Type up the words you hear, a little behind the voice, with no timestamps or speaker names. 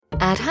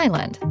At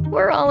Highland,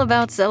 we're all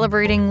about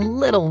celebrating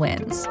little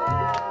wins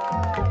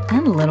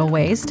and little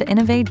ways to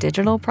innovate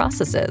digital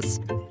processes.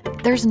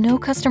 There's no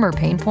customer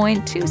pain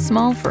point too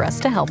small for us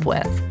to help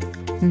with.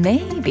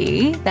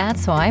 Maybe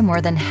that's why more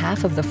than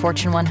half of the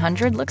Fortune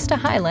 100 looks to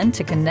Highland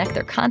to connect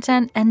their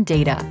content and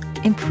data,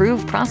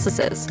 improve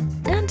processes,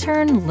 and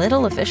turn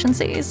little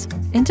efficiencies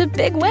into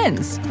big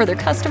wins for their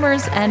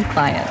customers and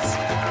clients.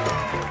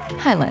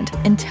 Highland,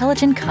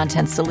 intelligent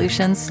content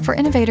solutions for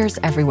innovators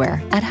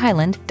everywhere at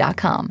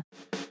highland.com.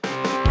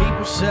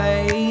 People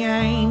say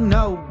I ain't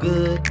no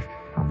good,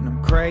 and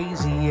I'm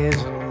crazy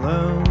as a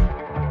loon.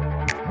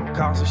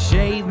 Cause I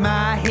shave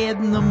my head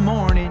in the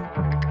morning,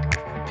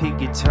 pick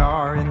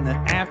guitar in the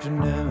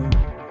afternoon.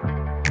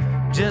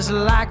 Just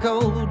like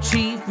old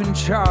Chief and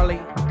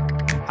Charlie,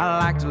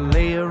 I like to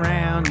lay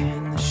around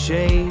in the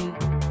shade.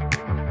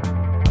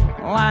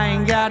 Well, I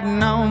ain't got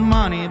no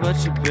money,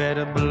 but you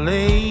better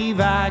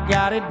believe I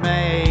got it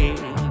made.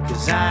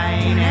 Cause I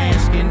ain't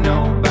asking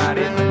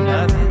nobody for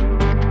nothing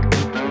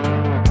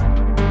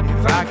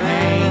if I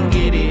can't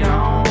get it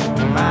on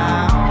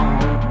my own.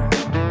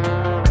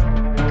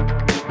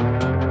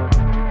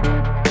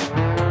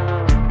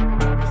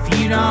 If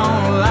you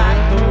don't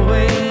like the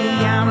way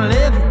I'm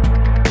living,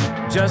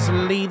 just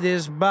leave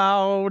this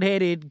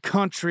bald-headed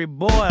country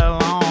boy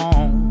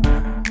alone.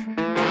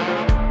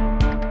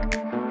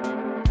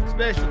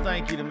 Special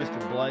thank you to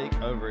Mr. Blake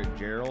over at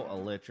Gerald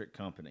Electric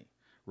Company.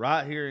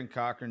 Right here in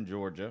Cochran,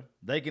 Georgia.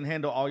 They can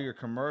handle all your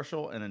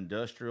commercial and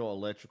industrial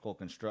electrical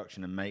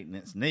construction and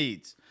maintenance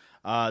needs.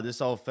 This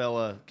old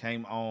fella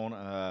came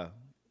on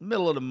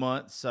middle of the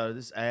month, so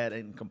this ad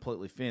ain't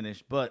completely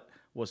finished. But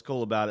what's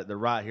cool about it, they're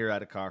right here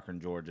out of Cochran,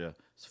 Georgia.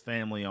 It's a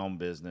family-owned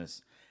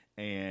business.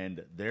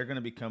 And they're going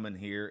to be coming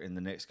here in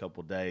the next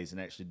couple of days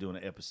and actually doing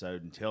an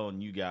episode and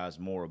telling you guys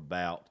more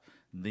about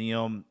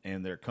them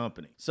and their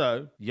company.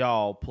 So,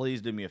 y'all,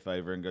 please do me a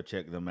favor and go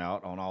check them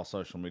out on all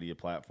social media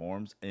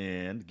platforms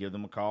and give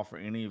them a call for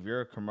any of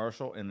your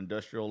commercial and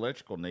industrial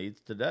electrical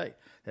needs today.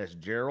 That's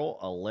Gerald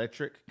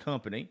Electric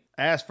Company.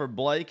 Ask for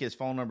Blake. His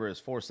phone number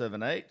is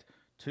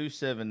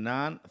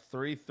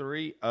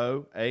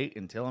 478-279-3308,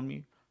 and tell him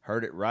you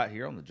heard it right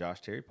here on the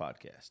Josh Terry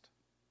Podcast.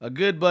 A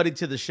good buddy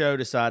to the show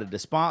decided to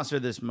sponsor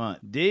this month.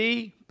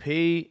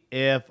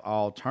 DPF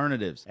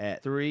Alternatives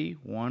at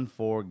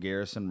 314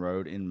 Garrison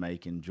Road in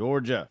Macon,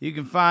 Georgia. You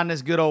can find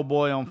this good old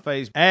boy on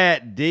Facebook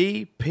at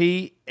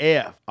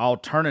DPF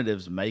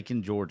Alternatives,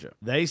 Macon, Georgia.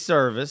 They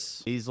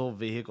service diesel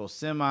vehicles,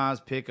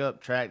 semis,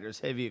 pickup,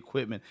 tractors, heavy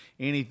equipment,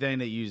 anything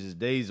that uses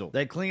diesel.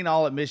 They clean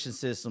all emission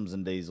systems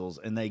and diesels,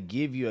 and they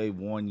give you a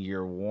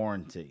 1-year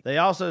warranty. They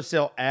also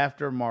sell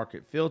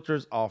aftermarket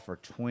filters, offer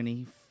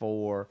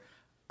 24-hour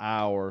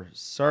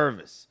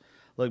service.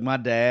 Look, my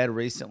dad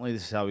recently,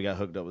 this is how we got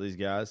hooked up with these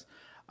guys.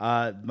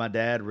 My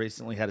dad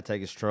recently had to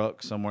take his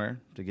truck somewhere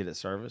to get it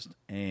serviced,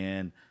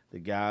 and the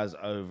guys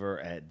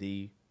over at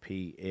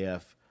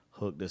DPF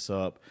hooked us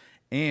up.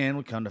 And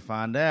we come to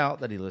find out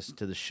that he listened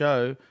to the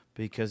show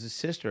because his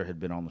sister had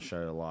been on the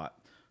show a lot.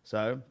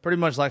 So pretty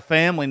much like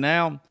family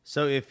now.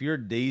 So if your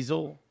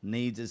diesel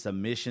needs its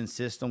emission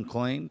system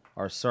cleaned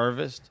or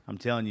serviced, I'm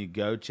telling you,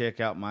 go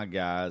check out my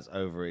guys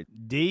over at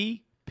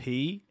DPF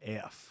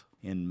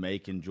in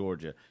Macon,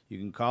 Georgia. You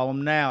can call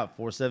them now at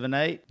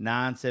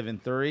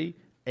 478-973-8502.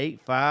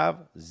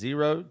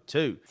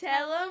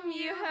 Tell them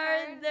you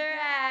heard their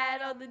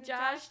ad on the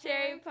Josh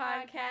Terry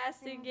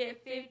Podcast and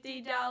get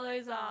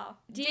 $50 off.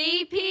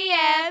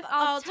 DPF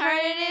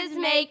Alternatives,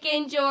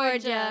 Macon,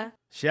 Georgia.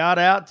 Shout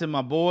out to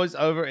my boys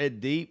over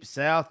at Deep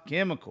South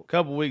Chemical. A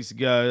couple weeks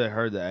ago, they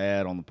heard the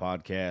ad on the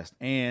podcast,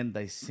 and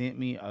they sent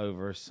me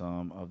over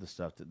some of the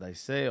stuff that they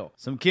sell.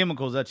 Some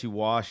chemicals that you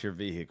wash your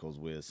vehicles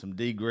with, some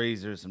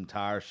degreasers, some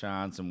tire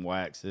shine, some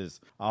waxes,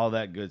 all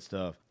that good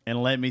stuff.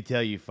 And let me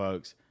tell you,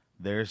 folks,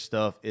 their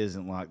stuff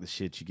isn't like the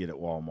shit you get at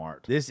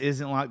Walmart. This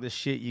isn't like the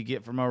shit you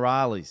get from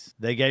O'Reilly's.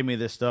 They gave me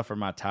this stuff for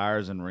my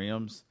tires and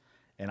rims,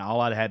 and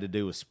all I had to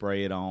do was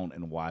spray it on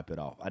and wipe it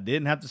off. I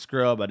didn't have to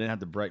scrub. I didn't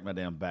have to break my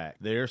damn back.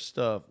 Their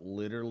stuff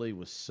literally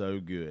was so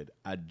good,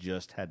 I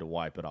just had to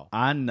wipe it off.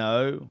 I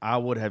know I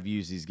would have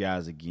used these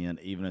guys again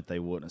even if they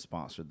wouldn't have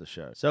sponsored the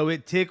show. So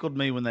it tickled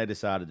me when they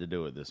decided to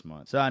do it this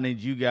month. So I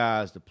need you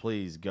guys to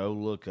please go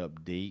look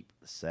up Deep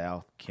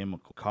South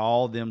Chemical.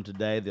 Call them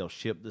today. They'll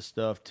ship the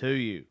stuff to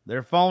you.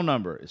 Their phone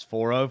number is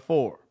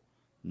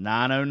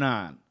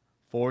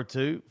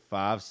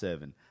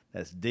 404-909-4257.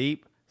 That's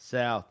Deep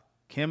South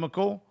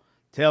Chemical.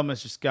 Tell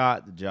Mr.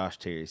 Scott that Josh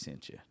Terry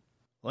sent you.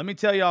 Let me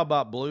tell y'all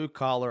about Blue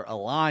Collar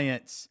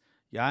Alliance.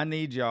 Yeah, I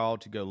need y'all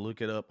to go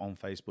look it up on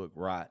Facebook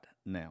right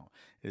now.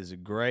 It is a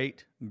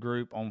great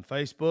group on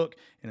Facebook,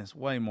 and it's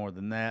way more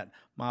than that.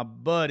 My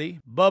buddy,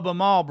 Bubba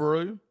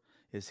Malbrew,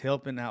 is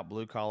helping out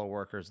blue-collar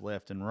workers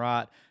left and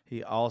right.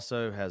 He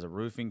also has a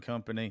roofing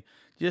company.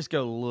 Just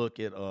go look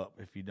it up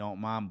if you don't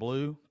mind.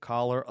 Blue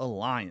Collar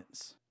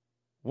Alliance.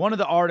 One of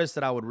the artists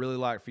that I would really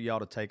like for y'all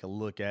to take a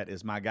look at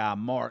is my guy,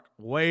 Mark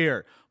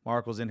Ware.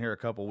 Mark was in here a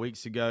couple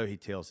weeks ago. He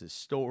tells his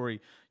story.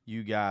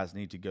 You guys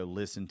need to go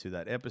listen to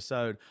that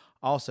episode.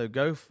 Also,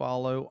 go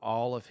follow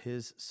all of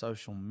his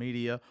social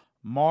media.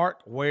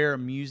 Mark Ware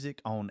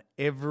Music on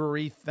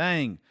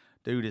everything.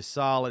 Dude is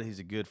solid. He's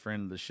a good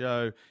friend of the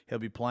show. He'll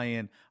be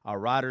playing a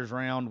writers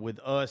round with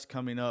us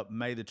coming up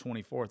May the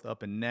 24th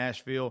up in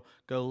Nashville.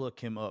 Go look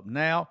him up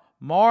now.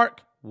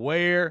 Mark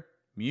Ware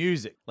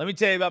Music. Let me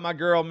tell you about my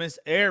girl, Miss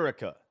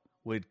Erica,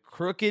 with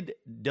Crooked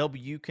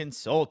W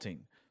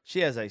Consulting. She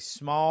has a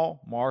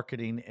small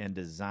marketing and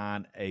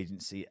design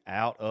agency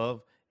out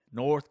of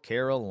North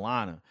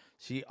Carolina.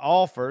 She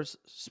offers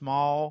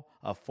small,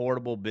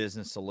 affordable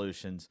business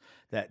solutions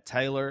that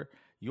tailor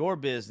your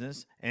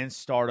business and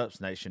startups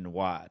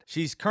nationwide.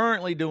 She's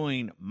currently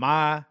doing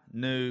my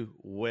new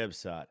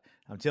website.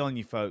 I'm telling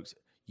you, folks,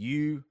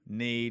 you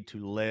need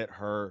to let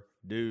her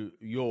do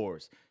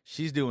yours.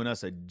 She's doing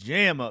us a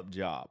jam-up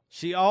job.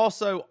 She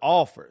also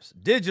offers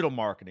digital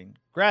marketing,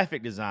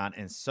 graphic design,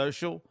 and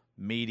social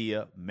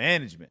media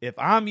management. If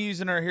I'm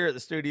using her here at the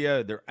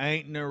studio, there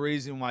ain't no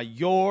reason why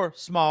your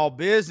small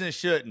business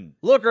shouldn't.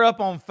 Look her up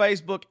on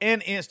Facebook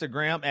and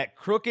Instagram at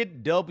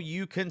Crooked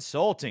W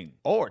Consulting,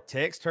 or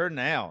text her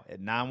now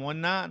at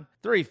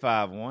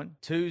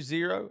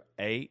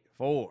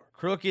 919-351-2084.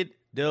 Crooked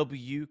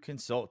W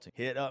Consulting.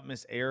 Hit up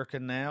Miss Erica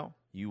now.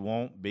 You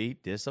won't be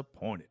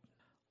disappointed.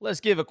 Let's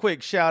give a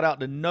quick shout out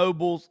to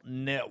Nobles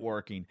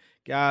Networking.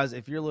 Guys,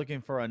 if you're looking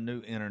for a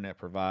new internet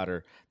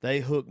provider,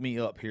 they hook me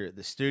up here at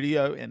the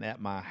studio and at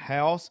my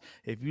house.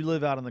 If you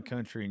live out in the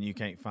country and you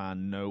can't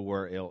find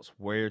nowhere else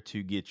where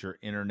to get your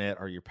internet,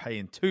 or you're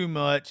paying too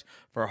much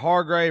for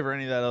Hargrave or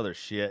any of that other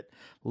shit,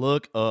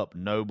 look up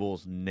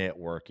Nobles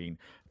Networking.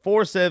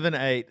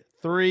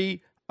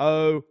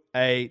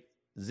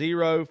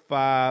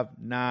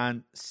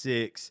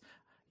 478-308-0596.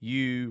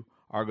 You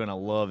are going to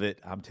love it.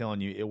 I'm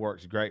telling you, it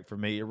works great for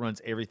me. It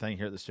runs everything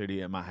here at the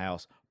studio in my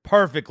house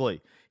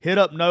perfectly. Hit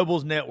up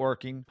Nobles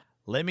Networking.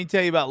 Let me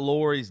tell you about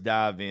Lori's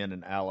Dive-In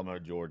in Alamo,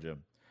 Georgia.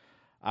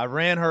 I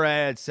ran her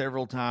ad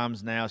several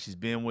times now. She's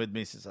been with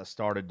me since I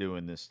started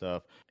doing this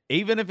stuff.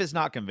 Even if it's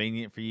not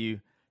convenient for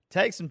you,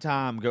 take some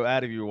time, go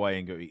out of your way,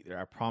 and go eat there.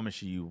 I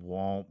promise you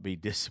won't be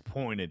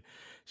disappointed.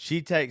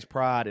 She takes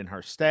pride in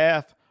her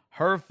staff,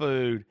 her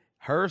food,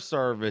 her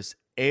service,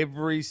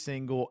 every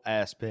single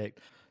aspect.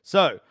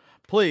 So,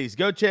 please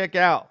go check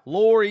out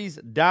Lori's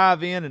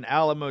Dive-In in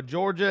Alamo,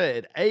 Georgia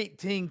at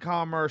 18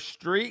 Commerce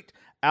Street,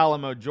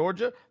 Alamo,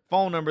 Georgia.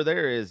 Phone number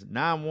there is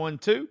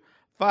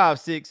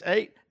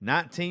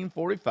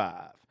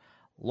 912-568-1945.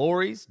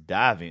 Lori's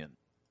Dive-In.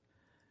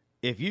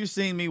 If you've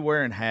seen me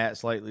wearing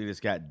hats lately that's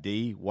got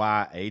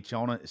DYH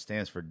on it, it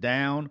stands for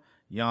Down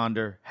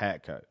Yonder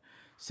Hat Co.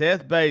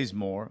 Seth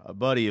Bazemore, a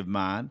buddy of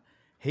mine,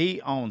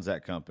 he owns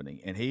that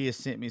company, and he has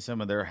sent me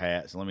some of their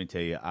hats. Let me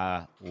tell you,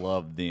 I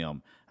love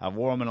them. I've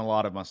worn them in a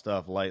lot of my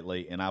stuff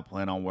lately, and I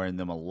plan on wearing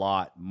them a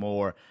lot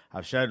more.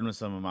 I've showed them to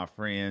some of my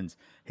friends.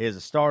 He has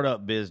a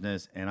startup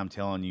business, and I'm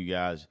telling you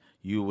guys,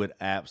 you would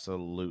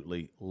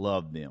absolutely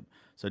love them.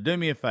 So do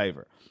me a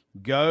favor.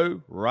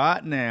 Go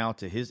right now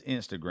to his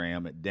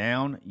Instagram at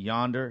Down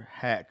Yonder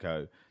Hat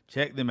Co.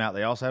 Check them out.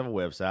 They also have a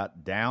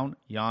website,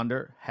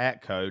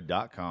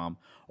 downyonderhatco.com.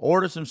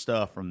 Order some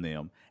stuff from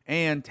them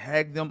and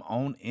tag them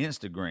on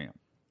Instagram.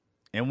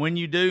 And when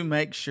you do,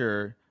 make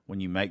sure when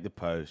you make the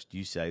post,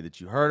 you say that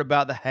you heard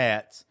about the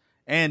hats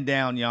and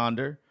Down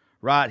Yonder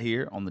right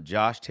here on the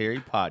Josh Terry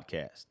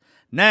Podcast.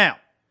 Now,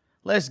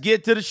 let's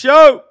get to the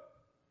show.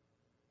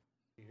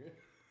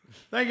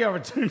 Thank y'all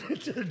for tuning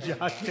into the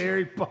Josh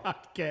Terry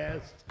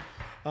Podcast.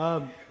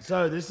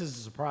 So this is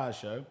a surprise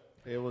show.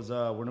 It was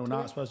we're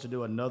not supposed to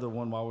do another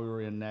one while we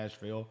were in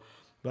Nashville,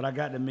 but I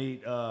got to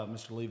meet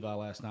Mr. Levi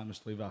last night,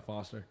 Mr. Levi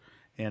Foster,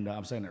 and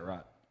I'm saying it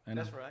right. And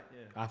that's right,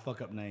 yeah. I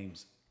fuck up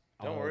names.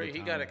 Don't worry, he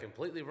got it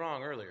completely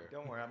wrong earlier.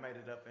 Don't worry, I made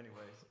it up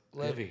anyways.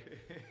 Levy.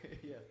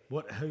 Yeah.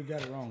 What? Who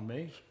got it wrong?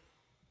 Me?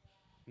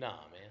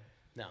 Nah, man.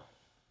 No.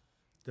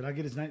 Did I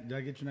get his name? Did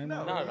I get your name? No,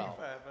 wrong? Not at you're all.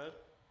 fine, bud.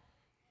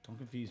 Don't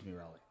confuse me,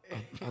 Raleigh.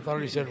 I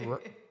thought he said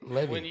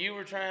Levy. When you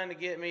were trying to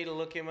get me to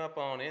look him up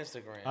on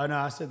Instagram. Oh no,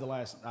 I said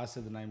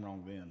the name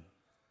wrong then.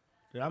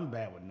 Dude, I'm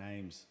bad with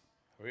names.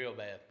 Real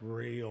bad.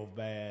 Real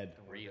bad.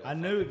 Real I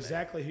knew fucking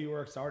exactly who you were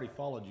because I already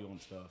followed you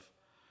on stuff.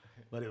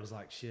 But it was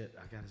like, shit,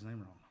 I got his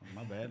name wrong.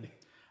 My bad.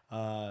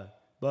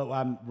 But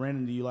I ran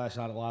into you last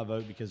night at Live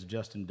Oak because of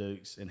Justin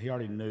Dukes, and he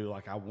already knew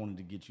like I wanted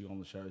to get you on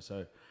the show.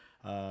 So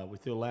we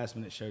threw a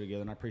last-minute show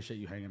together, and I appreciate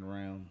you hanging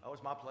around. Oh,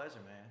 it's my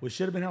pleasure, man. We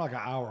should have been here like an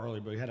hour early,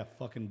 but we had a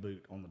fucking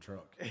boot on the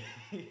truck.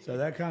 So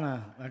that kind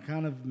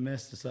of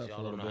messed us up for a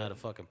Y'all little don't know how to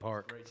bit. fucking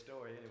park. Great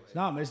story,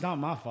 anyway. It's not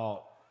my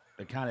fault.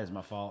 It kind of is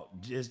my fault.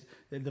 Just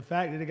the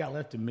fact that it got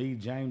left to me,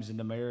 James, and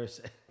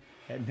Damaris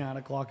at 9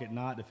 o'clock at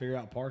night to figure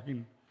out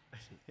parking.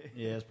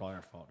 Yeah, it's probably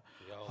our fault.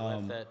 Y'all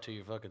left that to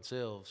your fucking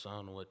selves. I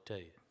don't know what to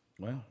tell you.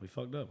 Well, we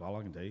fucked up. All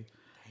I can tell you.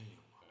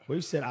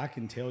 We've said I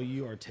can tell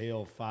you or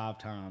tell 5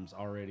 times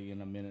already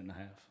in a minute and a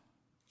half.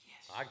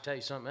 I can tell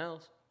you something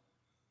else.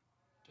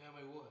 Tell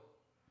me what?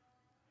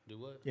 Do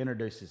what?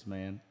 Introduce this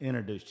man.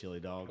 Introduce Chili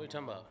Dog. What are you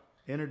talking about?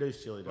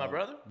 Introduce Chili Dog. My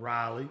brother?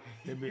 Riley.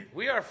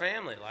 We are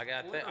family. Like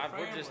I'm family,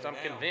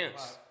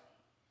 convinced.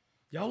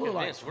 right. Y'all look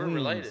like Convinced we're twins.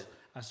 related.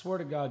 I swear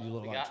to God, you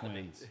look like got to be.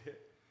 twins.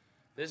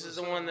 This is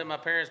the one that my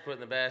parents put in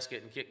the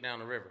basket and kicked down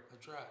the river.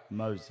 That's right.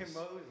 Moses.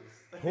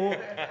 Moses. Poor,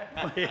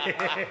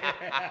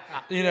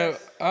 You know,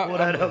 pull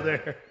that up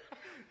there.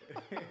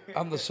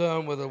 I'm the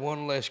son with a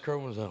one less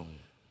chromosome.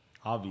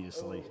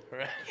 Obviously.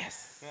 Right?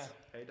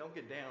 Hey, don't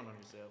get down on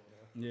yourself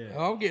now. Yeah.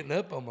 I'm getting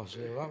up on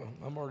myself.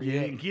 I'm already You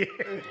up. didn't get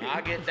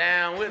I get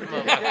down with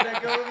them.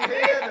 That go over your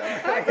head.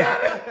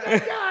 I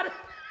got it.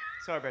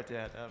 Sorry about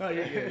that. Oh,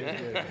 you're good.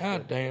 You're good.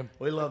 God damn.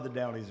 We love the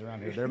Downies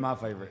around here. They're my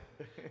favorite.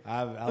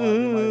 I like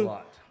them a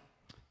lot.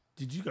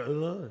 Did you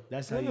go?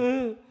 That's how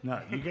you.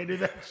 No, you can't do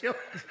that. Chill.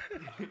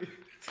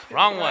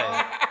 Wrong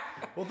way.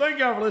 Well, thank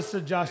y'all for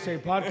listening to Josh Terry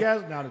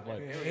podcast. Now to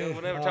play.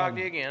 We'll never talk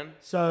to you again.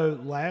 So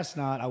last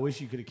night, I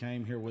wish you could have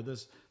came here with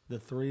us. The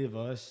three of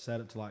us sat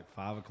up to like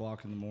 5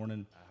 o'clock in the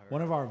morning.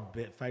 One of our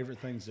favorite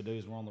things to do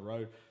is we're on the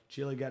road.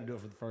 Chili got to do it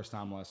for the first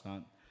time last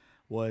night.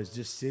 Was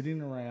just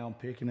sitting around,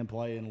 picking and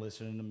playing,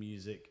 listening to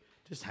music,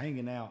 just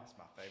hanging out. That's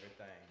my favorite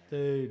thing.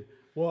 Dude,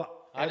 well,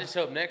 I just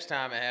hope next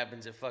time it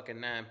happens at fucking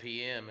 9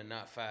 p.m. and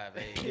not 5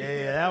 a.m.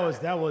 yeah,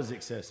 that was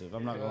excessive.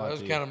 I'm not gonna lie That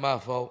was to kind you. of my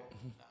fault.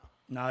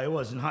 No, it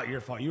was not your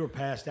fault. You were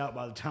passed out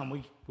by the time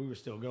we were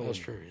still going. That's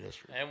true. That's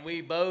true. And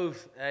we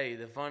both, hey,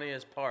 the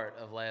funniest part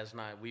of last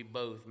night, we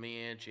both,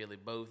 me and Chili,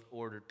 both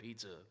ordered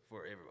pizza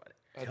for everybody.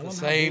 At Tell the them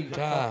how same big the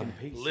time. fucking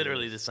pizza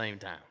Literally is. the same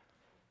time.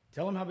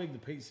 Tell them how big the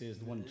pizza is.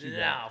 The one that you No,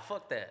 got.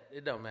 fuck that.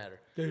 It don't matter.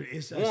 Dude,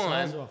 it's the One,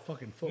 size of a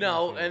fucking football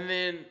No, field. and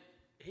then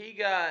he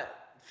got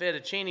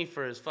fettuccine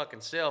for his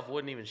fucking self,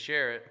 wouldn't even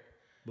share it.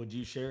 Would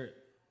you share it?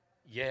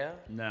 Yeah.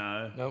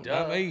 No. Nope, Duh.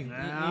 not me.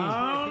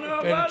 I don't know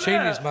about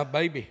Fettuccine's that. my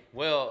baby.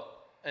 Well,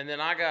 and then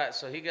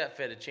he got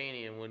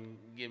fettuccine and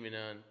wouldn't give me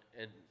none.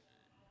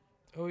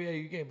 Oh, yeah,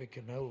 you gave me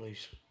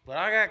cannolis. But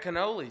I got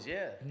cannolis,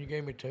 yeah. And you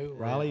gave me two.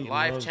 Riley,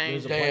 Life loves-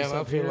 changed. There's a place Damn, I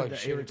up feel here like that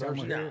shit every time we're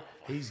person. here,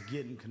 he's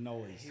getting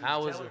cannolis.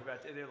 How was Tell it? me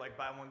about that. They're like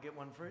buy one get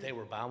one free. They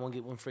were buy one,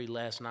 get one free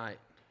last night.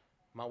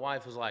 My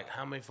wife was like,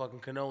 how many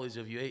fucking cannolis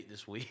have you ate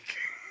this week?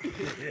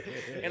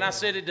 And I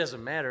said, it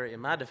doesn't matter. In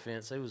my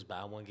defense, it was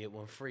buy one, get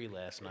one free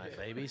last night,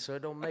 baby, so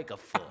it don't make a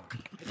fuck.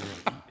 You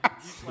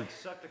just like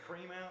suck the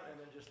cream out and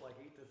then just like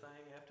eat the thing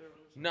afterwards.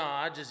 No,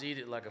 I just eat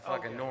it like a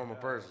fucking normal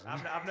person.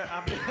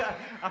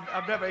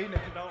 I've never eaten a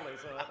cannoli,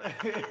 so.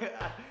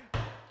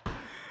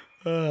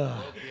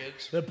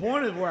 The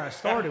point of where I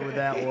started with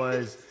that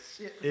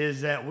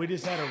is that we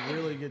just had a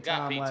really good Got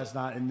time pizza. last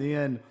night, and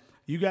then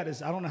you got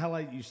this. I don't know how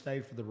late you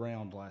stayed for the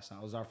round last night.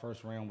 It was our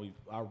first round,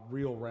 our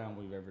real round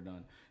we've ever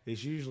done.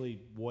 It's usually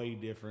way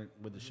different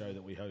with the show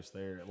that we host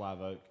there at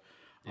Live Oak.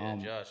 Yeah,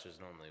 Josh is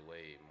normally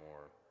way more.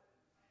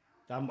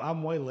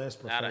 I'm way less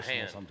Out of professional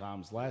hand.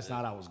 sometimes. Last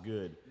night I was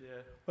good. Yeah.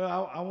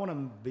 Well, I want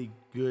to be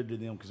good to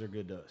them because they're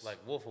good to us. Like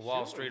Wolf of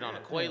Wall Street on a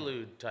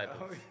Quaalude type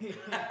of.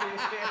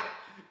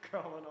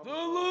 Crawling on The the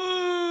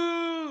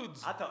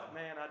Ludes! I thought,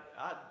 man,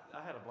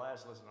 I had a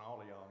blast listening to all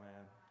of y'all,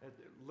 man.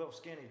 A little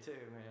skinny too,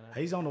 man.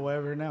 He's on the way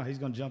over here now. He's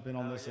going to jump in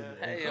on this.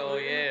 yeah. Hey, oh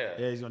yeah.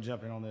 Yeah, he's going to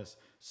jump in on this.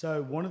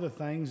 So one of the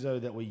things, though,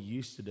 that we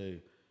used to do,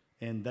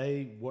 and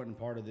they wasn't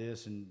part of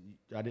this, and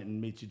I didn't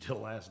meet you till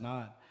last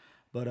night,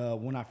 but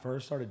when I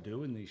first started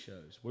doing these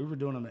shows, we were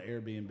doing them at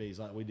Airbnbs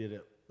like we did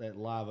at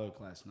Live Oak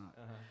last night.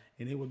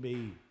 And it would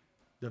be,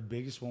 the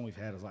biggest one we've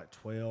had is like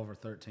 12 or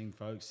 13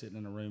 folks sitting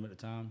in a room at a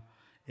time.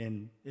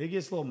 And it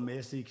gets a little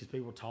messy because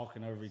people are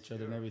talking over each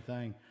other and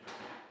everything.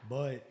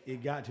 But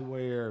it got to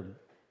where,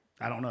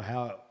 I don't know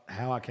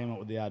how I came up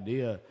with the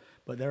idea,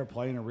 but they were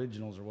playing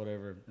originals or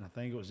whatever, and I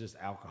think it was just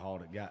alcohol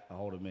that got a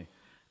hold of me.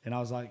 And I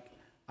was like,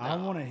 I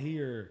want to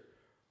hear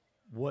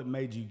what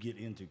made you get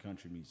into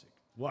country music,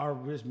 or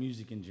just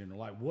music in general.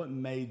 Like, what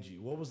made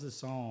you? What was the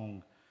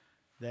song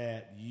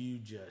that you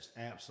just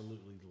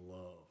absolutely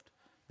loved?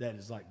 That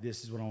is like,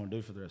 this is what I want to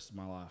do for the rest of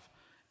my life.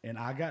 And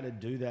I got to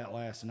do that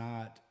last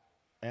night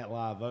at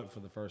Live Oak for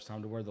the first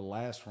time, to where the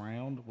last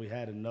round we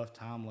had enough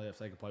time left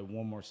they could play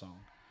one more song.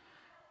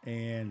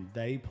 And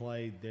they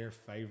played their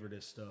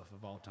favoriteest stuff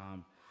of all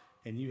time.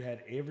 And you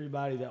had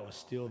everybody that was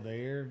still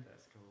there.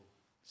 That's cool.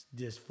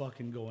 Just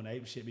fucking going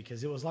ape shit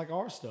because it was like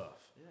our stuff.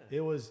 Yeah.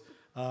 It was,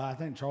 I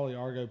think Charlie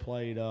Argo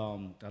played I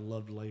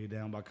Love to Lay You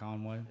Down by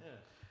Conway.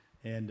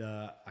 Yeah. And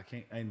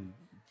and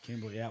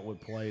Kimberly Atwood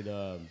played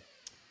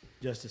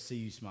Just to See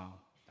You Smile.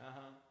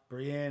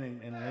 Brienne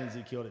and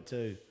Lindsay killed it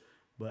too.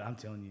 But I'm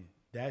telling you,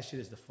 that shit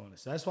is the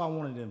funnest. That's why I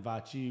wanted to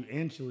invite you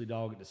and Chili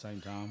Dog at the same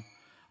time.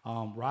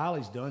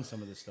 Riley's done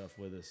some of this stuff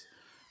with us,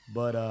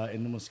 but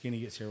and then when Skinny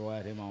gets here, we'll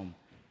add him on.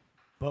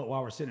 But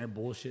while we're sitting there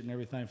bullshitting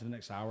everything for the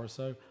next hour or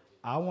so,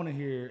 I want to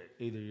hear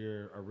either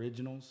your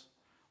originals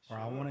or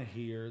I want to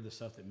hear the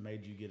stuff that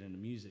made you get into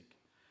music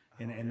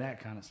and that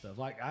kind of stuff.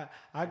 Like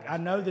I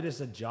know that it's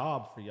a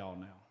job for y'all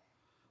now.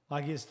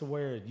 Like it's to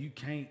where you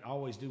can't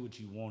always do what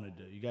you want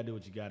to do. You got to do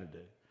what you got to do.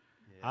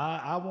 Yeah.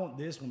 I want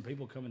this when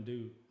people come and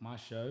do my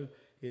show.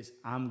 It's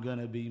I'm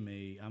gonna be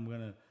me. I'm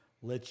gonna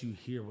let you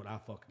hear what I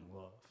fucking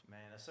love. Man,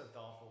 that's so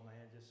thoughtful, man.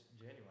 Just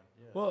genuine.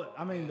 Yeah. Well,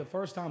 I mean, the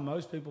first time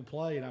most people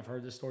play, and I've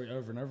heard this story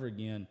over and over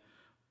again,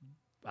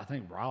 I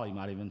think Riley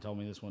might even told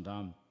me this one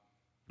time,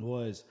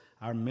 was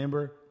I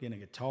remember getting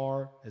a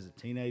guitar as a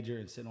teenager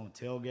and sitting on a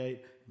tailgate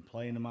and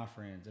playing to my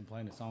friends and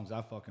playing the songs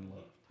I fucking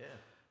love. Yeah.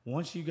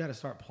 Once you got to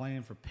start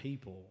playing for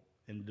people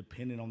and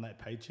depending on that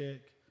paycheck,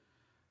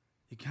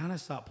 you kind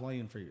of stop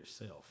playing for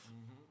yourself.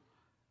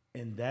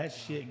 And that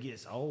shit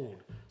gets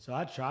old. So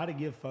I try to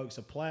give folks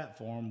a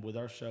platform with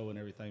our show and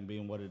everything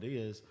being what it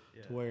is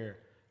to where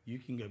you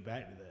can go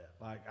back to that.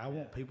 Like, I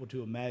want people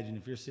to imagine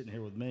if you're sitting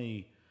here with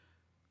me,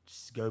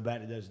 just go back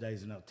to those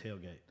days in a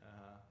tailgate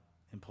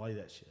and play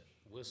that shit.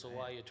 Whistle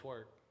while you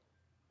twerk.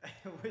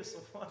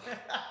 Whistle fun.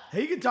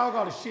 He can talk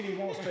all the shit he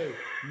wants to.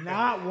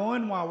 Not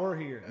one while we're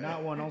here.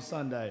 Not one on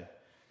Sunday.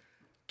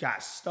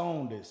 Got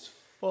stoned as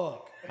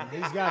fuck. And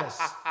he's got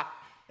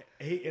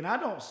and I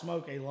don't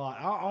smoke a lot.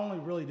 I only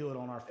really do it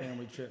on our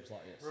family trips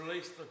like this.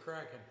 Release the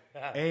Kraken.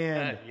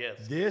 And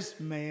Yes. this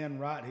man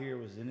right here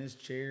was in his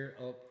chair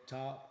up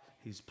top.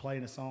 He's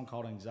playing a song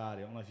called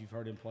Anxiety. I don't know if you've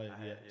heard him play it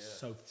yet. It's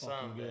so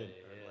fucking good.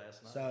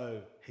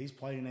 So he's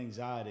playing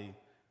Anxiety,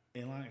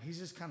 and like he's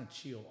just kind of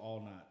chill all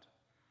night.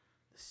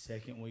 The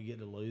second we get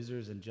to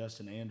Losers and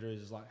Justin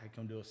Andrews is like, "Hey,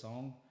 come do a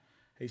song,"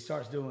 he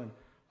starts doing,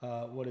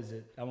 what is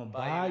it? I'm gonna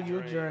buy you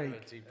a drink,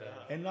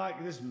 and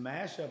like this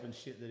mashup and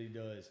shit that he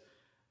does.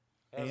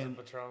 That's And-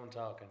 a Patron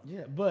talking.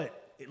 Yeah,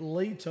 but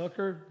Lee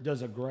Tucker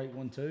does a great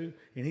one too,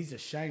 and he's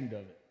ashamed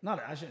of it.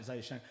 I shouldn't say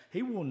ashamed.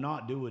 He will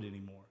not do it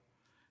anymore.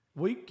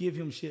 We give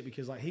him shit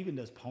because like he even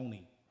does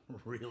Pony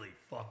really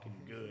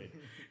fucking good,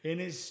 and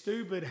it's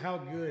stupid how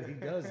good he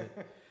does it.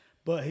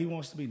 But he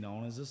wants to be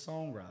known as a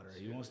songwriter.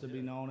 He wants to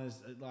be known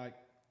as like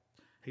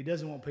he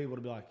doesn't want people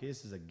to be like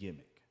this is a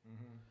gimmick.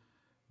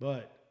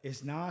 But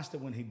it's nice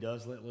that when he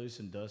does let loose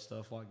and does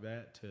stuff like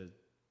that, to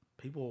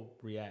people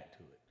react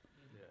to it.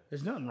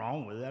 There's nothing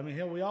wrong with it. I mean,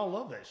 hell, we all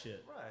love that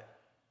shit. Right.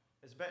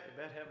 It's about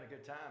having a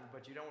good time,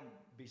 but you don't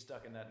be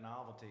stuck in that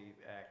novelty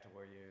act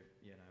where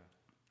you know.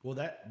 Well,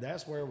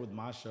 that's where with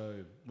my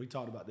show, we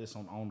talked about this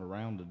on the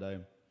round today,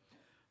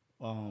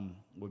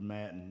 with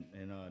Matt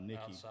and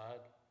Nikki. Outside.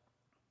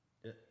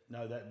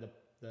 No,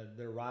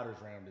 the writers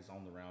round is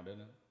on the round,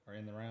 isn't it? Or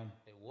in the round?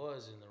 It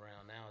was in the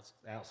round. Now it's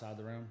Outside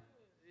the round?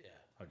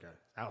 yeah. Okay,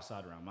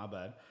 outside the round. My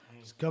bad.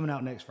 It's coming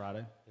out next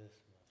Friday.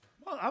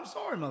 Well, I'm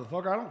sorry,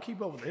 motherfucker. I don't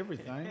keep up with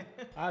everything.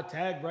 I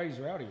tagged Ray's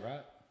Rowdy,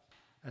 right?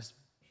 That's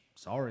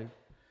sorry.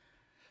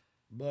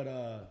 But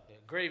Yeah,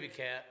 Gravy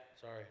Cat.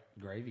 Sorry.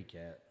 Gravy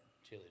Cat.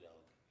 Chili Dog.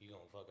 You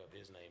gonna fuck up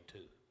his name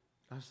too.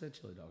 I said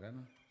Chili Dog,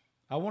 haven't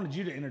I? I wanted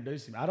you to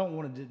introduce him. I don't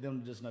want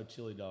them to just know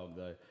Chili Dog,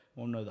 though. I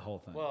want to know the whole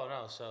thing. Well,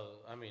 no. So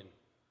I mean,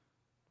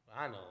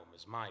 I know him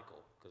as Michael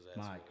because that's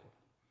Mike.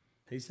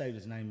 He saved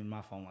his name in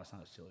my phone last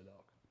night as Chili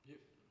Dog.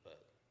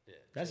 But yeah.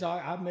 That's all.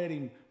 I met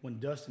him when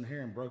Dustin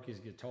Heron broke his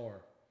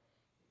guitar.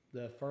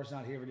 The first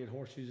night he ever did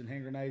Horseshoes and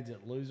Hand Grenades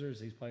at Losers,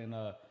 he's playing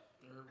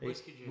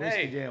Whiskey Jam.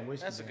 Whiskey Hey, Jam.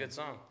 Whiskey that's a Jam. good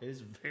song. It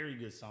is a very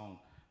good song.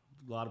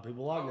 A lot of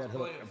people like that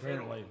hook, playing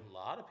apparently. A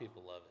lot of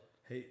people love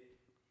it.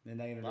 Then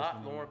they A introduced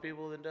lot me. more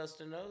people than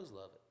Dustin knows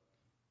love it.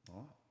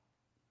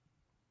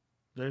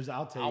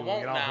 I'll tell I you. when we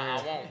won't get off now. here. I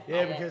won't. Yeah, I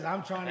won't. because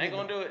I'm trying to. Ain't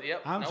gonna do it.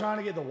 Yep. I'm Nope. trying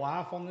to get the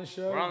wife on this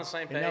show. We're on the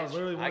same And that was page.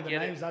 literally one I of the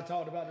get it. names I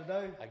talked about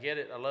today. I get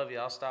it. I love you.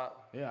 I'll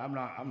stop. Yeah, I'm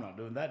not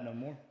doing that no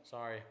more.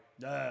 Sorry.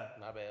 Duh.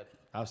 My bad.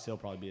 I'll still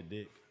probably be a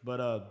dick. But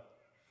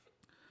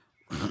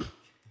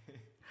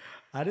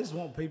I just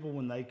want people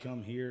when they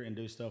come here and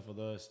do stuff with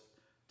us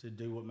to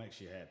do what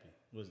makes you happy.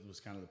 Was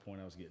kind of the point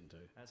I was getting to.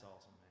 That's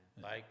awesome,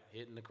 man. Like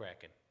hitting the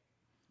Kraken.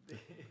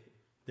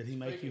 Did he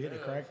make you hit the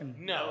Kraken?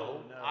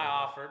 No, I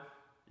offered.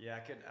 Yeah, I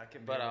couldn't.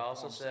 But even I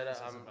also form said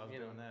sentences I'm, if I was you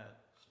know, doing that.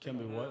 Can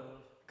be what?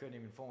 Couldn't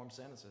even form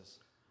sentences.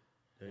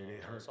 Dude,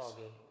 it hurts. It's all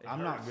good.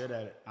 I'm not good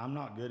at it. I'm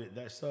not good at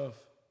that stuff.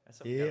 That's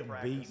something you It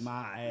gotta beat practice.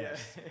 my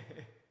ass.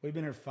 We've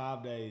been here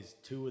 5 days.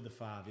 2 of the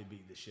 5, it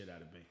beat the shit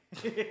out of me.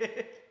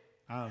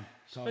 I'm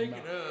talking Speaking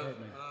about of, hurt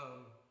me.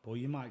 Pull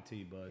your mic to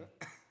you, bud.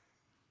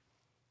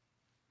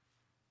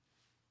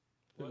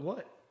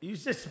 What? You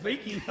said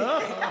speaking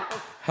of.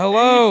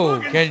 hello,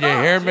 can you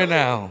hear me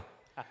now?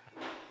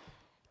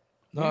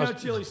 You know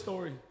Chili's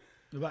story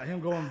about him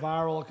going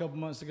viral a couple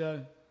months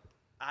ago?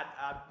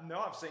 I know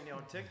I've seen you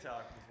on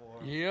TikTok before.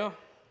 Yeah.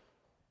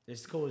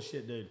 It's the coolest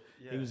shit, dude.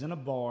 He Yeah. was in a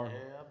bar,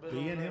 I've been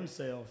being on that.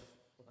 himself,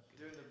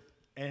 Doing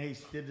the, and he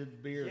did the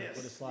beer Yes,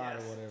 with a slide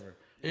yes. or whatever.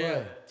 Yeah.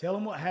 But tell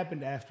him what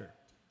happened after.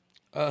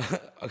 I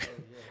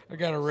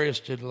got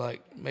arrested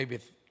like maybe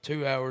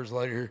 2 hours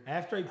later.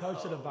 After he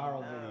posted a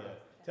viral video.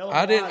 Tell him I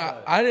why, didn't.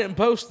 though. I didn't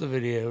post the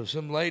video.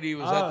 Some lady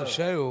was at Oh. the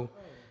show,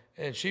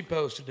 and she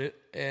posted it,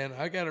 and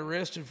I got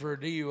arrested for a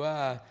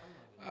DUI.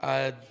 I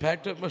had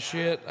packed up my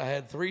shit. I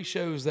had 3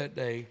 shows that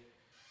day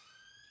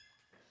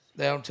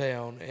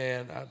downtown,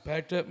 and I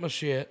packed up my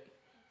shit.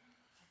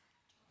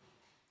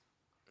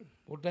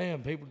 Well,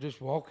 damn, people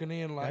just walking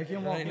in like Make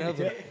him it walk ain't in.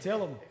 nothing.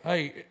 Tell him.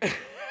 Hey,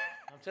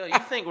 I'm telling you,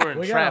 you think we're in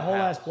We got a trap whole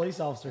ass house. police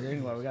officer here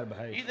anyway. We got to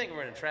behave. You think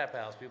we're in a trap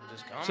house? People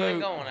just come So-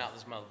 and going out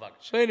this motherfucker.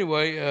 so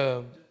anyway,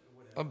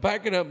 I'm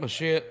packing up my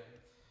shit.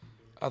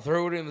 I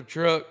throw it in the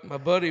truck. My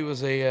buddy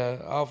was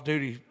a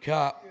off-duty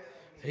cop.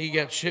 He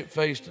got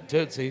shit-faced at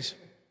Tootsie's.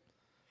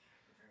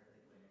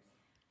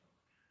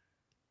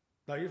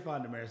 No, you're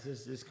fine, Damaris.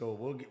 It's cool.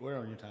 We're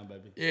on your time,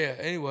 baby. Yeah.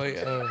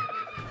 Anyway,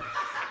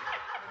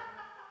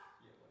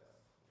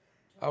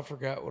 I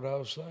forgot what I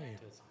was saying.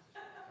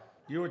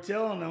 You were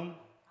telling them.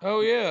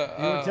 Oh yeah.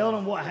 You were telling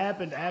them what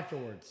happened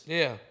afterwards.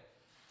 Yeah.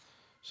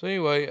 So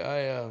anyway,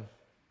 I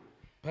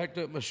packed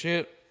up my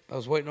shit. I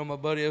was waiting on my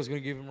buddy. I was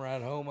going to give him a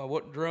ride home. I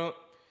wasn't drunk.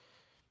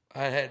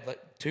 I had like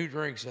 2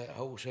 drinks that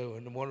whole show,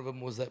 and one of them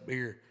was that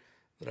beer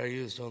that I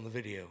used on the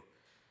video.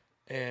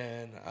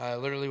 And I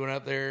literally went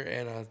out there,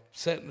 and I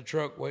sat in the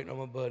truck waiting on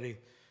my buddy,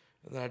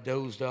 and then I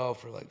dozed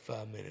off for like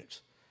 5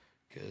 minutes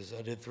because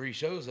I did 3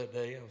 shows that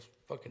day. I was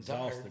fucking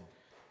tired. Exhausted.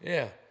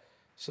 Yeah.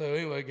 So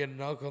anyway, I get a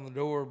knock on the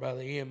door by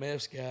the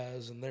EMS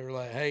guys, and they were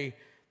like, hey,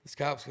 this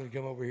cop's going to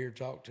come over here and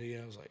talk to you.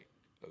 And I was like,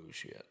 oh,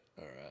 shit.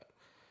 All right.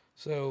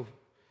 So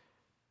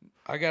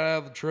I got out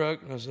of the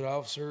truck, and I said,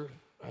 officer,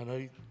 I know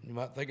you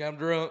might think I'm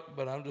drunk,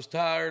 but I'm just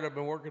tired. I've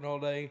been working all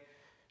day.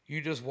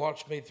 You just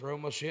watched me throw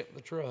my shit in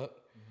the truck.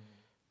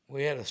 Mm-hmm.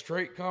 We had a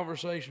straight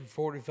conversation,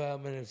 45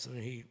 minutes, and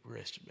he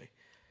arrested me.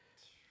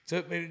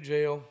 Took me to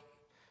jail.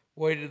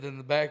 Waited in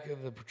the back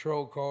of the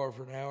patrol car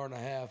for an hour and a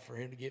half for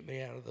him to get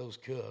me out of those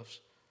cuffs.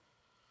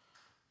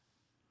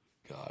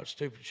 God,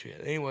 stupid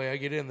shit. Anyway, I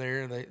get in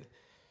there, and they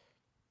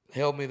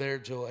held me there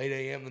till 8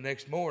 a.m. the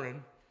next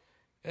morning.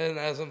 And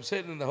as I'm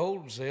sitting in the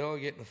holding cell, I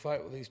get in a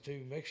fight with these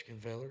 2 Mexican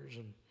fellers,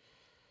 and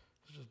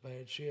it's just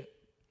bad shit.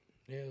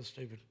 Yeah, it was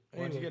stupid. Why'd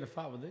you Anyway, get in a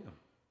fight with them?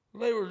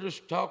 they were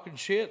just talking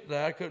shit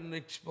that I couldn't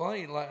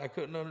explain. Like, I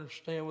couldn't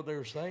understand what they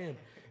were saying.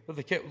 But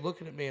they kept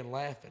looking at me and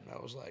laughing. I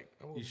was like,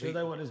 You sure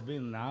they wasn't just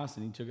being nice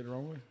and you took it the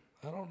wrong way?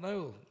 I don't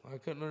know. I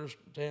couldn't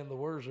understand the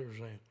words they were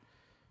saying.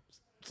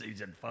 So you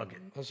said, fuck it.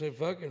 I said,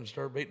 fuck it, and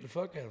started beating the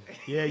fuck out of them.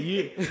 Yeah,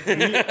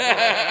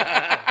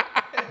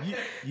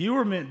 you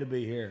were meant to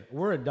be here.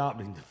 We're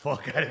adopting the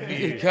fuck out of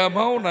you. Come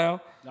on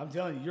now. I'm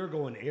telling you, you're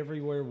going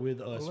everywhere with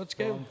us Well, let's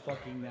from go.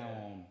 fucking now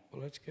on.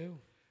 Well, let's go.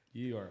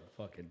 You are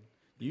fucking,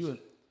 you and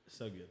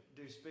so good.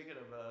 Dude, speaking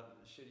of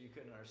shit you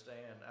couldn't understand,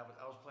 I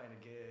was playing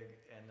a gig,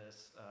 and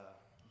this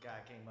guy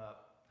came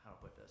up. How to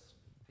put this?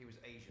 He was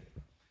Asian,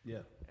 Yeah.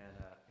 and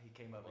he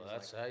came up. Well, and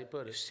that's he's how you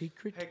put it.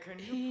 Secret like, "Hey, can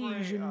you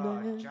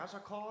play Jazz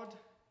Accord?"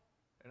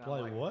 And I'm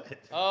Play like, what?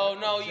 Oh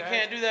no, you Jazz-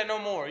 can't do that no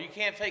more. You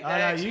can't fake I that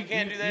know, accent. You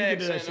can't do that You can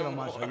do that accent shit no on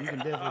my more. show. You can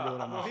definitely do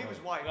it on my Well, show. he was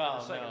white Oh,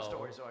 for the second no.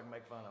 story, so I can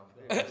make fun of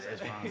him.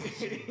 That's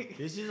fine.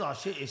 This is our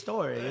shitty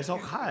story. It's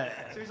okay.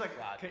 So he's like,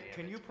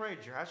 "Can you play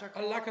Jazz I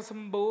Accord?" like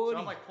some boy. So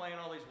I'm like playing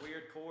all these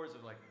weird chords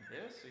of like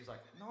this. He's like,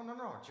 no,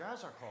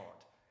 Jazz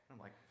Accord. I'm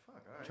like,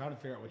 fuck, all right. Trying to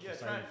figure out what you're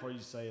saying before you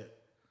say it.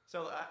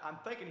 So I'm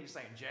thinking he's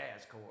saying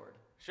jazz chord.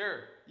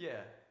 Sure. Yeah,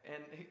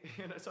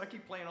 and so I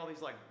keep playing all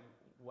these like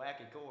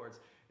wacky chords.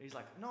 And he's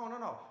like,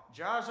 no,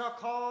 Jazz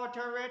Accord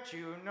to let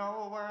you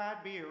know where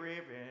I'd be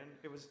living.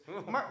 It was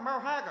Mer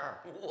Haggard.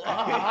 Oh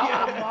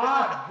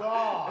my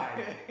God.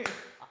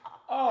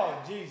 Oh,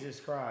 Jesus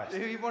Christ.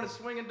 He wanted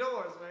swinging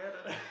doors,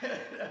 man.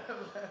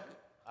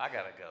 I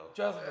gotta go.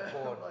 Just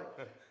before.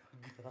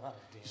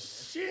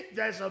 Shit,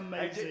 that's Hey,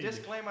 amazing.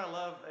 disclaimer, I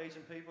love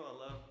Asian people.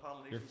 I love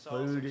Polynesian Your sauce.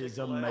 food and is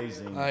Chick-fil-A.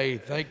 amazing. Hey,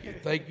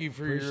 thank you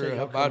for Appreciate your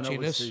y'all coming up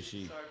with hibachiness.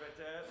 sushi. Sorry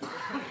about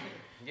that.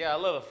 Yeah, I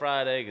love a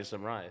fried egg and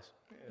some rice.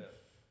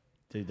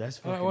 Dude, that's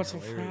All right, fucking what's a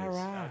hilarious.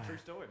 fried rice? True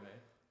story, man.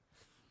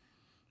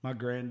 My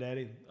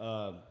granddaddy,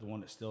 the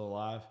one that's still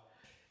alive,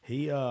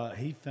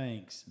 he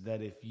thinks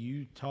that if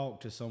you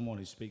talk to someone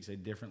who speaks a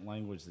different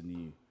language than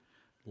you,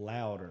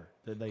 louder,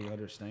 that they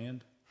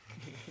understand.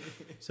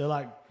 So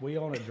like they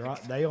own a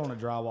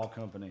drywall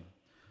company.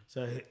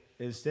 So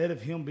instead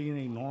of him being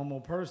a normal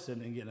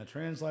person and getting a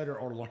translator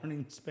or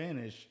learning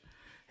Spanish,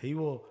 he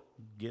will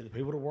get the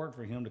people to work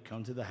for him to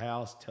come to the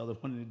house, tell them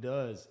what he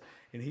does,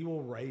 and he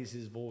will raise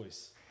his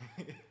voice.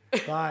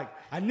 Like,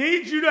 I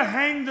need you to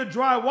hang the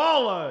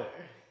drywall up.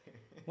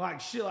 Like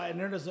shit like, and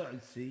they're just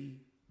like, see?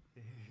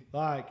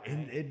 Like,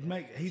 and it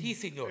make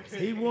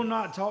he will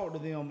not talk to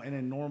them in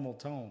a normal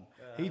tone.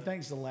 He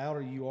thinks the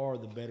louder you are,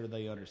 the better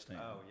they understand.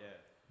 Oh yeah.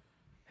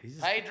 He's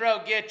just,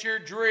 Pedro, get your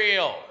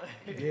drill.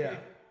 yeah.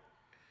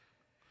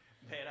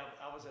 Man,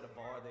 I was at a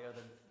bar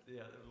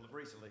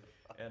recently,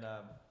 and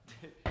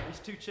these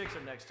 2 chicks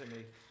are next to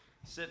me,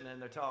 sitting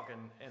and they're talking,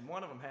 and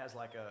one of them has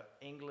like a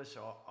English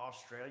or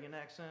Australian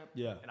accent.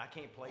 Yeah. And I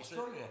can't place it.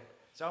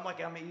 So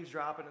I'm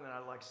eavesdropping, and then I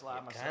like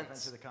slide myself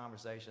cunts. into the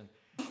conversation.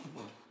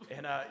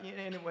 And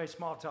anyway,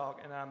 small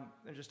talk, and I'm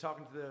just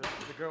talking to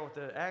the girl with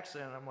the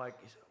accent, and I'm like,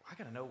 I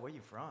gotta know where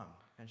you from,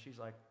 and she's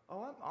like,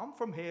 oh, I'm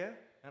from here,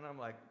 and I'm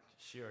like,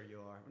 sure you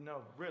are.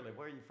 No, really,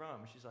 where are you from?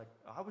 And she's like,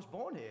 I was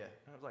born here.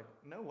 And I was like,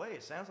 no way,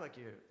 it sounds like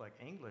you're like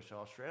English or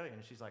Australian.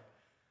 And she's like,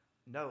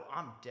 no,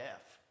 I'm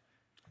deaf.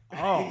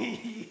 Oh,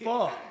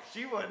 fuck.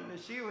 She was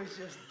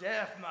just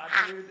deaf, my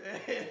dude.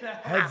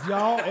 Have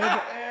y'all ever?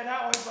 And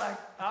I was like,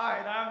 all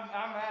right,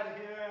 I'm out of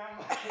here.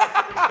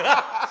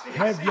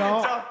 Have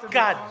y'all? Talk to me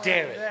God all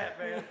damn like it. that,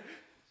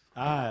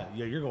 man.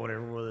 Yeah, you're going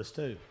everywhere with us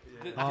too.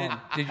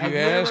 Did you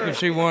ask if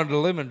she wanted a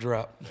lemon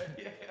drop?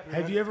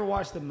 Have you ever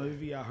watched the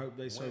movie I Hope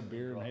They Serve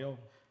Beer in Hell?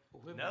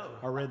 No,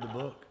 I read the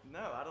book. no,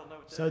 I don't know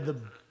what that So is.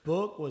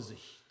 book was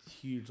a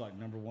huge, like,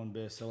 #1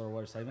 bestseller or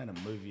whatever. So they made a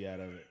movie out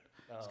of it.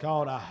 It's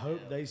called I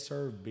Hope They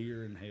Serve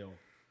Beer in Hell.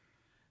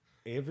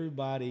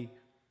 Everybody,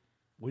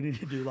 we need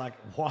to do like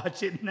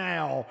watch it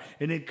now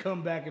and then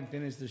come back and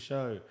finish the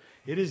show.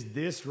 It is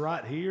this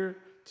right here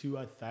to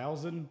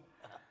 1,000.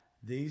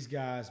 These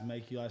guys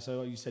make you like,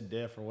 so you said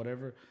deaf or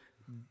whatever.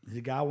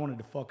 The guy wanted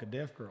to fuck a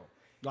deaf girl.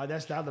 Like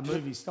that's how the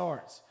movie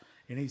starts.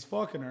 And he's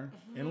fucking her.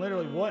 And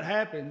literally what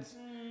happens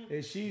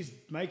is she's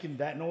making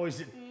that noise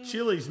that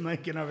Chili's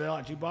making over there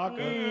like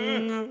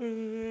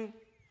Chewbacca.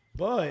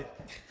 But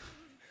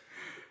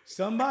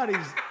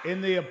somebody's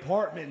in the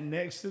apartment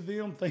next to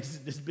them thinks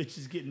that this bitch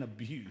is getting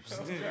abused.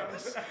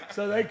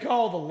 So they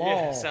call the law.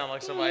 Yeah, it sounds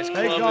like somebody's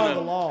They clubbing call a,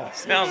 the law.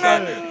 Sounds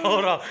like,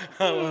 hold on.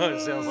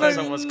 It sounds like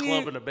someone's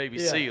clubbing a baby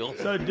Yeah. seal.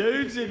 So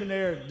dude's in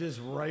there just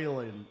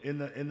railing in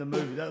the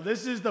movie. Now,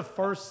 this is the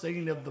first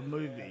scene of the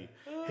movie.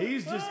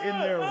 He's just in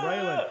there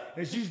railing,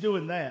 and she's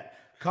doing that.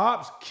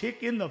 Cops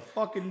kick in the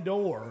fucking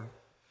door.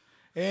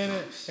 And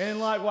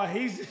like while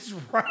he's just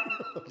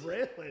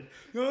railing,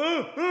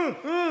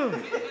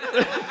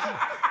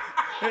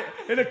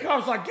 and the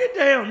cop's like, "Get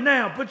down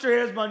now, put your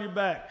hands behind your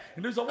back."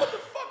 And dude's like, "What the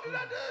fuck did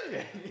I do?"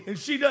 And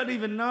she doesn't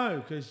even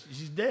know because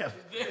she's deaf.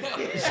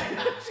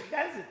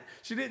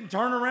 She didn't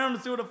turn around to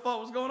see what the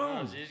fuck was going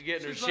on. She's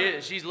getting her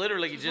shit. She's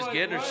literally just like,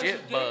 getting her why is shit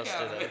your dick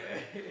busted out? up.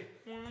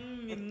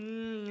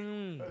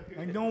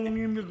 I don't want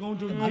him to go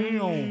to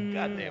jail.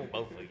 Goddamn,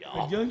 both of I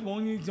y'all. just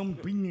want some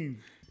opinion.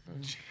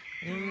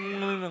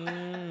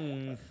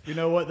 You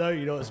know what though?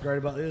 You know what's great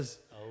about this?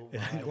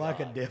 It ain't like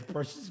a deaf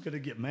person's gonna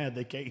get mad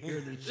they can't hear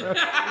the show.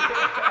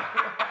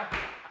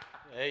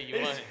 Hey,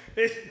 you want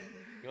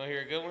to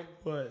hear a good one?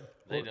 What?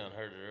 They done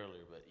heard it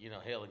earlier, but you know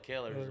Helen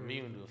Keller is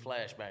immune to a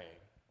flashbang.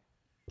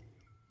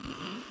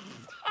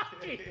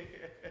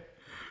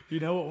 You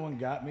know what one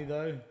got me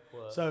though?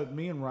 What? So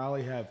me and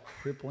Riley have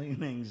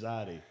crippling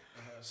anxiety,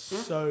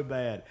 so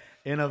bad.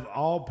 And of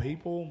all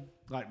people,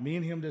 like me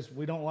and him,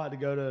 we don't like to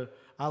go to.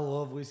 I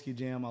love Whiskey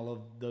Jam. I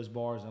love those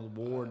bars and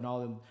Ward and all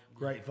them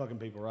great fucking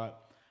people, right?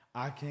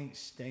 I can't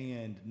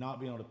stand not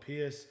being able to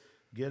piss,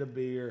 get a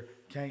beer,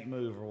 can't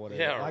move or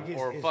whatever. Yeah, like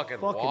or fucking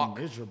walk.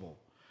 miserable.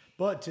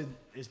 But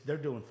they're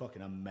doing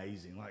fucking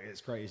amazing. Like it's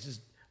great. It's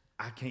just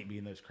I can't be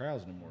in those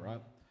crowds anymore,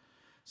 right?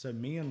 So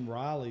me and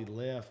Riley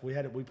left. We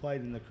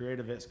played in the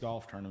Creative Vets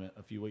golf tournament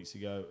a few weeks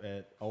ago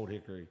at Old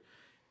Hickory,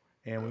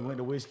 and we went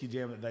to Whiskey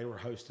Jam that they were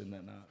hosting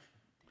that night.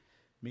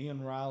 Me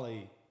and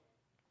Riley,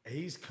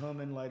 he's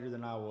coming later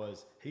than I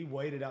was. He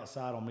waited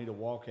outside on me to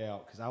walk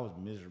out because I was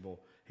miserable.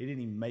 He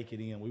didn't even make it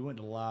in. We went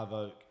to Live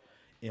Oak,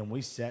 and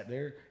we sat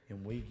there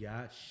and we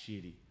got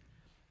shitty.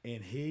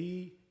 And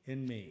he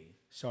and me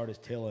started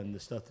telling the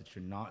stuff that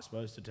you're not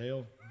supposed to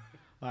tell.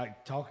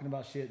 Like talking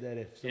about shit that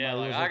if somebody Yeah,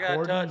 like was I got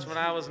recording, touched when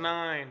I was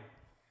 9.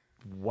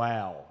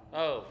 Wow.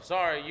 Oh,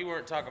 sorry, you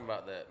weren't talking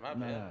about that. My bad.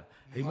 No.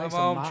 He My makes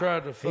mom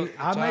tried to fuck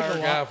I the make a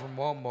tire guy lot. from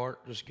Walmart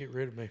just to get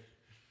rid of me.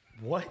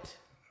 What?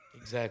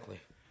 Exactly.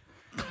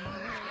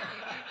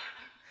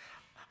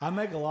 I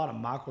make a lot of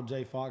Michael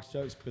J. Fox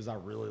jokes because I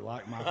really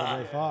like Michael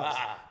J. Fox.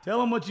 Tell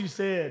him what you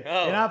said.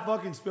 Oh. And I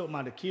fucking spilt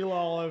my tequila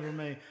all over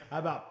me. I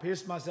about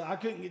pissed myself. I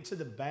couldn't get to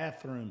the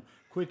bathroom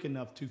quick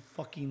enough to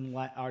fucking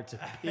or to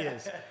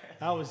piss.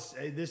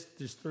 This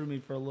just threw me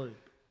for a loop.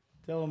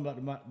 Tell him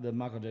about the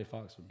Michael J.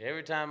 Fox one.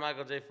 Every time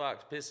Michael J.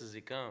 Fox pisses,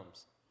 he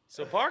comes.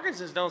 So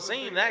Parkinson's don't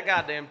seem that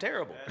goddamn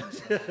terrible.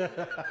 Quit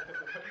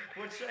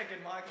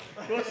shaking,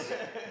 Michael.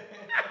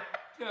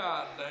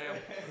 God damn.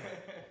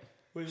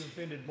 We've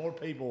offended more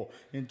people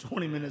in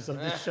 20 minutes of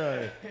this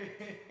show.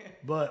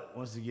 But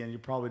once again, you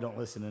probably don't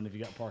listen in if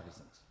you got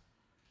Parkinson's.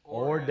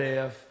 Or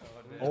deaf.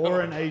 Or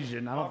an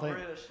Asian. I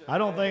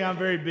don't think I'm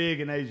very big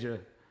in Asia.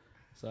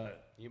 So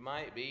You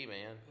might be,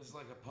 man. It's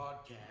like a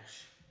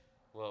podcast.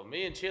 Well,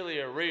 me and Chili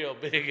are real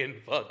big in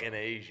fucking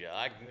Asia.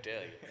 I can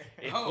tell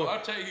you. Oh,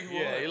 I'll tell you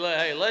Yeah, what. you're like,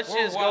 hey, let's We're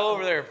just go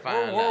over there and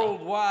find We're out.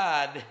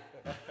 worldwide.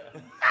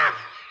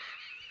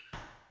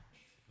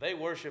 They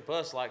worship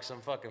us like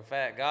some fucking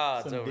fat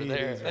gods Some over deities.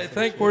 there. They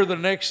think we're the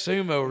next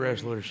sumo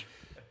wrestlers.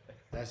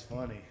 that's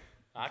funny.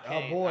 I Oh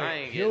can't. boy, I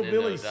ain't getting in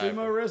hillbilly those sumo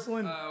diapers.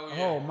 wrestling. Oh,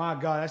 yeah. Oh my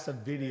god, that's a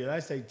video.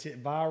 That's a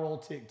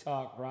viral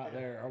TikTok right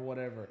there or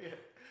whatever.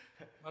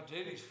 My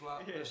titties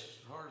flop just as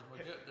hard as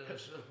my gut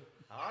does. So.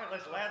 All right,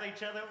 let's lather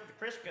each other up with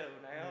the Crisco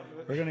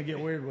now. We're gonna get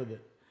weird with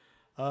it.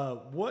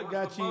 What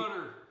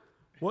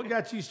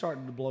got you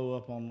starting to blow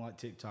up on like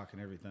TikTok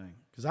and everything?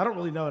 Because I don't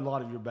really know a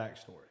lot of your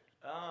backstory.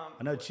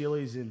 I know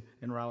Chili's and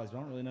Riley's, but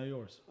I don't really know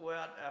yours. Well,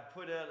 I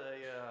put out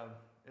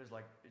it was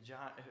like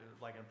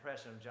an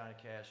impression of Johnny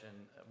Cash and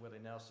Willie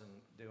Nelson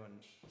doing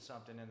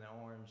something in the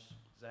orange,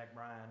 Zach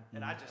Bryan,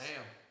 and I just,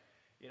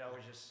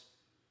 was just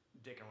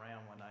dicking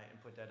around one night and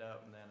put that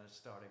up, and then it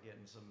started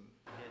getting some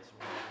hits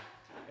or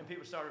whatever. And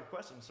people started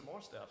requesting some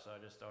more stuff, so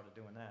I just started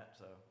doing that.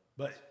 So,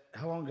 But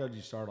how long ago did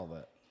you start all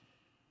that?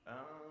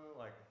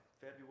 like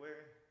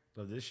February.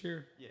 Of this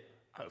year? Yeah.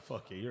 Oh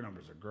fuck yeah, your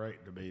numbers are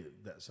great to be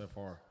that so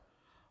far.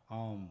 I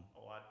don't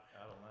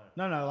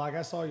know. No, like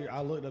I saw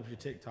I looked up your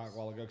TikTok a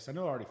while ago because I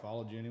know I already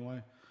followed you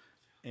anyway.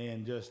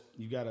 and just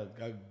you got a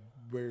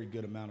very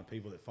good amount of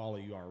people that follow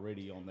you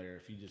already on there.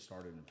 If you just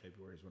started in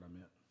February, is what I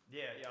meant.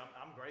 Yeah,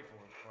 I'm grateful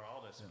for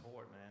all the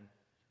support, man.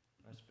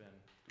 That's been.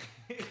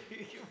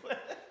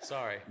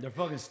 Sorry. They're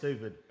fucking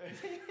stupid.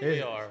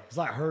 We are. It's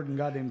like herding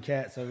goddamn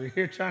cats over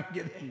here trying to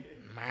get them.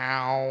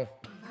 Meow.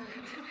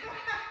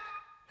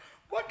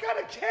 What kind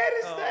of cat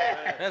is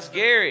that? That's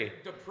Gary.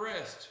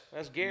 Depressed.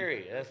 That's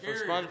Gary. That's from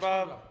Gary, SpongeBob.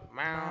 SpongeBob.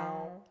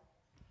 Meow.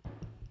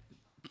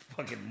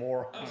 Fucking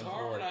moron. That's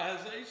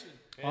harmonization.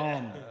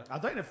 I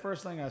think the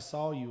first thing I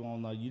saw you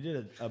on, you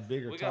did a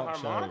bigger We got talk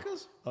show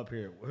harmonicas? up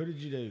here. Who did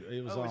you do?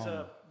 It was Oh, it's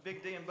on.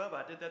 Big D and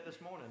Bubba. I did that this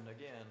morning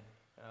again.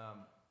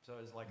 So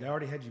it's like. They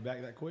already had you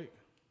back that quick.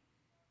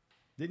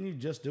 Didn't you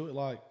just do it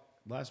like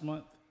last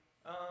month?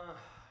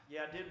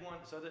 Yeah, I did one.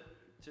 So that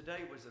today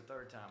was the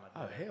third time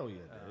I Oh did it. hell yeah,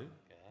 dude!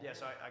 Yeah,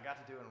 so I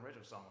got to do an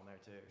original song on there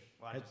too.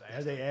 Well, I just Has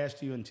asked they them.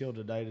 asked you until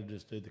today to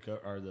just do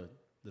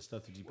the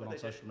stuff that you put Well, on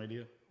they did. social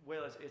media?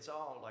 Well, it's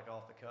all like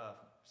off the cuff.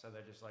 So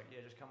they're just like, yeah,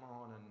 just come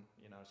on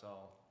and it's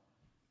all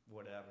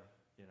whatever.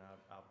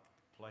 I'll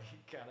play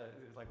kind of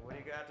like, what do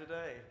you got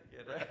today?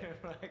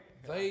 Like,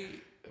 They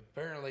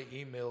apparently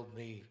emailed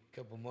me a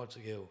couple months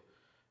ago,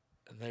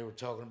 and they were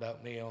talking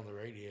about me on the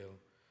radio.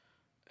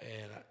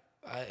 And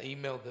I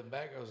emailed them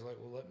back. I was like,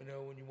 well, let me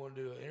know when you want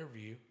to do an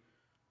interview.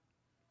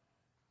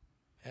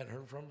 Hadn't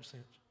heard from them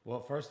since.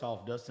 Well, first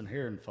off, Dustin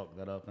Heron fucked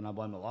that up, and I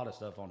blame a lot of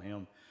stuff on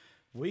him.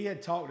 We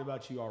had talked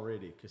about you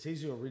already because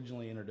he's who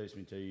originally introduced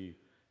me to you,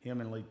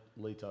 him and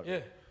Lee Tucker. Yeah.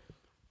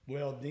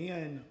 Well,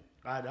 then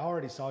I'd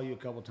already saw you a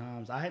couple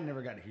times. I had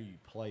never got to hear you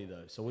play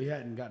though, so we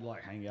hadn't got to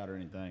like hang out or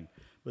anything.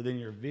 But then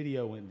your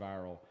video went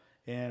viral,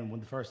 and when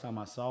the first time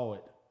I saw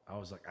it, I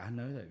was like, I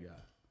know that guy.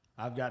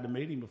 I've got to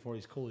meet him before.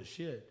 He's cool as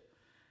shit.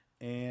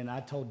 And I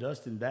told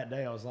Dustin that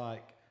day, I was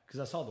like, because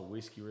I saw the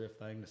whiskey riff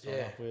thing to start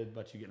off with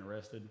about you getting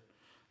arrested.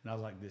 And I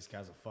was like, this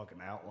guy's a fucking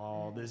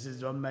outlaw. This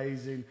is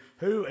amazing.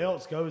 Who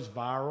else goes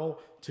viral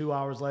 2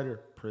 hours later?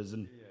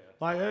 Prison. Yeah.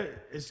 Like,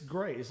 it's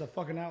great. It's a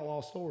fucking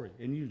outlaw story.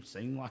 And you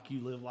seem like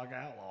you live like an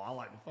outlaw. I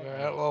like the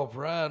fucking Outlaw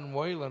pride and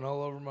wailing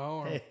all over my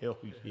arm. Hell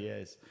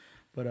yes.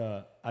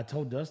 But I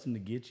told Dustin to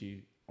get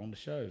you on the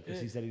show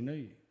because he said he knew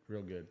you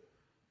real good.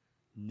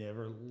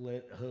 Never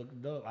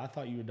hooked up. I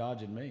thought you were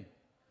dodging me.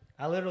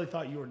 I literally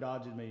thought you were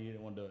dodging me. You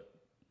didn't want to do it.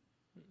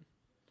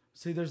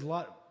 See, there's a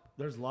lot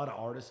of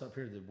artists up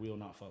here that will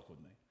not fuck with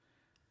me.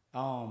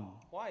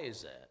 Why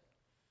is that?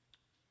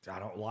 I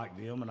don't like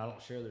them and I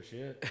don't share their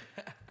shit.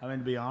 I mean,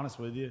 to be honest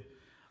with you,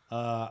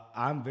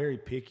 I'm very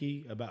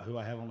picky about who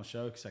I have on the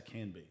show because I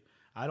can be.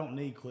 I don't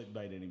need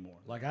clickbait anymore.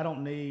 Like, I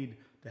don't need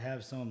to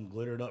have some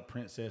glittered up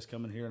princess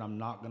come in here and I'm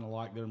not going to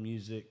like their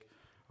music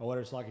or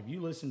whatever. It's like, if you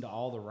listen to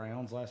all the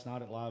rounds last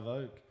night at Live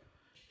Oak,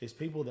 it's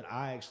people that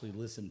I actually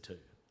listen to.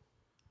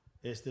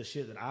 It's the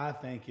shit that I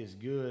think is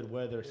good,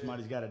 whether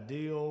somebody's got a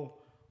deal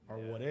or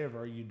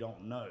whatever, you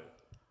don't know.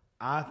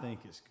 I think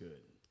it's good.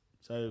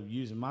 So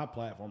using my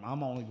platform,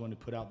 I'm only going to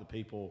put out the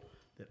people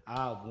that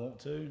I want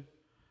to.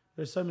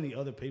 There's so many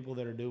other people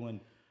that are doing,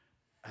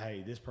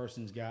 hey, this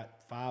person's got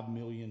 5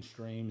 million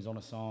streams on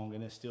a song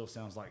and it still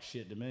sounds like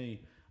shit to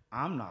me.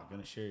 I'm not going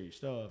to share your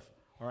stuff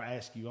or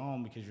ask you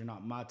on because you're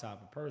not my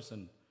type of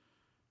person.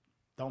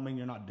 Don't mean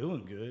you're not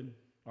doing good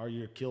or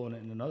you're killing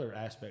it in another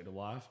aspect of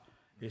life.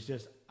 It's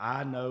just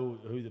I know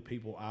who the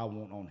people I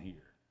want on here.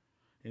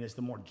 And it's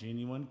the more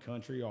genuine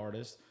country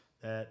artists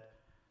that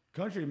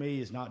country to me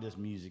is not just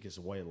music, it's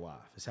a way of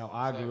life. It's how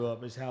I grew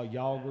up, it's how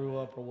y'all grew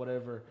up or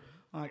whatever.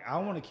 Like, I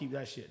want to keep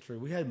that shit true.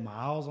 We had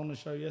Miles on the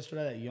show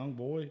yesterday, that young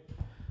boy.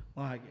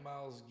 Like,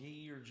 Miles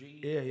Gee or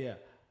G. yeah.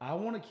 I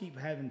want to keep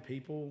having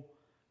people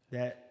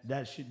that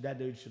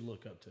dude should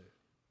look up to.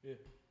 Yeah.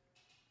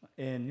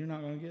 And you're not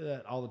going to get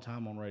that all the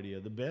time on radio.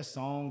 The best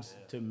songs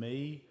to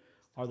me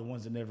are the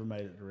ones that never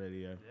made it to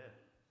radio. Yeah.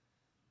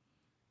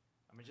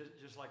 I mean,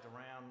 just like the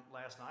round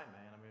last night,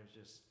 man. I mean, it was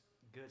just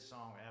good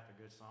song after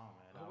good song,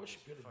 man. I wish was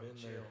you could have fucking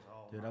been there. chills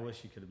all Dude, I night.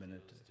 wish you could have been there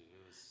too.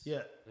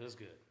 Yeah, It was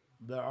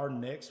good. our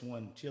next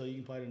one, Chili, you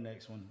can play the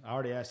next one. I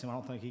already asked him. I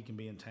don't think he can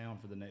be in town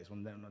for the next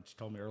one. That's what you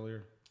told me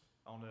earlier.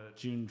 On the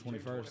June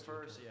 21st.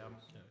 yeah, I'm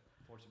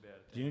fortunately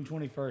bad. June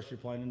 21st, you're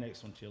playing the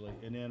next one, Chili.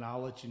 And then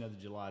I'll let you know the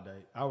July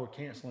date. We're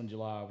canceling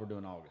July. We're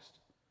doing August.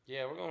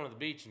 Yeah, we're going to the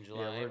beach in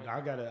July. ain't we?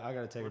 I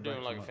gotta take We're a break.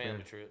 doing like from a up family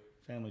there. trip.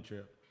 Family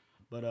trip.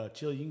 But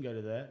Chili, you can go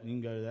to that. You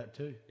can go to that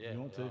too Yeah, if you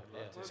want to.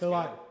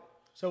 yeah.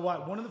 So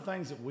one of the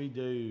things that we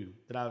do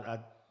that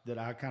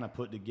I kind of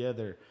put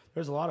together.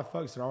 There's a lot of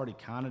folks that are already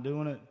kind of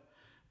doing it,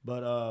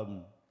 but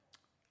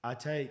I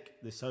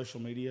take the social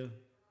media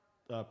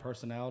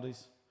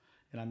personalities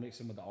and I mix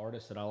them with the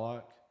artists that I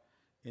like,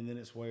 and then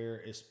it's where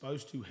it's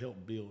supposed to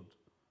help build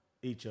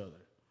each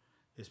other.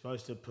 It's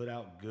supposed to put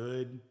out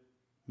good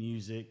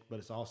music, but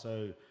it's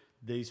also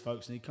these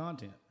folks need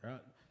content, right?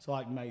 So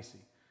like Macy.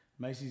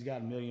 Macy's got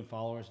 1 million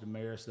followers.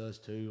 Damaris does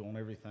too on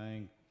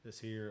everything that's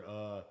here.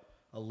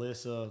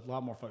 Alyssa, a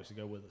lot more folks to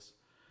go with us.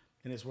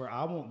 And it's where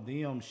I want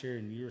them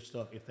sharing your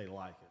stuff if they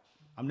like it.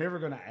 I'm never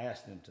going to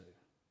ask them to.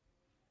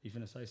 You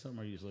finna say something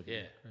or are you just looking Yeah,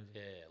 at me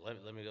crazy? yeah.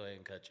 Let me go ahead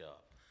and cut you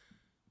off.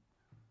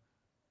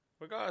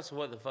 regardless of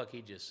what the fuck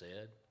he just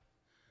said,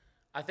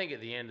 I think at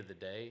the end of the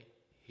day,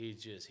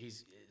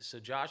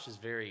 Josh is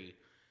very,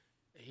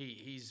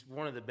 he's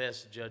one of the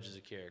best judges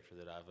of character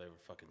that I've ever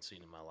fucking seen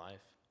in my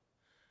life.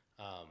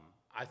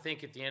 I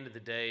think at the end of the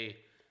day,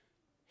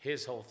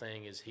 his whole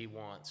thing is he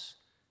wants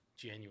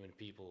genuine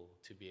people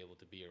to be able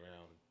to be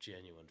around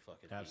genuine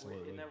fucking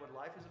Absolutely. Isn't that what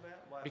life is about?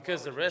 Why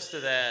because the would rest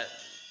of that,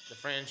 the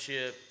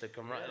friendship, the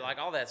like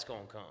all that's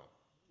gonna come.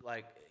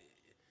 Like,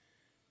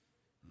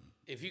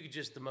 if you could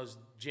just the most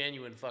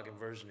genuine fucking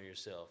version of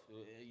yourself,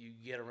 you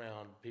get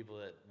around people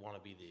that want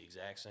to be the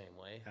exact same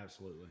way.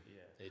 Absolutely.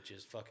 Yeah. It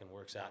just fucking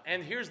works out.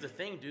 And here's the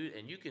thing, dude,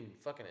 and you can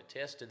fucking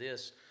attest to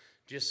this,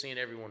 just seeing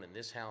everyone in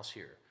this house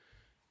here.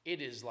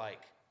 It is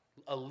like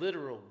a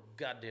literal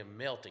goddamn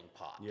melting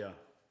pot. Yeah.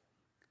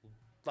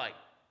 Like,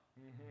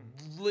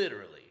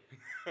 literally.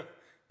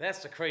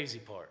 That's the crazy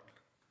part.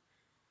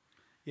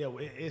 Yeah,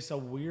 it's a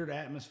weird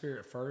atmosphere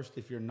at first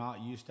if you're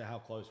not used to how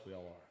close we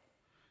all are.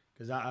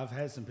 Because I've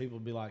had some people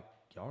be like,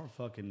 y'all are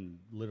fucking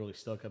literally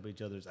stuck up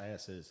each other's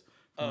asses.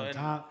 From the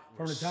time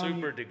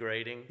super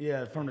degrading.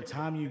 Yeah, from the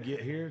time you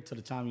get here to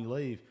the time you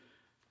leave.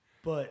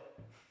 But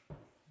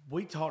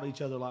we talk to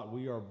each other like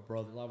we are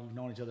brothers, like we've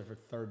known each other for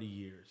 30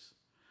 years.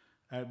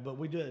 But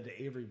we do it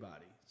to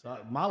everybody. So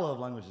my love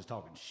language is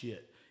talking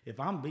shit. If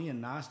I'm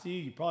being nice to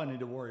you, you probably need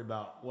to worry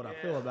about what I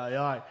feel about you.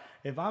 Like,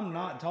 if I'm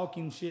not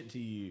talking shit to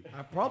you,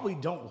 I probably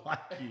don't like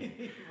you.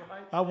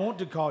 Right. I want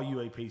to call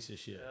you a piece of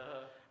shit.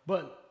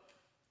 But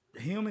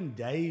him and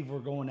Dave were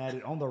going at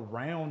it on the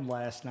round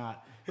last night,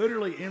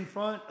 literally in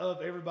front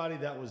of everybody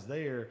that was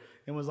there,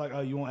 and was like, "Oh,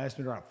 you won't ask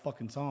me to write a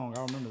fucking song?"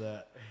 I remember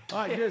that.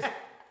 Like,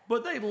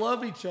 but they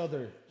love each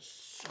other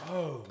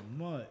so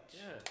much.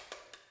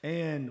 Yeah.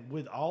 And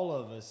with all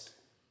of us,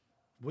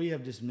 we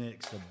have just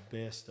mixed the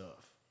best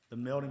stuff. The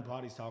melting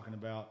pot he's talking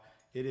about,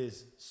 it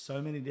is so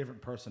many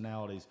different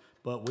personalities,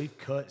 but we've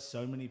cut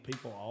so many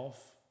people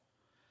off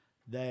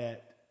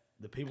that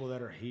the people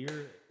that are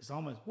here, it's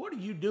almost, what are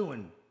you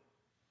doing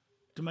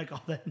to make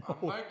all that noise?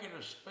 I'm making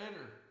a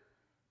spinner.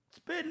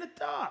 Spitting the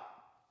top.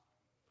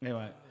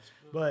 Anyway,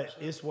 but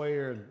it's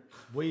where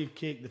we've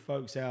kicked the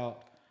folks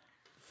out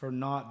for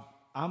not,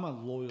 I'm a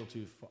loyal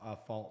to a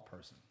fault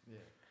person. Yeah.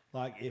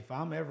 Like, if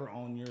I'm ever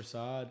on your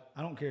side,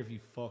 I don't care if you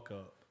fuck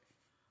up.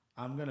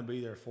 I'm going to be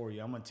there for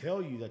you. I'm going to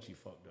tell you that you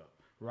fucked up.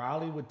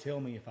 Riley would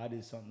tell me if I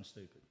did something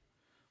stupid.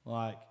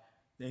 Like,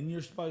 then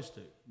you're supposed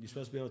to. You're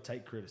supposed to be able to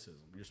take criticism.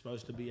 You're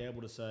supposed to be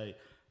able to say,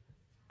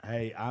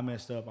 hey, I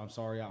messed up. I'm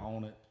sorry. I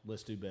own it.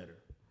 Let's do better.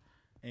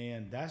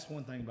 And that's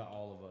one thing about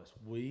all of us.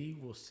 We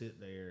will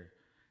sit there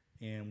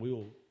and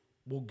we'll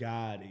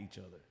guide each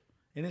other.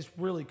 And it's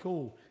really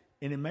cool.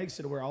 And it makes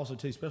it where also,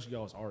 too, especially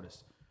y'all as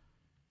artists,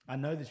 I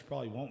know that you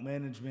probably want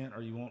management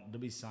or you want to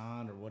be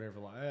signed or whatever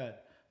like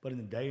that. But in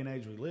the day and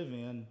age we live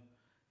in,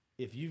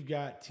 if you've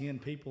got 10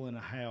 people in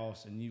a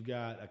house and you've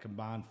got a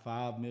combined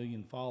 5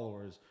 million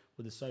followers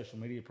with the social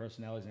media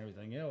personalities and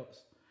everything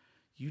else,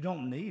 you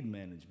don't need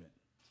management.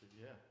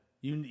 Yeah.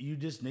 You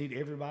just need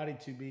everybody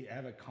to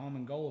have a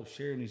common goal of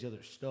sharing each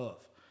other's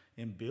stuff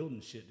and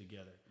building shit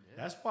together.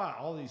 Yeah. That's why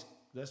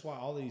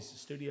all these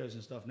studios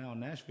and stuff now in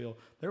Nashville,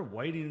 they're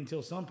waiting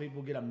until some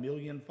people get 1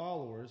 million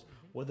followers,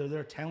 whether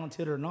they're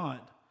talented or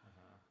not,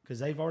 because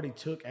they've already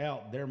took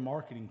out their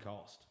marketing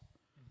cost.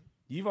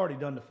 You've already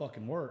done the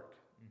fucking work.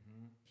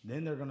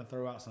 Then they're going to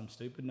throw out some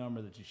stupid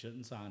number that you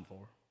shouldn't sign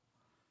for.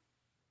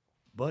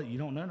 But you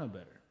don't know no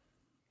better.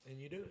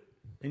 And you do it.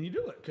 And you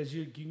do it because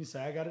you can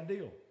say, I got a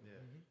deal. Yeah.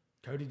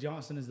 Cody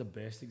Johnson is the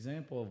best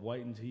example of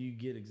waiting until you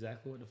get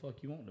exactly what the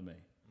fuck you want to be.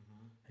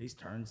 He's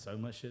turned so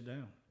much shit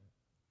down.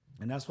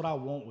 And that's what I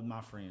want with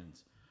my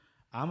friends.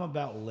 I'm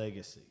about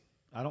legacy.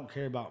 I don't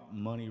care about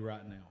money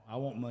right now. I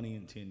want money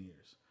in 10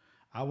 years.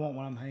 I want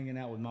when I'm hanging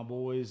out with my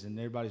boys and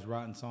everybody's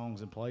writing songs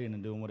and playing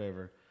and doing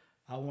whatever,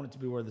 I want it to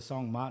be where the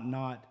song might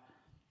not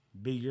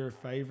be your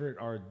favorite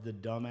or the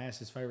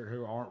dumbass's favorite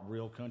who aren't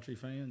real country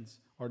fans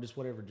or just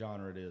whatever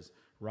genre it is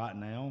right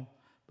now,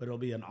 but it'll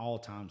be an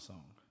all-time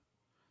song.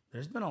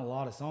 There's been a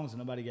lot of songs that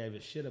nobody gave a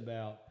shit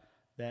about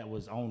that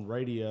was on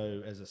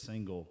radio as a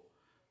single,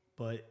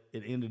 but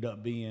it ended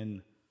up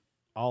being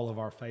all of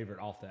our favorite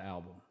off the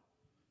album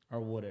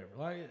or whatever.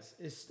 Like,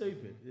 it's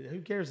stupid.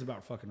 Who cares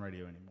about fucking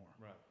radio anymore?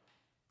 Right.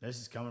 This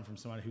is coming from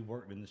somebody who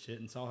worked in the shit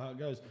and saw how it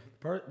goes.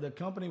 The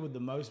company with the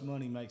most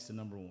money makes the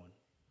number one.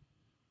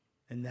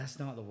 And that's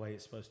not the way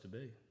it's supposed to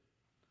be.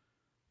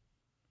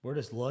 We're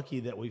just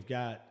lucky that we've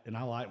got, and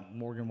I like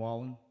Morgan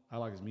Wallen. I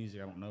like his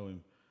music. I don't know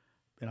him.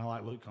 And I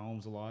like Luke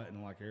Combs a lot, and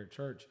I like Eric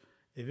Church.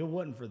 If it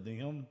wasn't for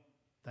them,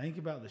 think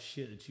about the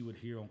shit that you would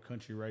hear on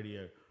country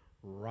radio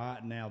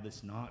right now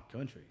that's not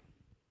country.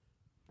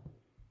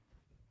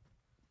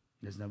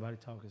 Does nobody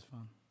talk? It's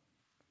fun.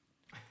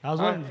 I was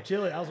waiting for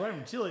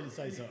Chili to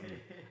say something.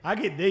 I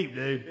get deep,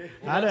 dude.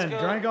 I done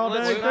drank all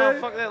day.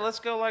 Fuck that. Let's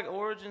go like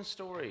origin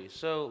story.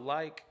 So,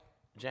 like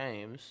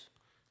James,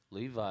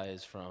 Levi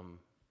is from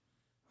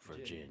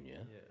Virginia.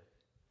 Yeah.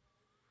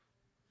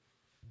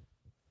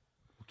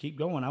 Well, keep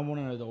going. I want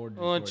to know the origin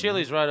story. Well, and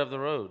Chili's right up the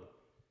road.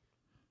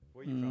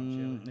 Where you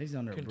from, Chili? He's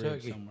under a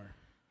bridge somewhere.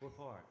 What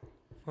part?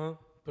 Huh?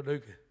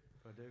 Paducah.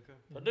 Paducah?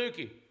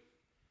 Paducah.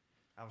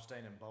 I was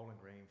staying in Bowling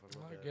Green for a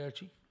little I bit.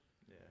 got you.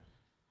 Yeah.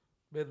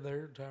 Been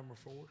there a time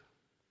before.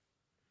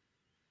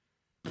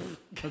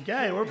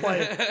 Okay,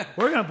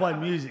 we're gonna play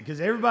music because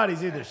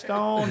everybody's either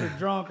stoned or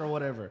drunk or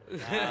whatever.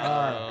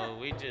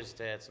 We just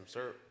had some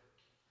syrup.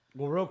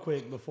 Well, real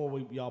quick before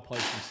y'all play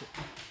some.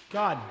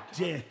 God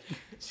damn.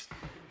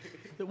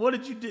 What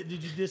did you do?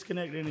 Did you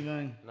disconnect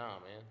anything? Nah,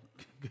 man.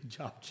 Good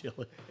job,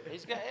 Chili.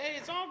 Hey,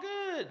 it's all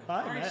good.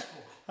 I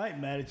ain't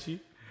mad at you.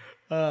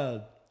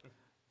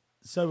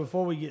 So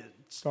before we get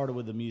started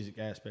with the music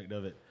aspect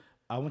of it,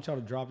 I want y'all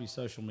to drop your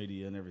social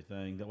media and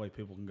everything. That way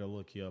people can go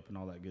look you up and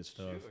all that good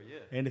stuff. Sure,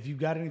 yeah. And if you've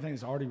got anything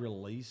that's already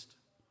released,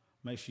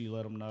 make sure you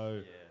let them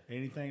know. Yeah.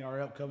 Anything,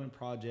 our upcoming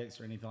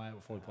projects or anything like that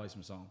before we play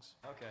some songs.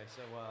 Okay,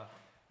 so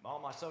all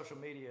my social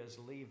media is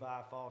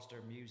Levi Foster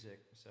Music.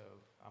 So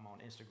I'm on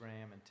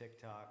Instagram and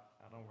TikTok.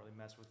 I don't really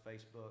mess with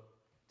Facebook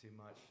too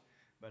much.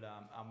 But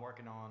I'm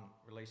working on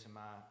releasing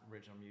my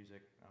original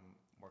music. I'm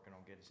working on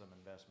getting some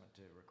investment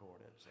to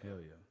record it. So Hell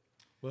yeah.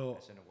 Well,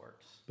 it's in the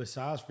works.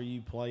 besides for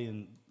you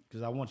playing,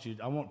 because I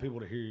want people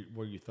to hear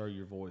where you throw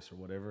your voice or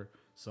whatever,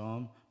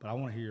 some, but I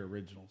want to hear your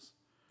originals.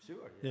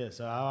 Sure. Yeah,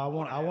 so I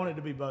want it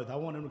to be both. I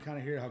want them to kind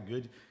of hear how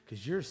good,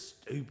 because you're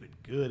stupid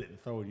good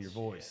at throwing your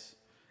voice.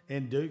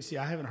 And Dukesy,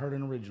 I haven't heard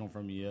an original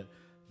from you yet.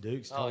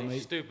 Dukes told me.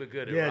 He's stupid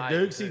good at Yeah, writing,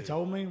 Dukesy too.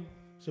 told me.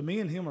 So me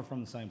and him are from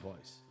the same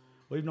place.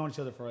 We've known each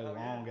other for a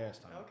long ass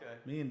time. Okay.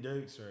 Me and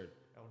Dukes are.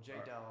 Oh,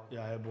 J-Dog.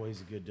 Yeah, that boy,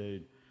 he's a good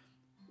dude.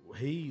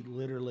 He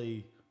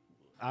literally,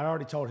 I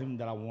already told him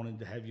that I wanted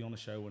to have you on the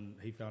show when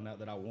he found out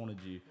that I wanted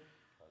you.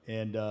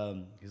 And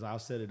he's like, I'll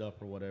set it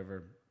up or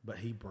whatever. But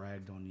he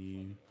bragged on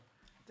you.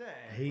 Dang.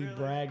 He really?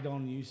 bragged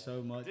on you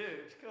so much. Dude,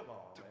 come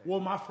on, man. Well,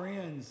 my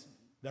friends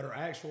that are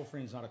actual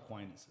friends, not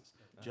acquaintances.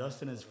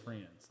 Justin is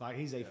friends. Like,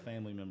 he's a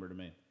family member to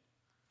me.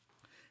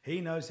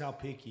 He knows how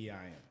picky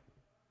I am.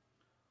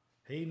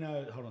 He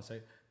knows. Hold on a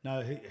second.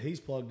 No,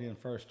 he's plugged in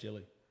first,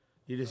 Chili.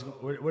 You just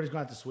we're just going to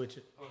have to switch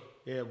it.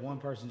 Yeah, one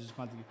person just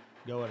going to have to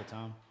go at a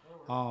time.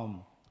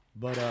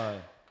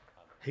 But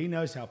he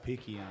knows how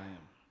picky I am.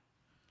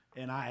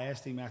 And I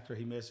asked him after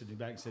he messaged me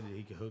back and said that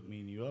he could hook me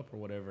and you up or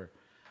whatever.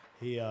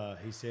 He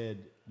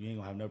said, you ain't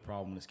gonna have no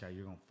problem with this guy.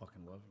 You're gonna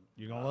fucking love him.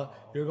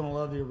 You're gonna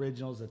love the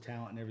originals, the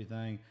talent, and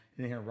everything.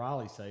 And hear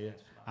Riley say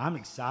it. I'm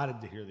excited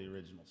to hear the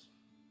originals.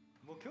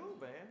 Well, cool,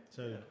 man.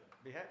 So- yeah,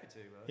 be happy to,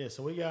 bro. Yeah,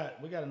 so we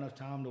got enough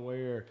time to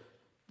where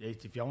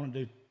if y'all want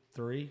to do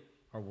 3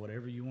 or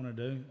whatever you want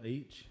to do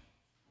each,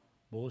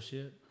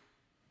 bullshit.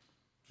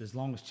 As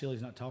long as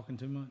Chili's not talking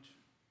too much.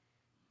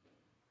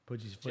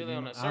 Put your foot Chili in.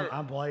 on that syrup.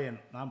 I'm playing.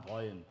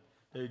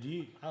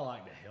 Dude, I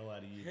like the hell out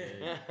of you,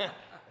 dude.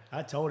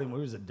 I told him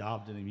we was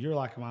adopting him. You're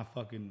like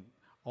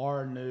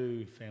our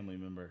new family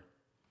member.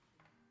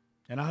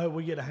 And I hope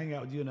we get to hang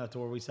out with you enough to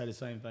where we say the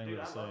same thing Dude,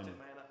 we're I loved saying. it,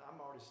 man. I'm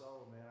already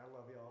sold, man. I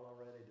love y'all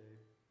already, dude.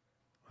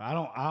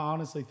 I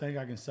honestly think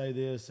I can say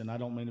this, and I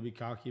don't mean to be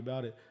cocky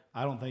about it.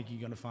 I don't think you're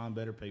going to find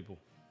better people.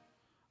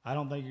 I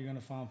don't think you're going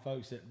to find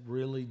folks that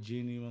really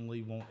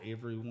genuinely want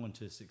everyone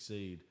to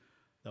succeed.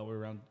 That we're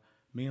around.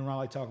 Me and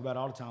Riley talk about it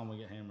all the time when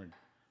we get hammered.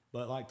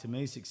 But like to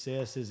me,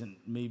 success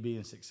isn't me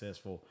being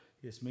successful.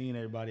 It's me and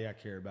everybody I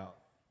care about.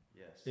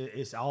 Yes.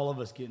 It's all of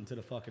us getting to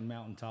the fucking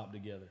mountaintop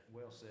together.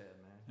 Well said,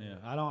 man.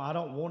 Yeah, I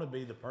don't want to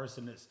be the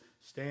person that's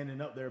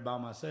standing up there by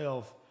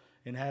myself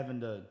and having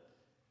to,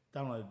 I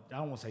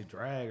don't want to say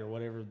drag or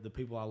whatever the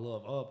people I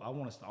love up. I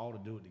want us all to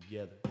do it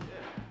together. Yeah.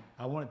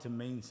 I want it to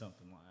mean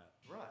something like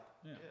that. Right.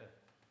 Yeah. Yeah.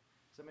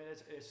 So I mean,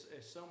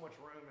 it's so much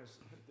room.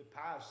 The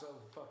pie is so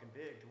fucking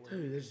big to where.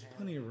 Dude, you there's can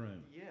plenty of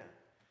room. Yeah.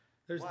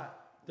 There's Why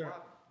there,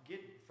 get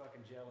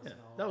fucking jealous yeah,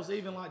 and all that was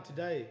even like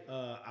today.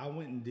 I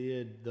went and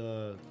did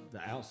the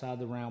Outside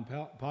the Round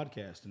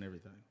podcast and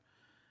everything.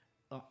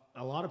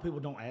 A lot of people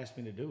don't ask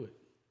me to do it.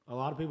 A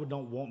lot of people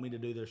don't want me to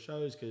do their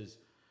shows because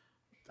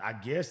I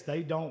guess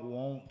they don't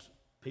want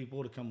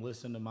people to come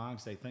listen to mine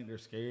because they think they're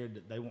scared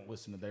that they won't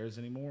listen to theirs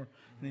anymore.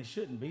 And it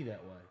shouldn't be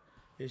that way.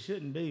 It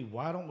shouldn't be.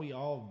 Why don't we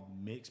all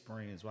mix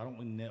brands? Why don't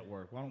we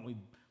network? Why don't we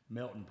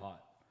melting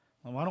pot?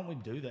 Why don't we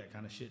do that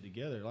kind of shit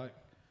together? Like,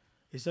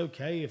 it's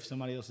okay if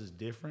somebody else is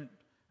different.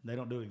 They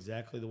don't do it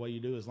exactly the way you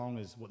do as long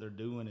as what they're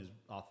doing is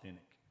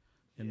authentic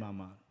in my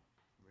mind.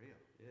 real.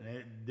 Yeah.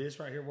 And this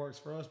right here works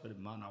for us, but it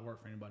might not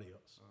work for anybody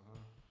else.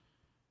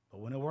 But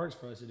when it works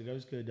for us, it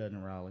goes good, doesn't it,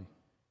 Riley?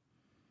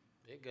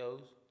 It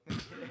goes.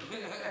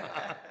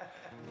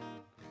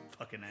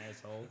 Fucking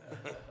asshole.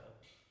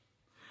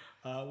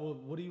 Well,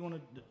 what do you want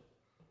to do?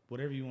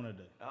 Whatever you want to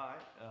do. All right.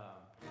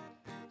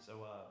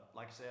 So,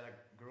 like I said, I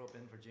grew up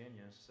in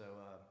Virginia, so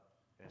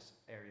this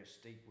area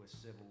steeped with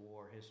Civil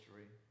War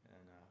history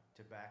and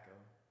tobacco.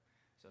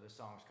 So this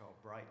song's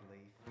called Bright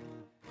Leaf, and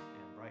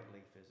bright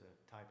leaf is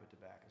a type of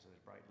tobacco, so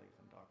there's bright leaf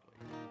and dark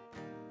leaf.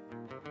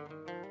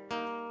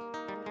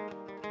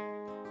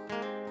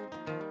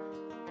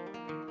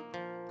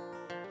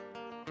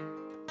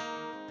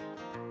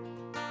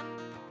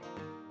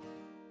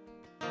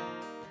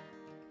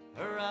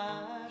 Her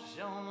eyes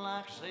shone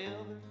like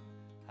silver,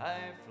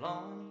 hair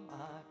flowing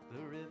like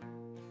the river.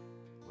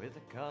 with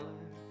a color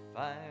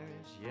fair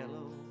as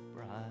yellow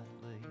bright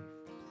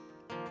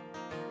leaf.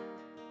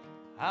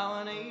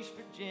 How an East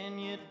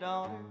Virginia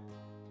daughter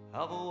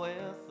of a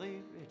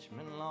wealthy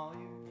Richmond lawyer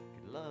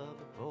could love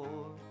a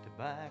poor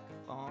tobacco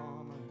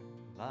farmer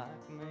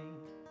like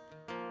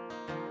me.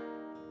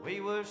 We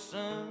were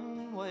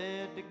soon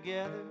wed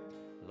together,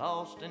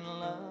 lost in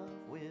love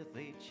with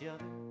each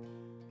other,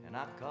 and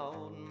I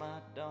called my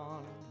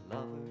darling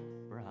lover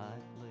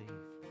Brightleaf.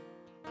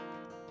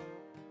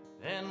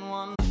 Then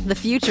one The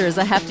future is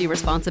a hefty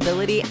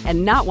responsibility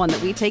and not one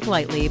that we take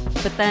lightly.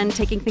 But then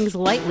taking things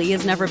lightly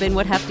has never been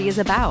what Hefty is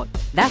about.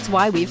 That's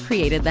why we've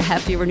created the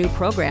Hefty Renew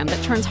program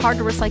that turns hard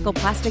to recycle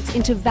plastics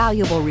into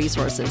valuable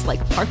resources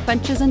like park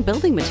benches and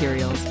building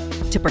materials.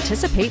 To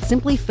participate,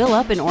 simply fill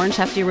up an orange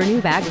Hefty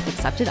Renew bag with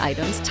accepted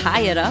items,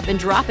 tie it up, and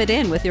drop it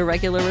in with your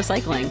regular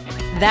recycling.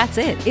 That's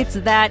it. It's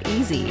that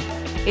easy.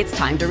 It's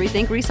time to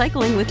rethink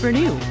recycling with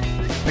Renew.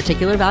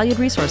 Particular valued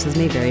resources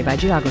may vary by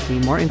geography.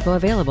 More info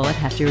available at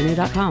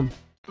heftyrenew.com.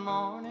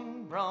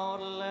 morning brought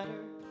a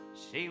letter.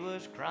 She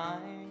was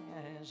crying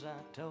as I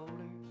told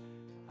her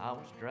I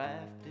was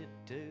drafted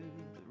to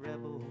the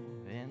rebel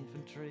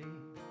infantry.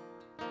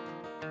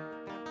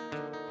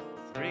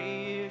 3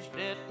 years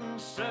debt and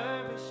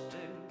service to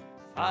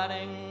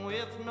fighting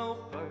with no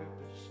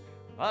purpose,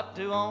 but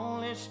to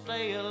only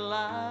stay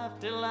alive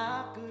till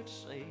I could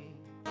see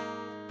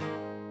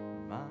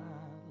my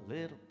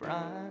little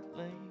bright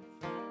leaf,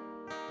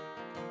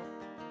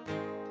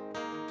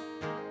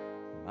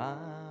 my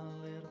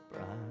little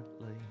bright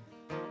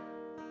leaf.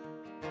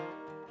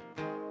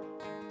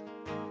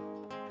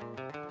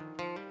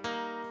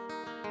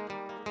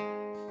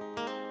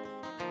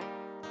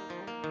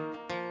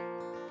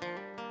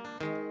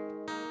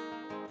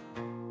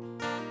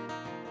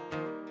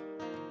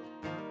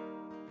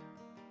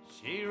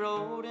 She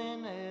wrote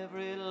in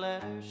every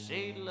letter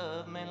she'd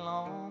love me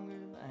longer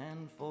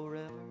than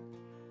forever,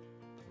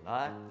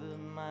 like the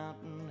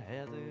mountain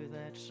heather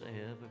that's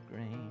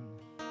evergreen.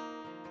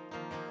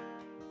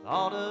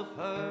 Thought of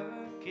her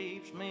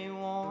keeps me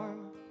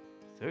warm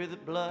through the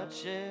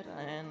bloodshed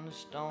and the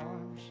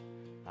storms.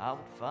 I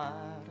would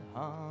fight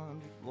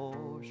 100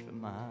 wars for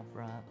my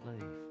bright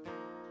leaf.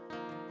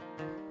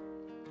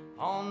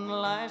 On the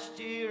last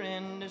year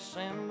in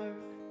December,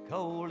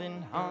 cold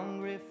and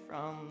hungry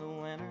from the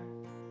winter,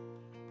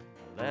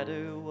 a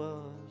letter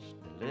was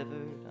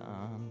delivered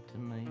unto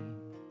me.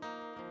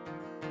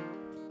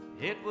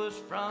 It was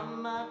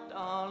from my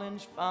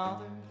darling's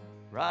father,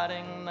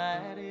 writing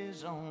that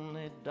his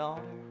only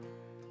daughter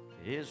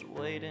is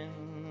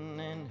waiting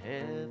in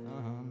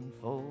heaven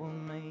for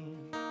me.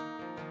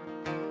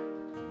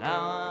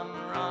 Now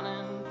I'm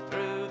running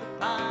through the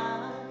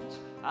pines,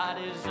 I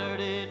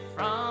deserted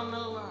from the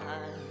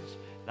lines.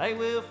 They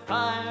will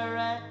fire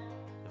at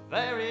the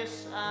very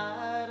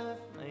sight of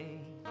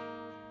me.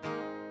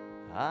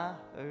 I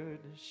heard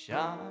the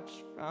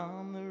shots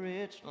from the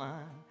ridge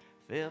line,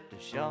 felt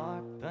a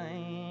sharp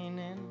pain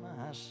in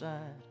my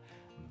side,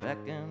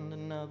 beckoned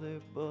another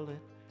bullet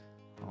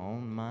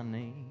on my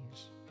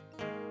knees.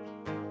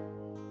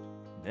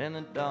 Then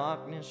the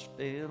darkness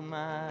filled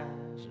my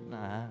eyes and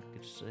I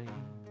could see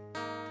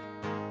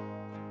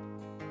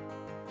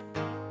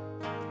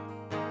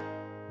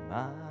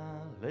my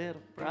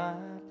little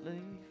bright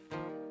leaf,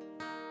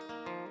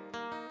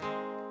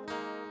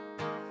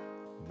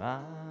 my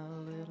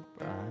little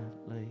bright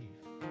leaf.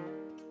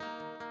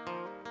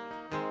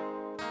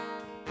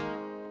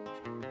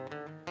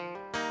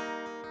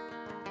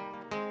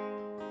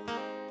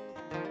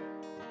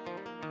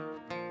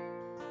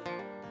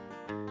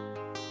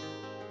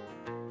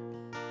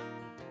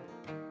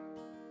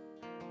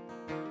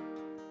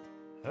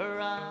 Her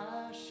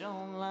eyes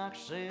shone like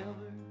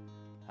silver,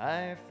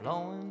 hair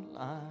flowing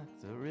like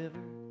the river,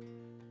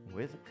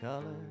 with a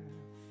color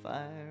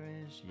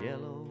fair as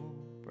yellow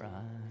bright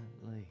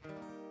leaf.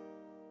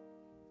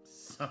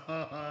 Son.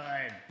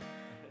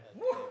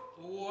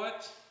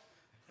 What?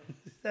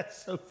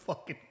 That's so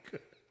fucking good.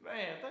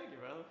 Man, thank you,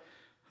 brother.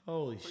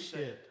 Holy Appreciate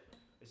shit. it.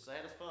 It's sad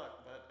as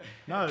fuck, but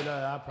No,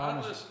 I I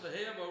promise. listened to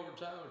him over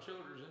Tyler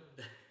Childers.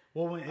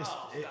 Well, when it's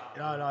Oh, stop.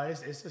 no,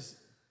 it's just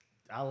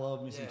I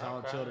love me some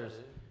Tyler Childers.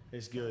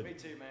 It's good. me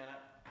too, man.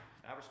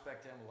 I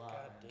respect him a lot.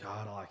 man.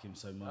 God, I like him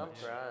so I'm much.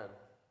 crying.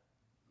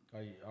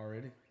 Are you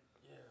already?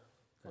 Yeah.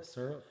 That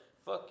syrup?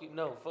 Fuck you.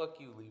 No, fuck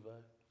you, Levi.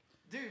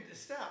 Dude,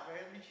 stop,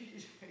 man.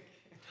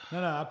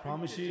 No, I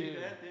promise you.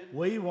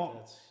 We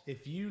want.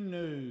 If you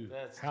knew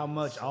That's how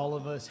much all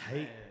of us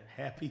hate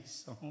happy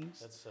songs,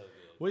 That's so good.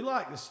 we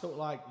like the story.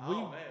 Like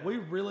man. we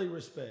really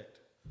respect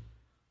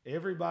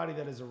everybody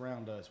that is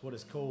around us. What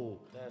is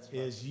cool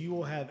is you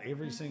will have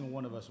every single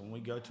one of us when we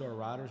go to our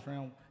writers'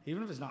 round,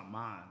 even if it's not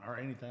mine or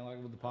anything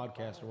like with the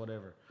podcast or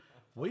whatever.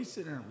 We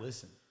sit there and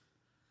listen.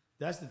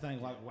 That's the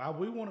thing. Like,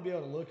 we want to be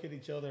able to look at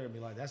each other and be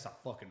like, "That's a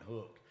fucking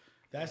hook.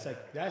 That's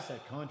a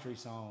country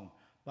song."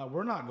 Like,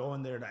 we're not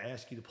going there to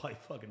ask you to play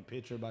fucking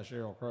 "Picture" by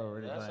Sheryl Crow or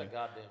anything. That's a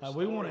goddamn Like,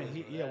 we want to.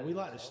 story, Yeah, man. we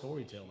like the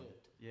storytelling.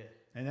 Yeah.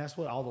 And that's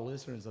what all the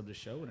listeners of the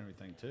show and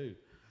everything too.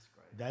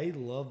 They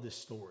love the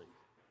story.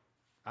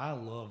 I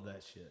love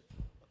that shit.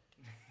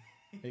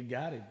 It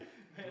got him.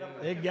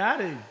 It got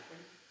him.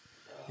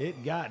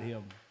 It got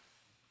him.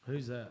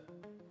 Who's that?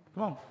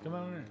 Come on in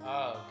there.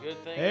 Oh,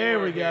 good thing. There you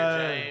were we here, go.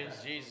 James.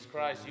 Jesus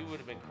Christ, you would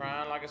have been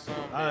crying like a son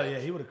of a Oh bitch. yeah,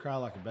 he would have cried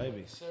like a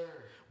baby. Sir.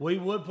 We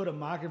would put a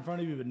mic in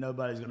front of you, but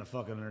nobody's gonna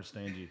fucking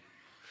understand you.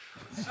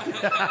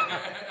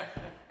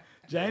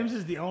 James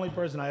is the only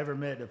person I ever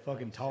met that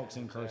fucking talks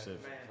in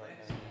cursive.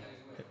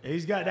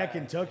 He's got that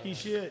Kentucky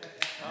shit.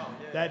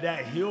 That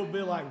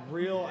hillbilly, like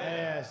real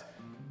ass,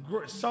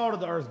 salt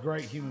of the earth,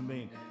 great human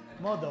being.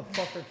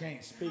 Motherfucker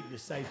can't speak to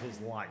save his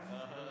life.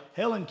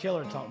 Helen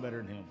Keller talked better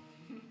than him.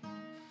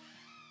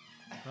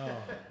 Oh.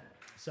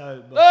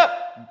 So,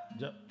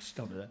 just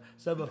don't do that.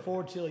 So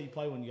before Chili, you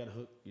play one, you got to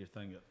hook your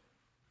thing up.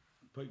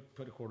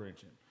 Put a quarter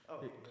inch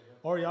in.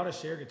 Or you ought to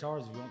share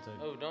guitars if you want to.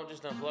 Oh, don't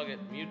just unplug it.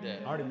 Mute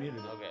that. I already muted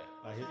it.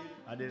 Okay.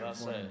 I did it I'll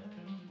for say. him.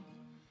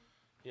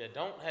 Yeah,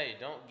 don't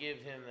give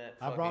him that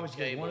I fucking promise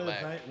you, cable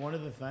back. one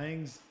of the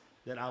things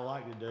that I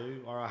like to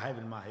do, or I have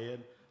in my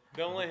head,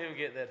 Don't let him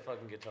get that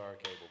fucking guitar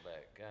cable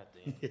back. God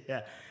damn.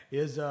 yeah,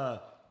 is I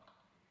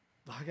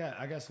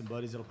got some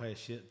buddies that'll pay a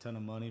shit ton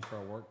of money for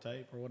a work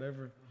tape or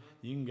whatever.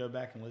 You can go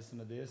back and listen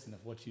to this, and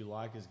if what you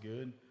like is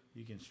good,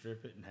 you can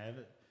strip it and have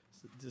it.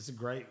 It's a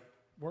great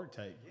work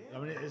tape. I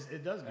mean,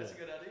 it does good. That's a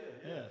good idea.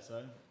 Yeah,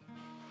 so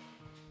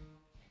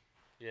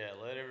Yeah,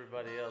 let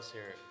everybody else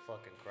hear it and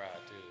fucking cry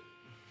too.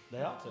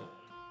 they ought to.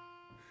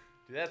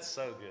 Dude, that's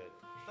so good.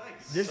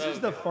 Thanks. This So is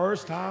the good.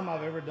 first time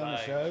I've ever done a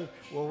Like- show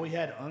where we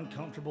had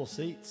uncomfortable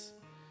seats.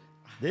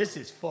 This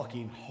is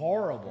fucking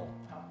horrible.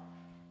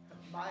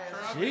 Try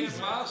being Jesus.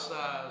 my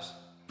size.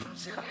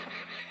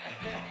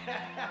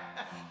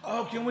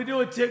 Oh, can we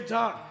do a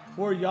TikTok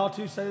where y'all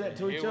two say that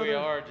to each Here other? we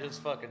are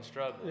just fucking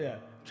struggling. Yeah.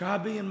 Try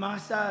being my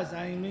size,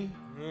 Amy.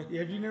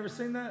 Have you never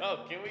seen that?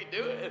 Oh, can we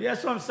do it? Yeah,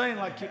 that's what I'm saying.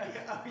 Like, can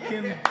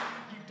You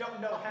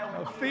don't know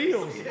how it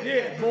feels.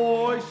 Yeah,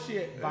 boy,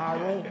 shit,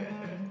 viral.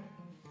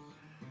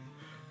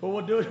 But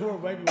we'll do it where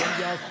maybe one of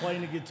y'all's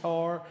playing the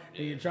guitar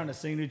and you're trying to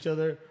sing to each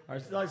other, or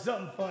like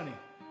something funny.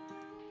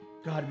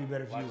 God, it'd be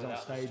better if you Like was on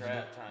without the stage.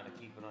 strap, trying to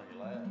keep it on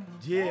your lap.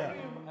 Yeah.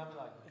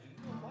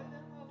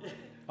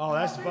 Oh,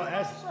 that's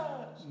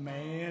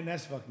man,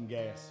 that's fucking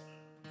gas.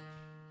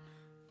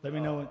 Let me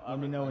know. Let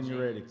me know when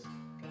you're ready.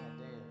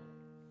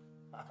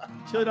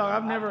 Chili dog,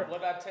 I've never.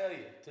 What did I tell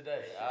you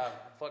today? I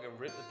fucking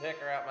ripped the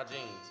pecker out my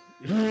jeans.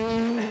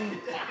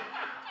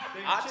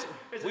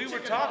 We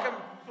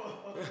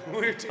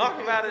were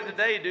talking about it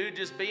today, dude.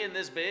 Just being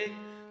this big,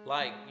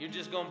 like you're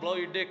just gonna blow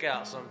your dick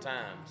out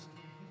sometimes.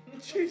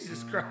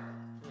 Jesus Christ.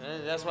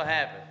 And that's what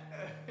happened.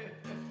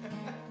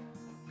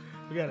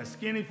 We got a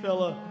skinny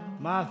fella,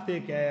 my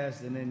thick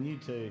ass, and then you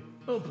two.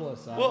 A little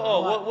plus size.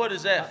 Whoa, what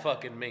does that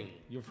fucking mean?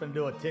 You're finna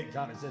do a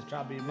TikTok that says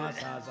try being my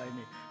size,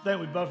 Amy. I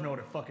think we both know what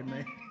it fucking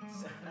means.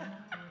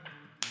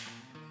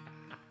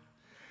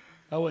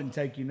 I wouldn't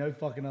take you no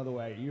fucking other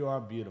way. You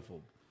are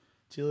beautiful.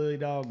 Chili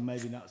dog,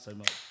 maybe not so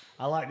much.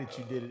 I like that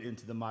you did it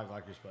into the mic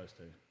like you're supposed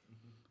to.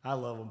 I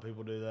love when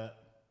people do that.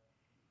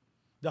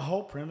 The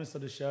whole premise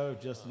of the show, if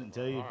Justin didn't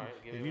tell you, All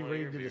right, give if me you one of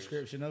read your the beers.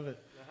 description of it,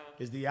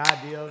 is the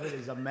idea of it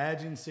is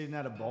imagine sitting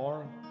at a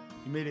bar,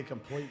 you meet a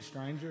complete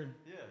stranger,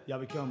 y'all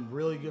become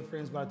really good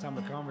friends by the time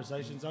the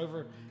conversation's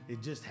over.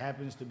 It just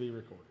happens to be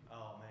recorded.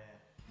 Oh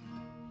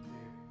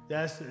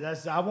man.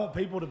 That's. I want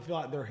people to feel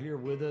like they're here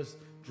with us,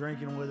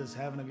 drinking with us,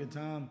 having a good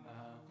time.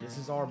 This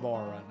is our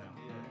bar right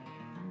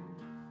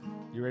now.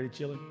 You ready,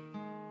 Chili?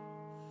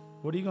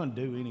 What are you gonna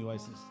do anyway?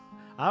 Since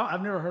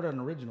I've never heard an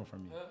original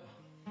from you.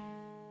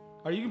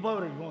 Or you can play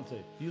whatever you want to.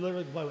 You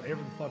literally can play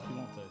whatever the fuck you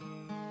want to.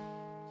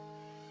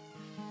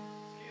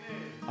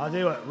 I'll tell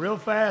you what, real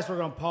fast, we're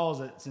going to pause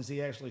it since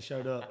he actually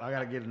showed up. I got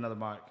to get another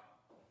mic.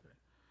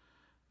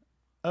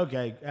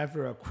 Okay,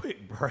 after a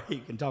quick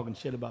break and talking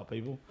shit about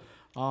people,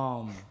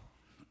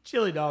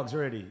 Chili Dog's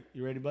ready.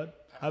 You ready, bud?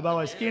 By the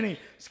way,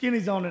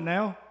 Skinny's on it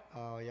now.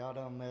 Oh, y'all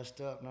done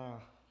messed up now.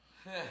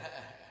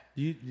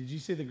 Did you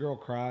see the girl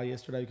cry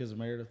yesterday because of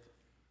Meredith?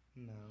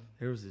 No.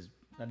 There was this.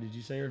 Did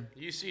you see her?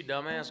 You see,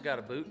 dumbass got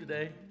a boot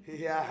today.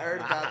 Yeah, I heard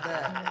about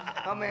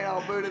that. My man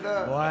all booted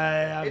up.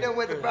 Boy, He done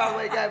went to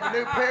Broadway, got a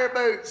new pair of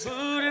boots.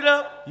 Boot it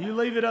up. you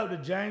leave it up to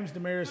James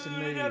Damaris and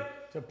me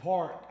to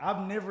park.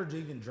 I've never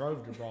even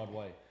drove to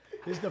Broadway.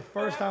 This is the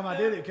first time I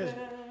did it because,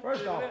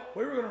 first off,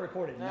 we were going to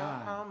record at 9.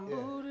 I'm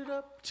booted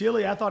up.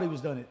 Chili, I thought he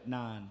was done at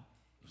 9.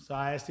 So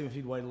I asked him if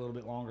he'd wait a little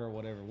bit longer or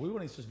whatever. We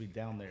weren't even supposed to be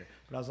down there.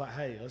 But I was like,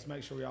 hey, let's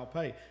make sure we all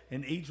pay.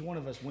 And each one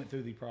of us went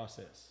through the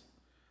process.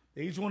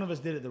 Each one of us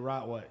did it the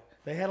right way.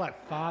 They had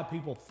like 5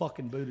 people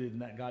fucking booted in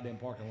that goddamn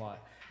parking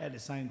lot at the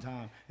same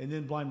time and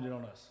then blamed it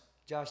on us.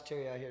 Josh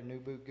Terry out here, new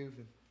boot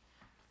goofing.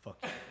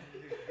 Fuck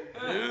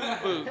you. New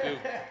boot.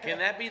 Can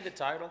that be the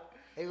title?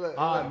 Hey, look.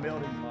 Ah,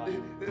 melting pot.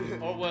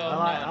 Oh well,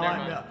 I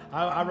never like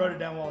I wrote it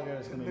down a while ago.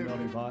 It's going to be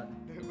melting pot.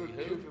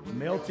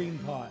 Melting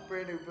pot.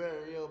 Brand new pair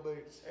of yellow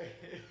boots.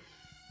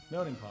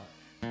 Melting pot.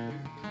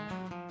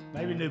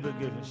 Maybe new boot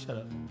goofing. Shut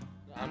up.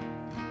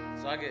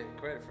 So I get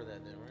credit for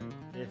that then,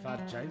 right? If I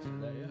change it to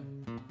that,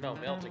 yeah. No,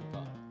 melting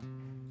pot.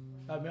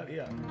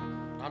 Yeah.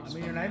 I'm I just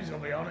mean, your name's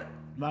going to be on it.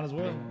 Might as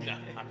well.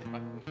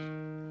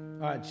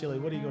 All right, Chili,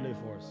 what are you going to do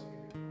for us?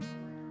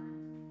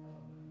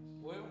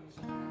 Well,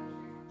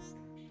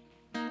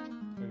 Are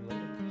you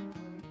leaving?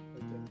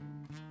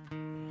 I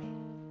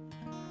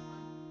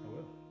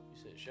will.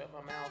 You said shut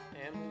my mouth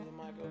and move the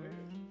mic over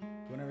here.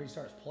 Whenever he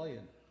starts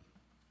playing.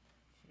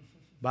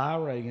 Bye,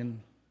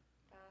 Reagan.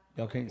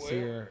 Y'all can't see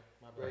her.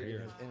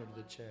 Reagan has entered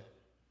the chat.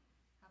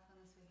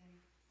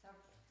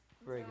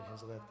 Reagan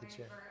has left the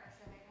chat.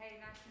 Hey,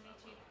 nice to meet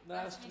you.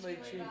 nice to meet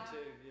you Bye. too.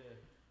 Yeah.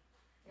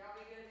 Y'all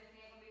be good. If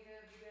you ain't gonna be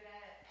good, be good at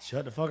it.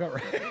 Shut the fuck up,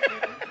 Reagan.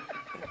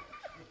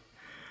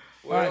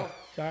 Well,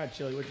 all right,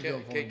 Chili, what you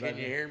doing for me, can baby?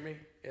 you hear me?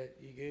 Yeah,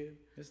 you good?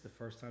 This is the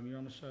first time you're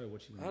on the show.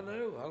 What you I doing?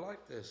 know. I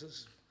like this.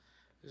 This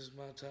is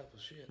my type of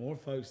shit. More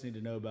folks need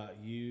to know about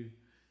you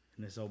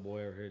and this old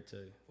boy over here,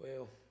 too.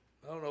 Well,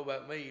 I don't know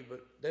about me,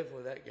 but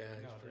definitely that guy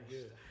is pretty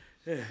good.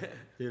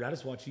 Dude, I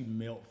just watched you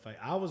melt face.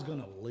 I was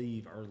going to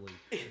leave early.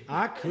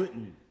 I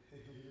couldn't.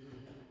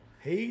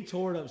 He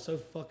tore it up so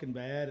fucking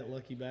bad at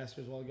Lucky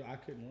Bastards a while ago, I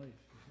couldn't leave.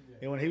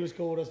 And when he was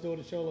cool with us doing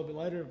the show a little bit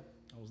later,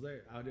 I was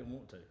there. I didn't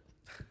want to.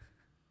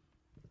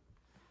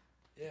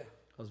 Yeah.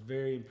 I was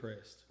very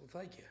impressed. Well,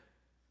 thank you.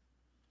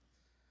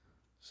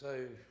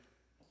 So,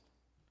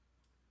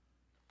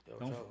 y'all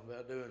Don't- talking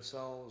about doing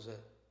songs that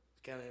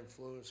kind of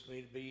influenced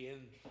me to be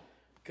in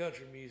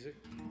country music.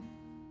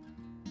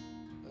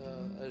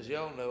 As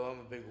y'all know, I'm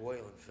a big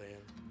Waylon fan.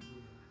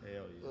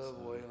 Hell yes. Love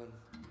Waylon.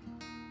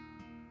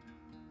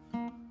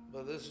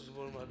 But this is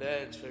one of my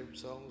dad's favorite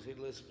songs. He'd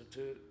listen to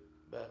it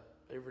about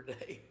every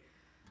day.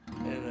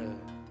 And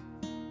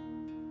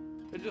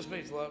it just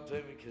means a lot to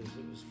me because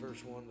it was the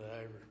first one that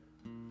I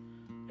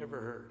ever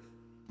heard.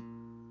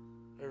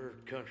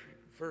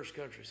 First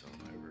country song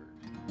I ever heard.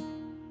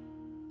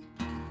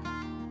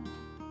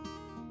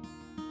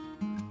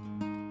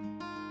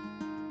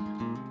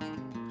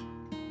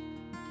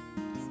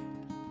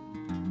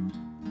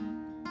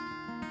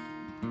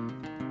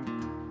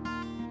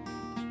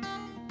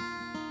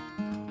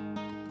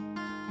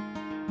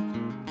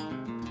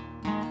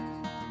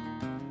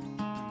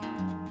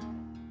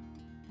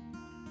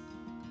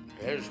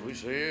 As we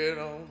sit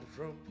on the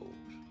front porch,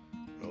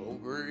 an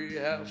old gray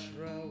house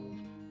where I was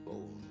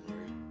born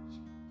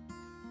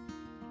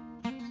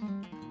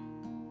and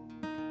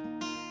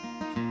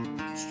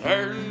raised.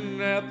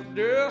 Staring at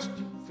the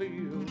dusty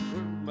fields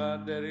where my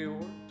daddy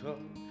worked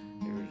on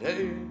every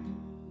day.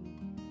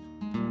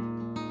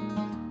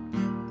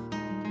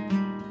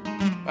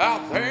 I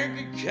think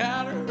it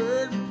kinda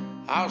hurt me.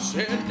 I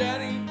said,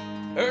 Daddy,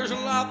 there's a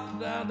lot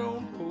that I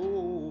don't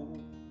know.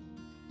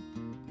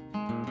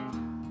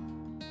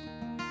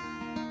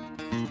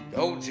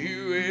 Don't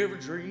you ever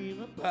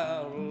dream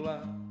about a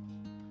life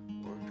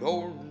where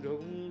corn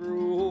don't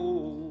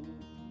grow.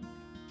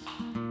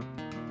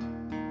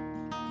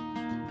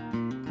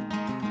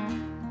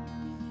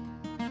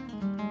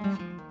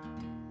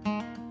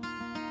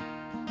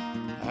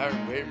 I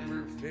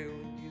remember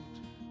feeling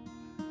guilty.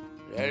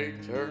 Daddy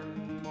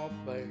turned my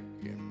back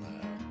in the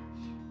house.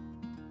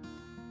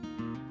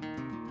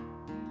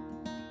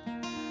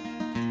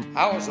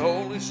 I was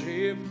only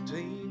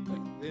 17 back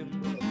then,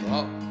 but I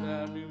thought I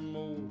knew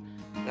more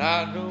than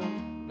I know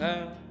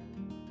now.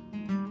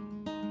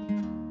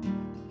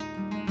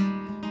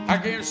 I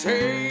can't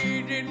say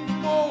he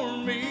didn't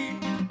warn me.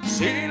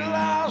 City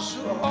life's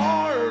a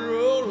hard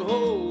road to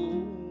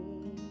hoe.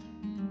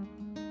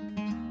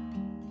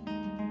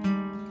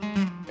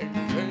 And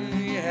to tell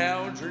you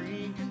how a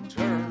dream can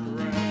turn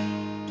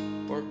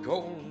around where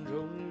corn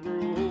don't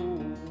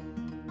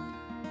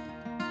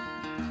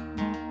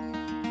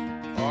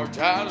grow. Our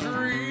times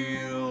are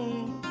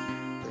real.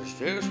 There's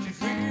dusty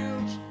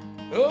fields,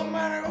 no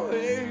matter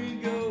where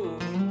you go.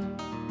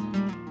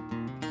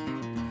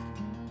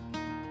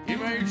 You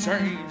may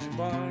change your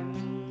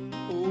mind.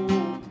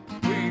 Oh,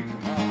 we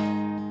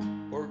high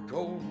where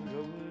corn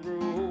don't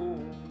grow.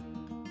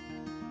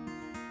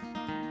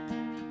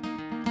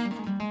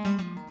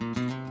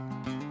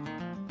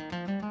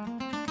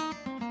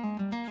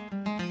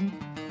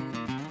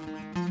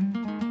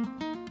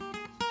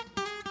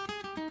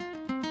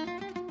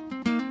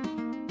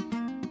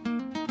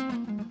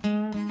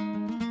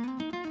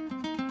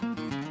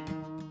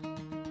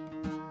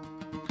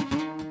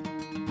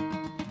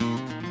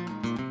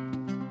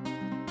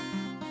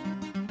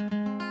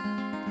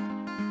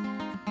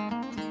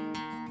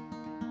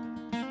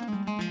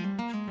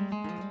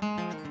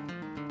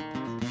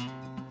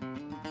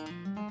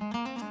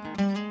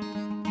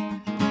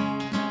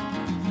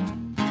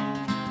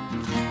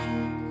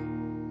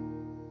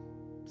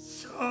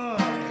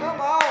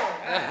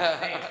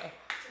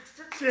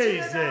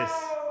 Jesus. Yeah,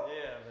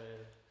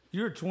 man.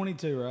 You're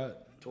 22, right?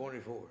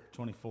 24.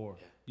 24.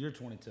 You're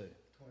 22. 23.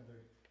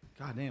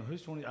 God damn,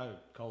 who's 20? Oh,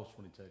 Cole's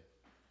 22.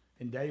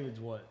 And David's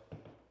what?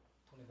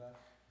 25.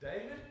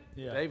 David?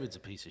 Yeah. David's a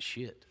piece of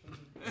shit.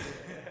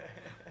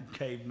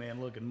 Caveman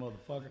looking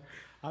motherfucker.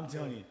 I'm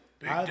telling you.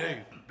 Big I Dave.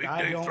 Big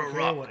I Dave don't for a care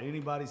rock. what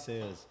anybody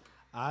says.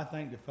 I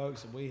think the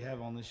folks that we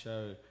have on this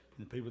show and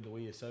the people that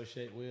we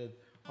associate with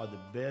are the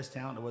best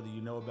talent, whether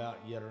you know about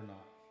yet or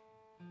not.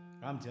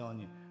 I'm telling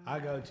you. I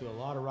go to a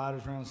lot of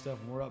Riders Round stuff,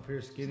 and we're up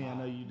here, Skinny. I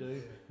know you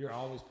do. You're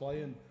always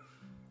playing.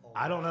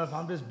 I don't know if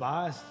I'm just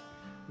biased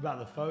about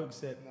the folks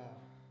that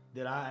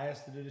I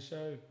asked to do the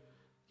show.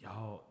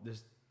 Y'all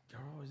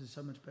always is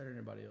so much better than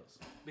everybody else.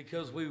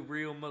 Because we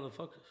real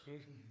motherfuckers.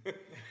 Hey,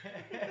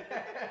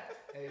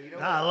 you know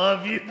I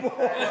love you, boy.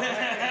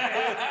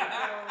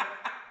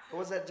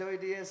 what's that Joey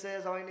Diaz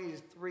says? All you need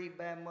is 3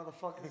 bad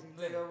motherfuckers and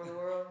take over the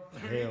world.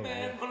 Hell,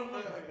 man.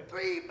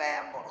 3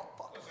 bad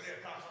motherfuckers.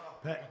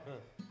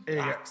 Here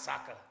you go.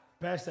 Soccer.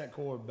 Pass that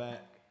cord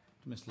back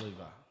to Miss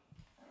Levi.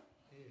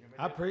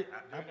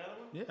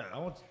 Yeah, I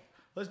want.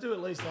 Let's do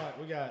at least like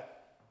we'll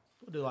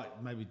do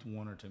like maybe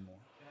 1 or 2 more.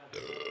 You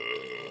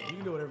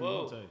can do whatever you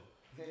want to.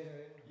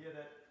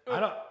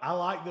 I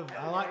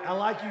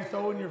like you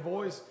throwing your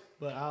voice,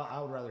 but I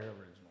would rather have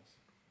originals.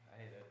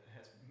 Hey,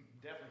 that's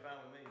definitely fine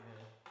with me,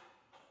 man.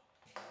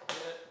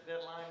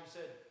 That line you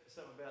said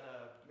something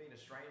about being a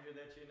stranger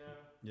that you know.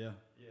 Yeah.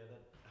 Yeah,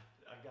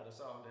 I got a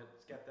song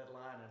that's got that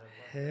line in it.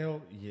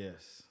 Hell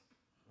yes.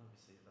 Let me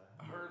see if I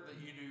heard that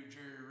you do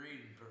Jerry Reed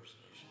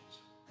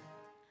impersonations.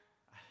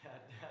 I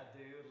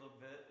do a little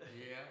bit.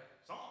 Yeah.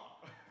 Song.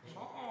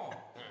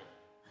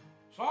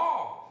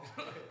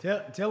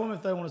 Tell them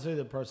if they want to see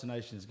the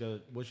impersonations.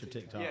 What's your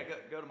TikTok? Yeah,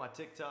 go to my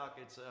TikTok.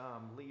 It's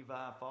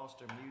Levi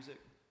Foster Music,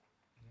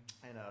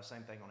 and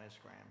same thing on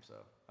Instagram. So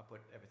I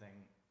put everything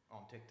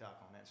on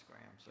TikTok on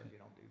Instagram. So if you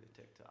don't do the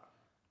TikTok.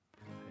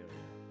 Hell yeah.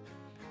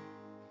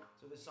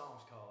 So this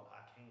song's called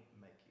 "I Can't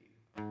Make You."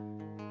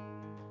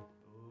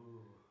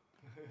 Ooh.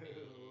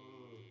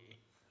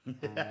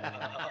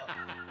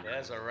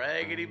 That's a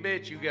raggedy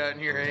bitch you got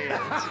in your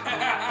hands.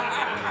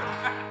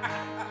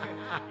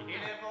 You hear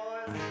that, boys?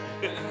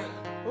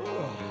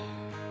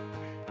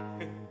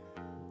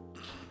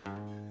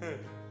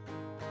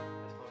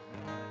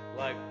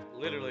 Like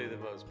literally the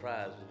most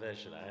prized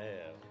possession I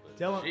have. But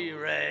Tell him- she a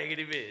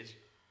raggedy bitch.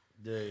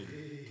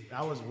 Dude,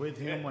 I was with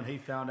him when he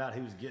found out he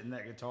was getting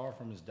that guitar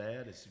from his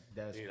dad. His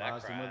dad Dude, I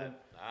surprised him with cried. it.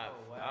 I'm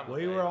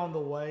We glad. were on the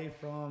way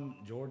from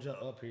Georgia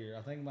up here.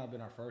 I think it might have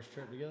been our first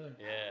trip together.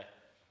 Yeah.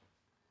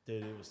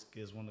 Dude, it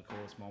was one of the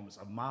coolest moments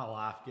of my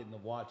life getting to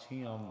watch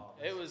him.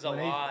 It was a When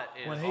he- lot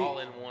when and he- all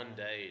in one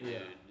day, dude. Yeah.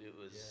 It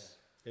was.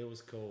 It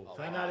was cool. Oh,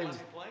 Found wow. out he was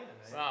Playing,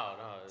 man. No,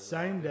 no. It was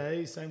same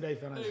day.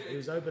 Found out he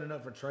was opening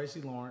up for Tracy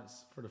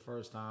Lawrence for the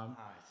first time.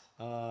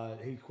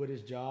 He quit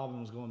his job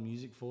and was going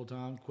music full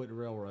time. Quit the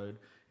railroad,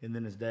 and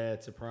then his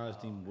dad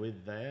surprised him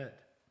with that.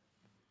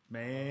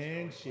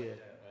 Man,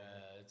 shit.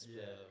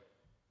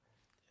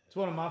 It's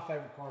one of my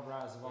favorite car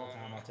rides of all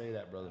time. I'll tell you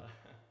that, brother.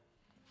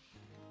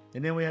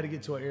 And then we had to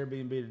get to an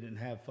Airbnb that didn't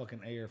have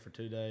fucking air for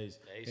 2 days.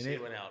 The And AC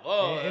it- went out. and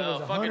Oh, it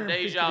was fucking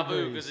 150 deja vu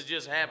degrees. because it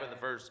just happened the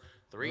first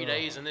 3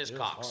 days in this it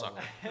was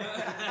cocksucker.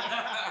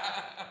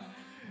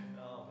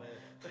 Oh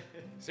man.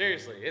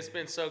 Seriously, it's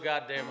been so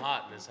goddamn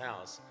hot in this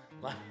house.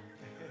 Like,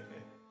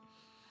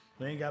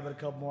 We ain't got but a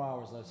couple more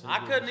hours left. So I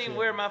we couldn't get even shit.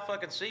 wear my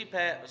fucking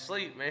CPAP to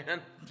sleep,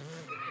 man.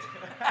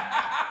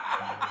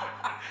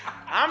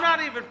 I'm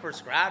not even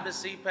prescribed to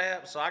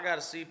CPAP, so I got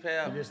a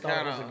CPAP. You just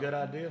thought it was a good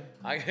idea?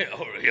 I get,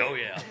 oh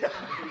yeah.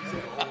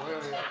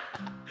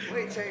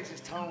 Wait, he changed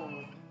his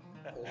tone.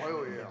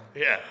 Oh, yeah.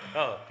 Yeah.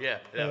 Oh, yeah.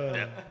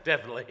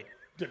 Definitely.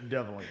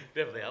 Definitely.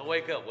 Definitely. I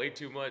wake up way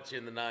too much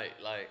in the night.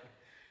 Like,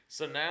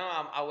 so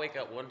now I wake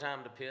up one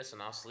time to piss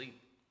and I'll sleep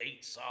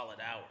 8 solid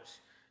hours.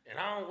 And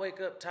I don't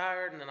wake up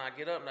tired, and then I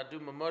get up and I do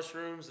my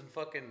mushrooms and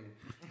fucking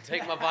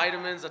take my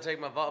vitamins. I take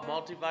my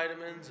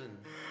multivitamins and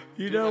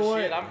You do know my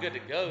what? shit. I'm good to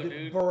go,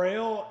 dude.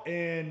 Burrell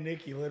and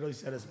Nikki literally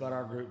said this about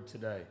our group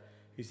today.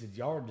 He said,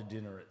 y'all are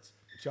degenerates.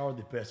 But y'all are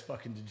the best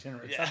fucking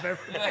degenerates I've ever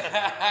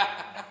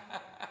met.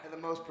 And the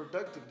most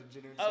productive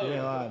degenerates. Oh,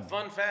 Yeah.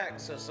 fun fact.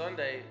 So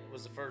Sunday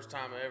was the first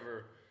time I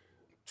ever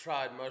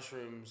tried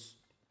mushrooms,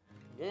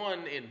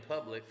 one in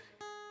public.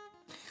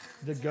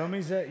 The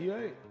gummies that you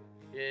ate?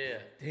 Yeah.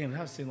 Damn,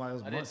 that seemed like it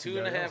was I did months 2.5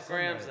 ago. That was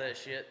grams of Sunday. that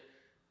shit,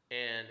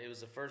 and it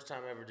was the first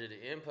time I ever did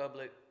it in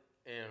public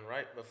and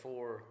right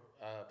before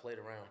I played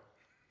around.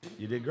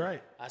 You did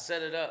great. I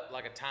set it up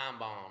like a time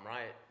bomb,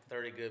 right?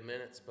 30 good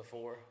minutes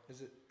before.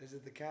 Is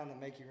it the kind that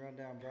make you run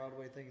down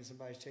Broadway thinking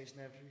somebody's chasing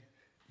after you?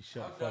 You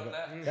shut I've the fuck done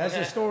up. that. That's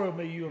the story of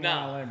me, you, and No.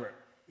 Ryan Lambert.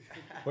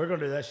 We're going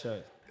to do that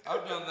show.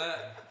 I've done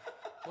that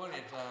plenty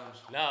of times.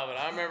 No, but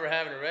I remember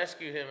having to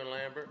rescue him and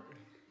Lambert.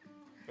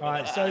 All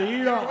right, so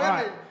you don't. All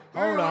right,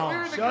 hold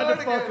on. Shut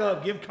the fuck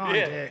up. Give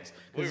context.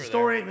 We Because were the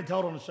story there. ain't been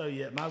told on the show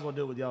yet. Might as well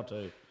do it with y'all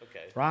too.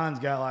 Okay. Ryan's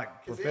got like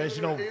he was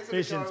professional in the car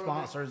fishing with me.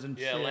 sponsors and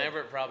Yeah, shit.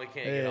 Lambert probably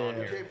can't get on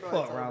Yeah, here. probably fuck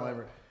talk Ryan about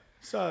Lambert.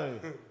 So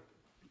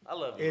I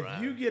love you, if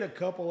Ryan. you get a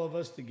couple of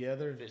us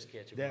together Fish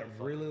catching that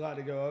motherfucker. really like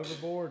to go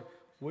overboard,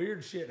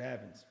 weird shit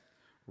happens.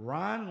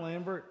 Ryan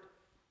Lambert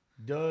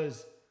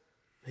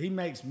he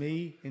makes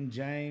me and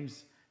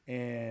James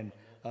and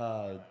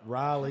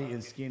Riley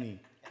and Skinny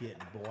get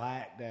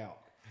blacked out.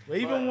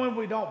 Even when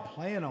we don't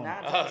plan on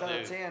 9 it. times out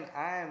dude. of 10,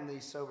 I am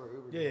the sober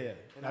Uber. Yeah, dude.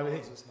 And I I mean,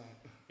 was this night.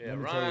 Yeah, Let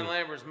me tell Ryan you.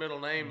 Lambert's middle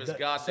name is The-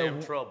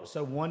 goddamn so, trouble.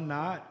 So one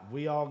night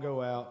we all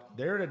go out.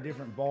 They're at a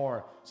different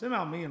bar.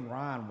 Somehow me and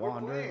Ryan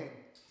wander. playing.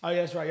 Oh,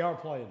 yeah, that's right. Y'all are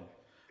playing.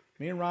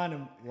 Me and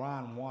Ryan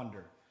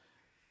wander.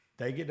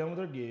 They get done with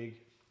their gig.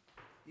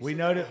 We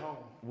know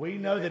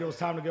that it was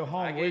time to go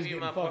home. I We was gave you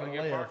getting my fucking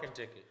your left. parking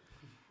ticket.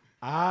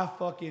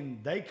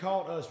 They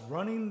caught us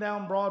running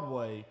down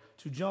Broadway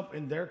to jump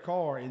in their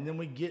car, and then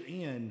we get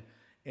in,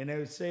 and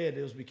they said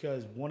it was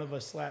because one of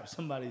us slapped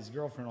somebody's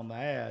girlfriend on the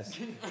ass,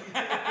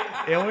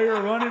 and we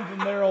were running from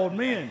their old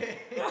men.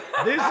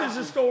 This is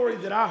a story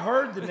that I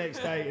heard the next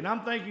day, and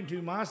I'm thinking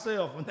to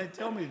myself when they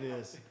tell me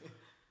this,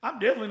 I'm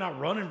definitely not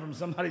running from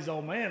somebody's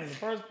old man in the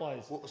first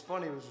place. What was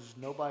funny was there's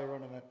nobody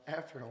running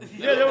after him.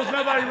 Yeah, there was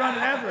nobody running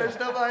after us. There's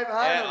nobody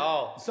behind At him.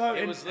 all. So, it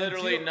and- was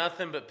literally until-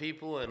 nothing but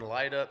people in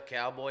light up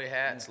cowboy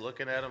hats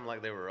looking at them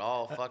like they were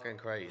all fucking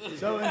crazy.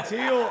 So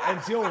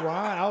until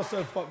Ryan, I was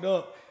so fucked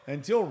up.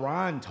 Until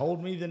Ryan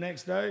told me the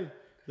next day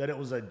that it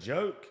was a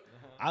joke,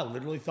 I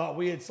literally thought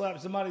we had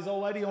slapped somebody's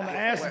old lady on the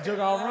ass and took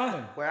off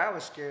running. Where I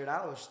was scared,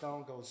 I was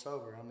stone cold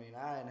sober. I mean,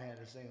 I hadn't had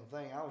a single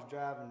thing. I was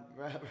driving.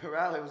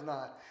 Riley was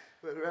not.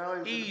 But Riley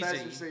was in the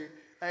passenger seat.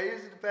 Hey, he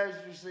was in the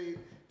passenger seat.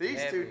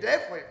 These two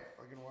definitely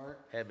fucking weren't.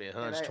 Had me a And,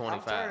 hunch hey,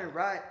 25. I'm turning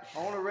right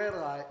on a red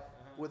light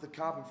with a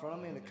cop in front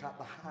of me and a cop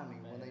behind me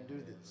when they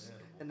do this.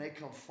 And they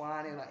come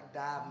flying in, like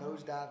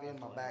nose dive in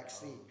my back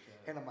seat.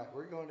 And I'm like,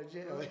 we're going to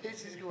jail.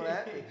 She's going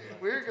at me.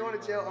 We're going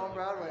to jail on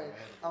Broadway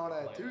on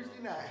a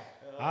Tuesday night.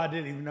 I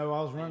didn't even know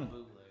I was running.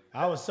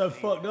 I was so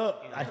fucked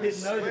up. I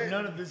didn't know that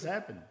none of this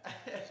happened.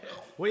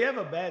 We have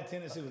a bad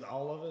tendency with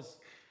all of us.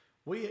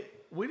 We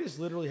just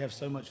literally have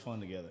so much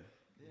fun together.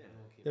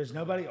 There's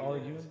nobody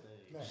arguing.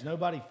 There's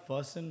nobody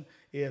fussing.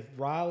 If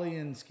Riley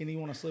and Skinny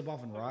want to slip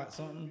off and write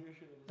something,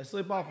 they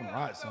slip off and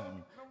write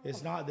something.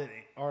 It's not that,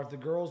 or if the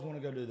girls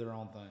want to go do their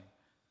own thing,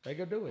 they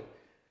go do it.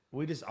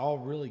 We just all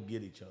really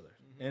get each other.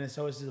 And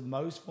so it's the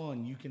most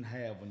fun you can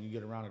have when you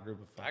get around a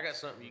group of folks. I got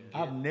something you can get.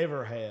 I've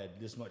never had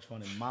this much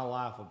fun in my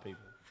life with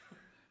people.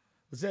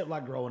 Except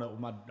like growing up with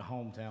my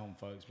hometown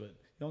folks, but you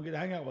don't get to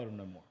hang out with them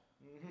no more.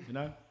 You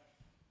know?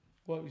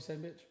 What you say,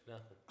 bitch?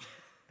 Nothing.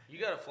 You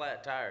got a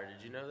flat tire.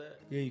 Did you know that?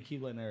 Yeah, you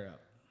keep letting air out.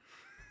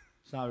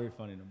 It's not very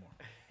funny no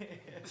more.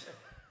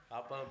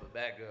 I'll pump it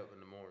back up in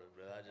the morning,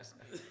 but I just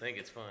think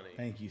it's funny.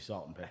 Thank you,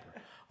 Salt and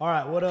Pepper. All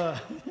right,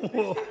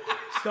 we'll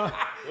start.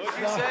 What'd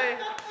you say?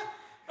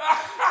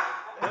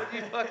 What'd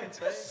you fucking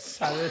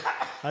say?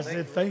 I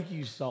said thank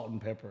you, Salt and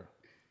Pepper.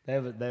 They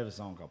have a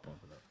song called Pump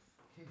It Up.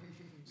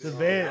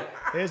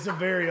 It's a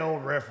very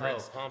old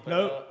reference. Oh, Pump It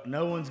Up.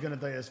 No one's gonna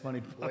think that's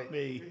funny but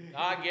me.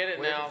 I get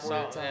it now.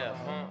 So, yeah,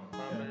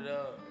 pump it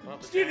up.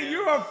 Pump it Skinny, down. you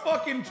are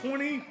fucking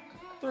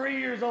 23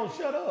 years old.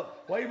 Shut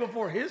up. Way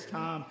before his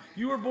time.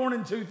 You were born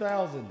in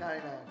 2000.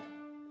 99.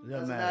 Doesn't I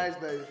was a matter.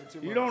 nice baby for 2 months.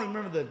 You don't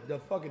remember the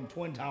fucking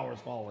Twin Towers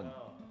falling.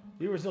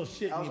 You were still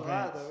shitting I was your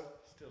alive, pants. though.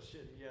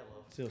 Still shitting yellow.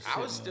 Still I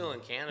was shitting still them.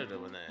 in Canada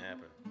when that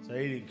happened. So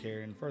he didn't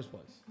care in the first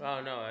place.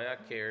 Oh no, I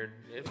cared.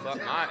 It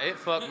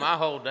fucked my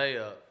whole day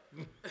up.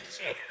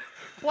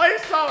 Play a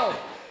song.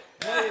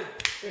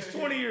 It's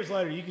 20 years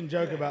later. You can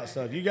joke about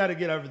stuff. You got to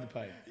get over the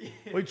pain.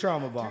 We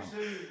trauma bond.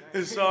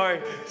 Sorry.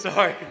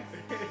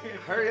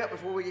 Hurry up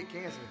before we get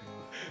cancer.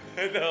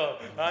 No,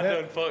 I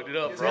done fucked it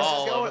up for This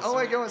all is of us.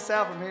 only going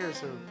south from here,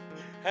 so.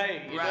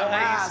 Hey, you know Rise, how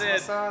you my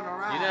said? son, You know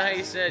rise. how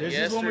you said This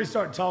yesterday? is when we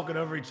start talking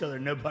over each other.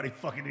 Nobody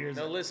fucking hears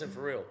No, it. listen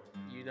for real.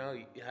 You know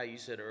how you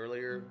said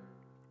earlier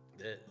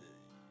that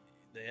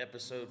the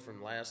episode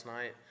from last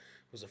night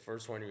was the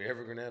first one you're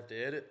ever gonna have to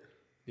edit.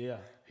 Yeah.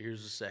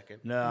 Here's the second.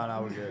 No,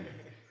 we're good.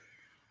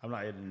 I'm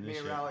not editing Me this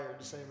and shit. Riley are in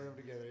the same room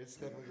together. It's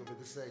definitely going to be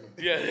the second.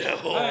 Yeah.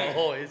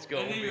 Oh, it's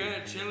gonna And you be.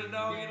 had a chili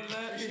dog into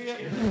that shit?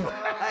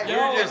 Hey,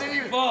 Y'all and was then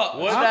you- fucked.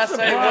 What did I'm I say?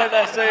 surprised- What did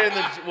I say in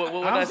the what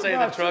did I'm I say in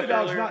the surprised truck Chili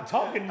Dog's earlier? not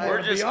talking more, We're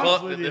to be just honest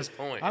fucked with at you. this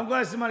point. I'm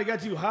glad somebody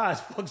got you high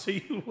as fuck so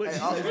you wouldn't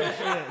Hey, say that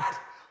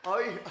shit.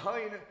 all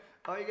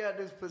you got to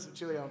do is put some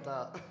chili on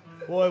top.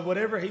 Boy,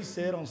 whatever he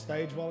said on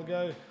stage a while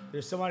ago,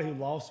 there's somebody who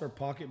lost their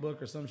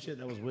pocketbook or some shit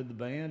that was with the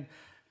band.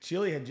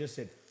 Chili had just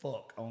said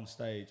fuck on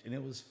stage, and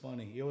it was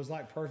funny. It was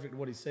like perfect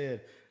what he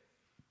said.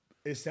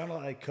 It sounded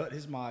like they cut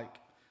his mic.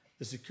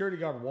 The security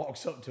guard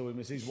walks up to him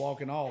as he's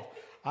walking off.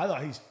 I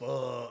thought he's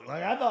fucked.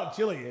 Like, I thought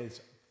Chili is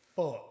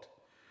fucked.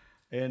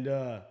 And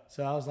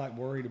so I was like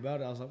worried about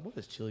it. I was like, what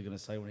is Chili going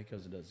to say when he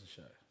comes and does the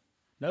show?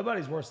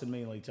 Nobody's worse than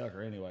me and Lee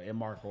Tucker anyway, and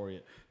Mark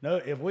Oriot. No,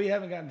 if we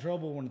haven't gotten in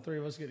trouble when the three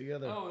of us get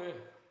together. Oh, yeah.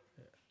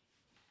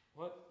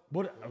 What?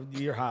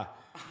 You're high.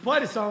 Play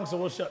the song so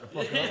we'll shut the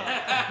fuck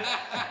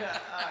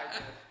up.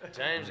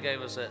 James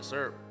gave us that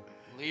syrup.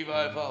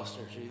 Levi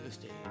Foster to the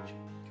stage.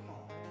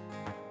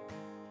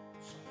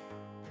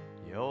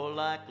 You're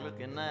like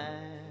looking at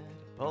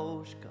a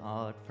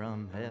postcard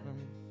from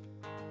heaven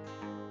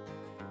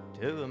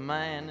to a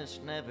man that's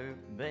never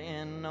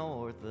been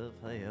north of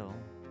hell.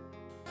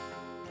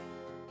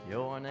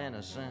 You're an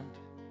innocent,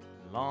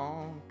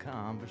 long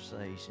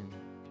conversation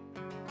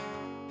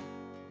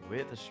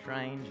with a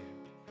stranger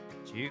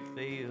that you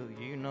feel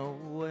you know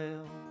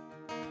well.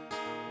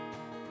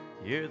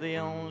 You're the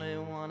only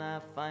one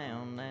I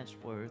found that's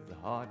worth the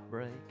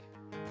heartbreak.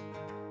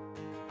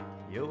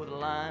 You're the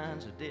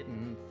lines I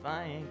didn't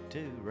think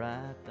to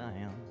write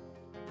down.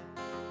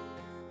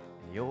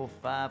 You're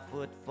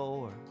 5'4",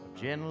 of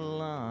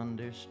gentle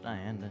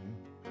understanding.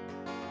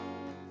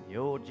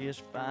 You're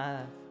just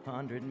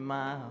 500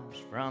 miles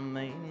from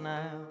me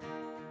now.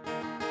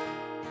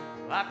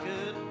 I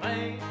could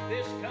make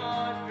this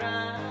car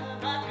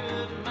drive, I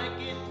could make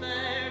it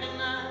there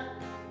tonight.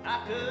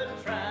 I could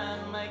try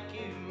and make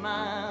you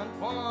mine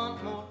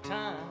one more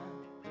time.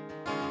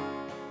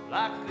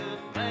 I could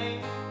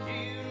make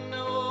you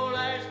know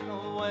there's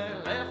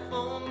nowhere left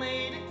for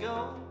me to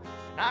go.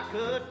 I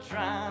could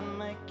try and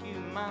make you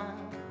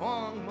mine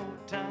one more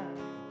time.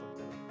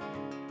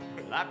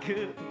 I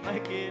could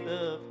make it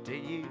up to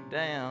you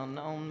down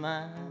on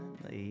my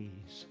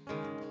knees.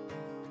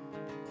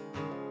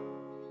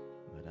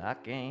 But I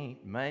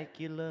can't make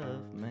you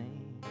love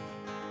me.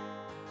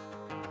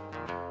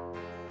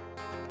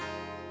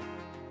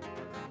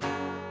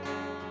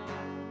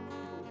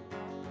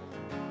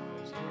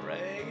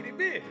 Raggedy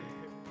bit.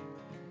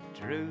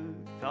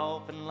 Truth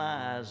often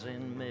lies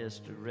in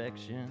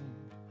misdirection,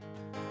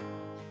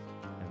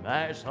 and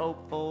there's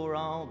hope for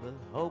all the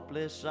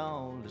hopeless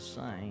all the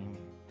same.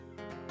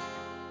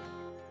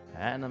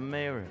 And the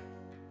mirror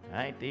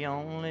ain't the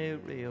only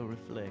real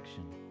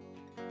reflection.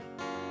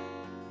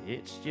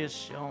 It's just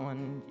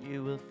showing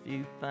you a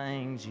few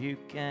things you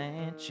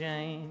can't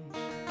change.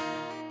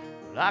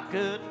 Well, I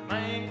could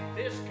make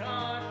this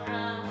car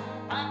drive,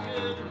 I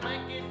could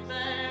make it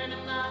there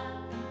tonight.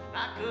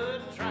 I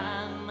could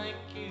try and make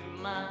you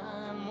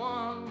mine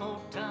one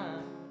more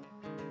time.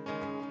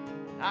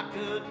 I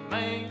could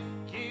make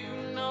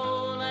you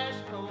know there's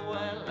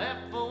nowhere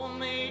left for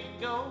me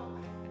to go.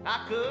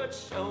 I could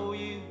show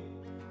you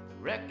the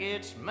wreck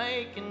it's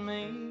making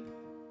me.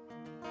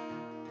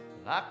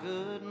 I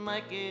could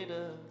make it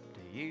up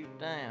to you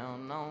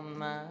down on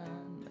my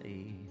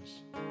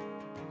knees.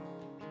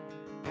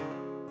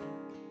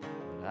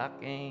 But I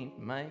can't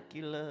make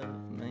you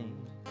love me.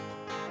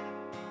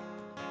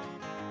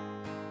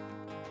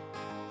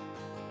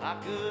 I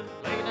could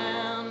lay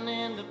down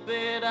in the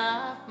bed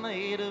I've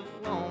made of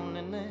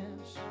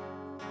loneliness.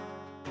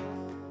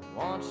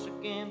 Once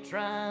again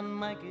try and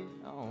make it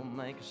all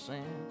make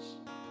sense.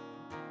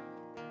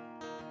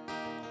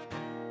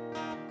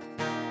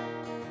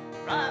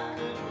 I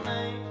could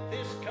make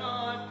this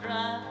car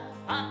drive,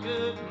 I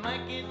could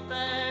make it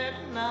there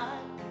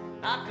tonight.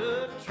 I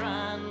could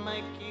try and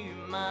make you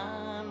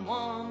mine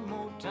one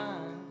more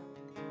time.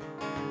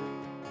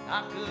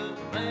 I could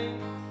make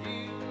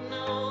you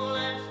know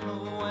there's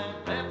nowhere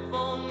left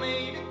for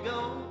me to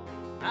go.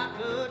 I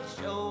could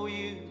show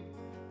you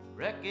the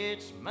wreck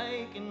it's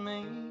making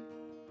me.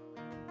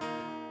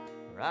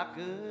 Or I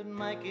could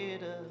make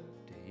it up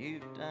to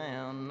you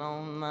down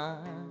on my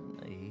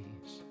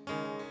knees.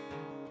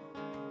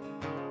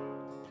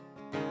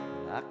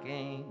 I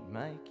can't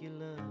make you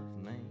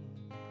love me.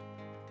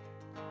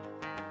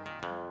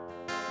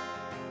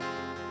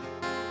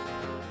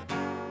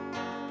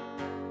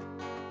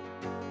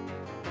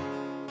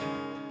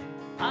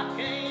 I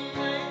can't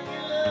make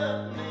you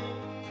love me.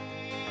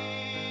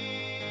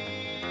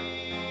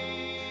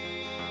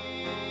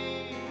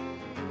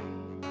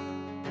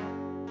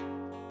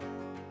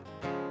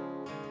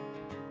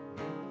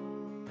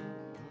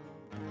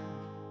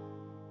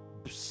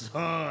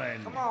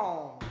 Son. Come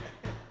on.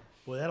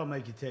 Well, that'll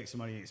make you text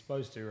somebody you ain't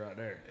supposed to right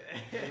there.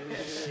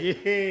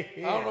 I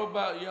don't know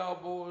about y'all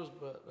boys,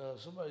 but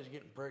somebody's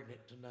getting pregnant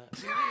tonight.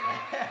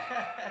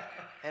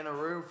 In a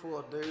room full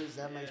of dudes,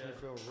 that makes me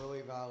feel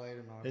really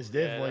violated. It's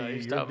definitely,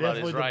 he's you're talking about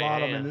definitely his the right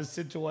bottom hand. in this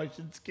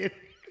situation, Skinny.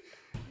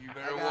 You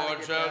better gotta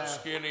watch get out, that.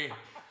 Skinny.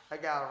 I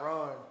gotta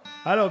run.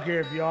 I don't care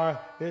if you are.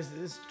 It's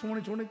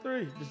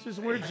 2023. It's just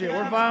weird shit.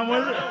 We're fine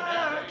with it.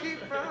 I keep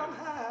from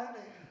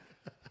hiding.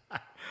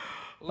 At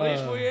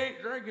least we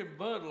ain't drinking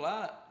Bud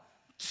Light.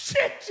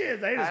 Shit.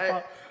 They just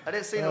I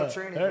didn't see no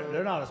Trini.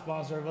 they're not a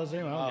sponsor of us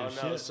anyway. I don't Oh give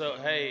a no! shit. So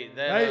hey,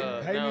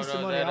 that Pay no, me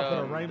some no, money. that, I'll put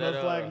a rainbow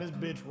that, flag in this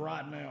bitch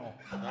right now.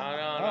 No.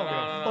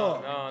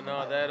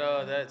 That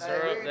Hey,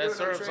 syrup, we ain't that doing no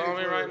syrup's Trini on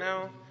me food. right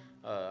now.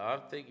 I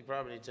think you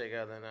probably need to take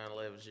out that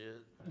 9/11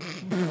 shit.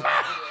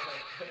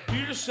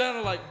 You just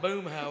sounded like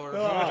Boomhauer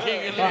All from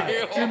King of the right,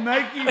 Hill. to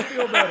make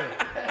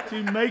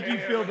you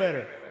feel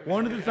better.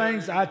 One of the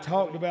things I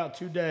talked about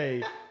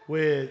today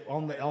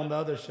on the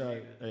other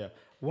show,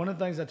 one of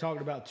the things I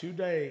talked about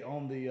today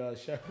on the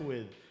show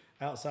with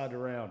Outside the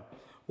Round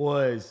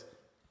was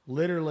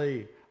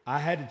literally I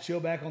had to chill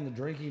back on the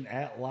drinking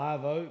at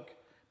Live Oak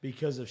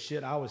because of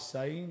shit I was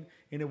saying,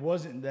 and it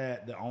wasn't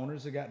that the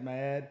owners had got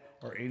mad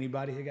or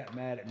anybody had got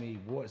mad at me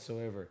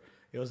whatsoever.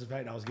 It was the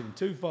fact I was getting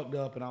too fucked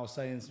up and I was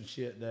saying some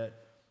shit that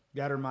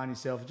got to remind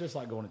yourself, it's just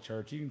like going to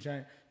church. You can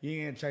change, you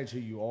ain't gonna change who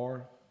you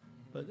are,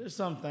 but there's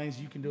some things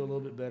you can do a little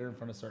bit better in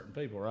front of certain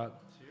people, right?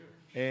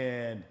 Sure.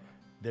 And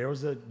there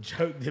was a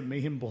joke that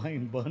me and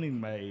Blaine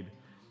Bunning made.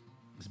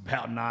 It was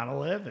about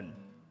 9/11,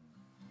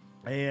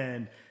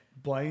 and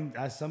Blaine,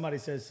 somebody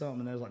said something,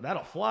 and they was like,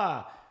 "That'll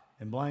fly,"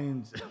 and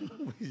Blaine's.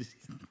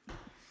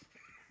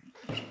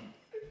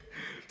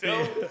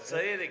 Don't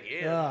say it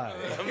again. God.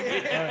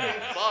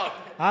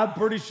 I'm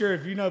pretty sure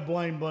if you know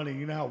Blaine Bunny,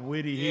 you know how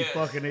witty he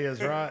fucking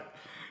is, right?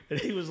 And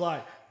he was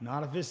like,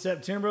 Not if it's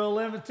September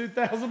 11th,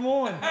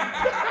 2001.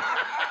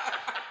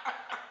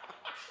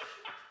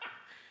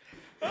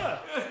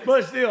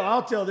 But still,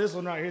 I'll tell this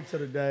one right here to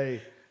the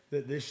day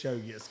that this show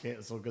gets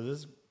canceled,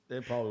 because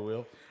it probably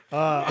will.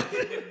 God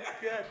damn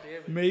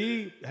it.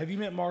 Me, have you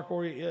met Mark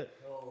Oriot yet?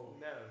 Oh,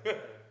 no.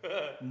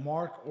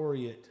 Mark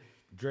Oriot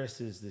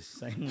dresses the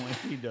same way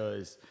he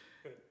does,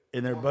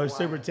 and they're both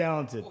super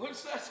talented.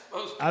 What's that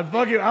supposed to I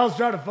was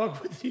trying to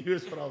fuck with you.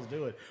 That's what I was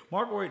doing.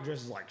 Mark Oriot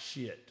dresses like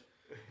shit.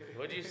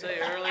 What'd you say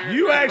earlier?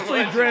 You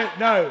actually dress.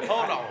 No.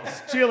 Hold on.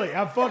 Chili,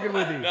 I'm fucking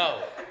with you.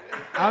 No.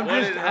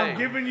 I'm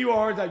giving you a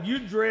hard time. You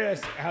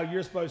dress how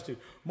you're supposed to.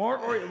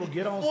 Mark Oriot will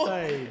get on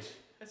stage.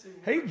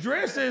 He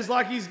dresses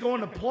like he's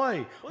going to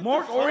play.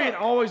 Mark Oriot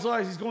always looks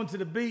like he's going to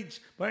the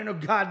beach, but ain't no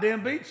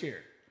goddamn beach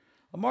here.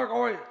 Mark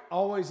Oriot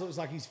always looks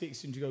like he's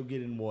fixing to go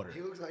get in water.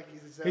 He looks like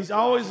He's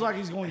always like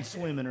he's going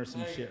swimming or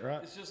some shit,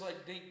 right? It's just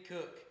like Dink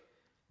Cook.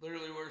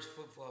 Literally wears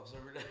flip-flops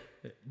every day.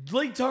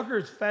 Lee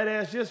Tucker's fat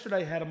ass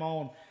yesterday had him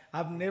on.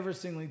 I've never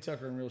seen Lee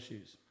Tucker in real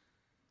shoes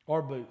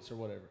or boots or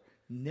whatever.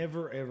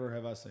 Never, ever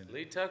have I seen it.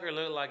 Lee Tucker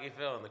looked like he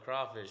fell in the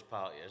crawfish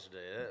pot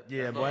yesterday.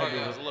 Yeah, that boy,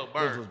 motherfucker was a little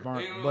burnt. was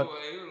burnt. He was But, a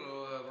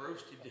little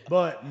roasted.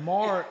 but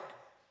Mark,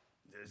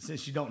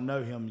 since you don't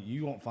know him,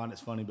 you won't find it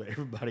funny, but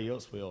everybody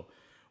else will.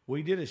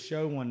 We did a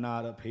show one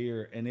night up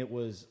here, and it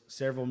was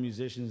several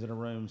musicians in a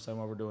room, same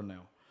what we're doing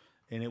now.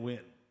 And it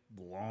went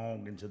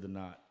long into the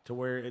night to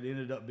where it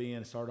ended up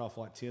being, started off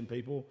like 10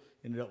 people,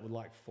 ended up with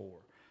like 4.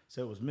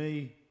 So it was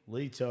me,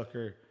 Lee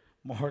Tucker,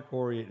 Mark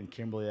Oriot, and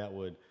Kimberly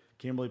Atwood.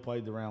 Kimberly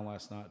played the round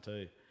last night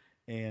too.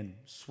 And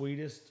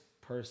sweetest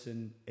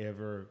person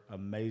ever,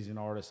 amazing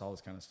artist, all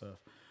this kind of stuff.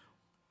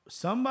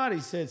 Somebody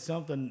said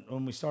something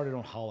when we started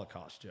on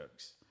Holocaust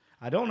jokes.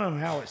 I don't know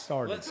how it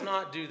started. Let's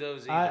not do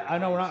those either. I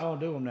know we're not going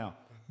to do them now.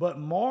 But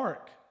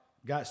Mark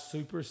got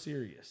super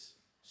serious.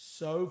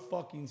 So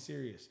fucking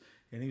serious.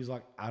 And he was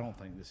like, I don't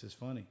think this is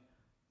funny.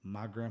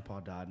 My grandpa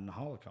died in the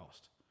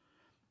Holocaust.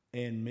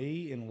 And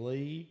me and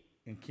Lee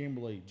and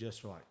Kimberly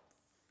just were like,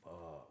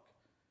 fuck.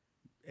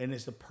 And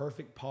it's the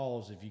perfect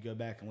pause if you go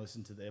back and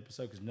listen to the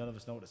episode, because none of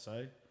us know what to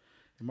say.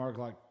 And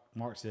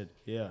Mark said,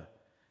 yeah,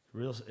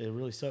 it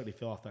really sucked he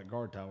fell off that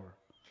guard tower.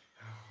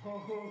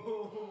 Oh,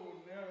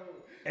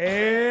 no.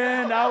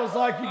 And I was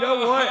like, you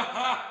know what?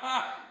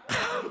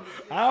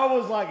 I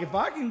was like, if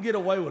I can get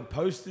away with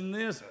posting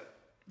this,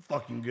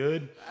 fucking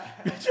good.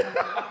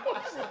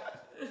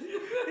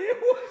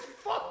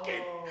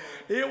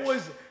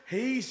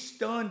 He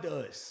stunned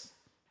us.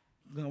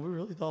 No, we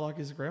really thought like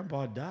his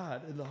grandpa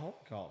died in the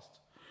Holocaust.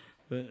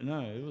 But no,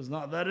 it was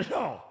not that at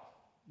all.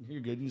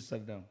 You're good. You can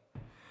sit down.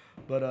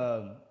 But,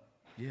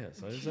 yeah,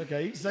 so it's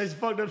okay. You can say some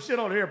fucked up shit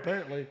on here,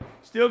 apparently.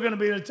 Still going to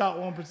be in the top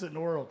 1% in the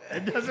world.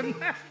 It doesn't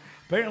matter.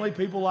 Apparently,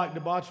 people like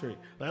debauchery.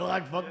 They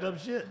like fucked up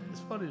shit. It's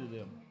funny to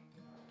them.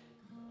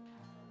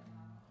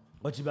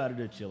 What you about to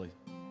do, Chili?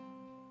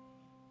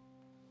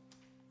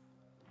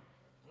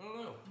 I don't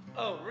know.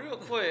 Oh, real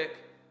quick.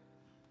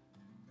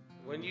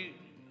 When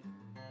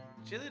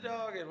Chili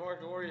Dog and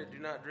Mark Oriot do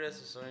not dress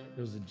the same.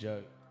 It was a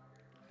joke.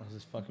 I was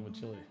just fucking with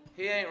Chili.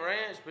 He ain't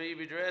ranch, but he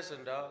be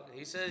dressing, dog.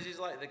 He says he's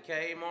like the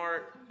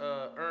Kmart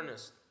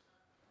Ernest.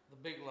 The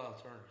Big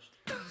Lots Ernest.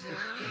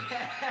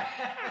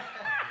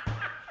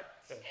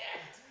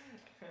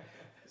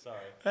 Sorry.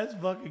 That's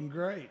fucking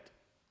great.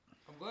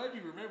 I'm glad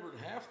you remembered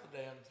half the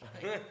damn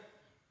thing.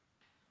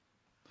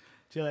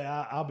 Chili,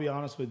 I'll be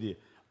honest with you.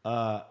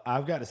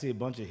 I've got to see a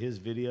bunch of his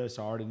videos,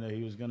 so I already knew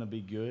he was going to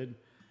be good.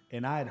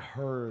 And I had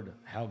heard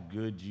how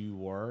good you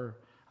were.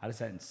 I just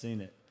hadn't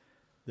seen it.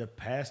 The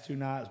past 2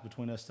 nights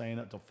between us staying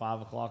up till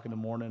 5 o'clock in the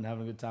morning and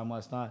having a good time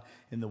last night,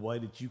 and the way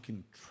that you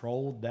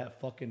controlled that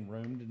fucking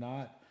room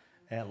tonight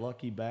at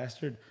Lucky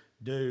Bastard,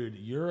 dude,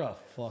 you're a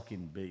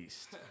fucking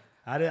beast.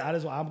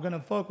 I'm going to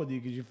fuck with you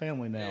because you're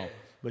family now,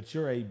 but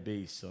you're a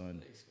beast,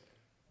 son.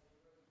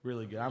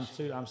 Really good.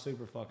 I'm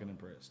super fucking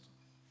impressed.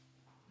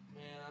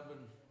 Man, I've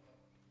been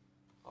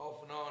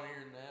off and on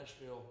here in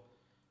Nashville.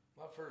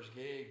 My first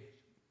gig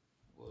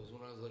was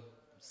when I was like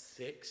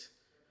 6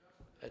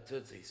 at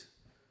Tootsie's.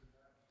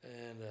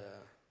 And,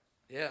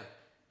 yeah.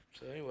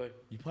 So, anyway.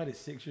 You played at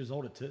 6 years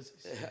old at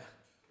Tootsie's? Yeah.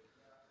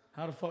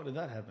 How the fuck did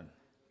that happen?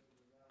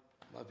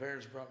 My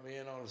parents brought me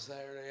in on a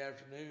Saturday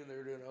afternoon. They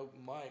were doing an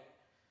open mic.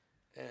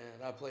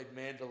 And I played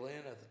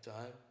mandolin at the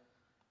time.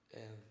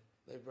 And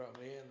they brought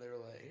me in. They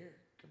were like, here,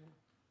 come on.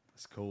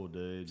 That's cool,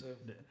 dude. So,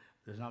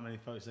 there's not many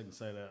folks that can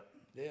say that.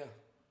 yeah.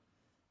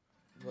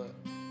 But,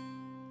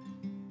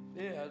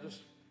 yeah,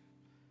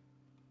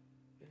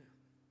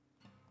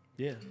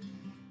 Yeah.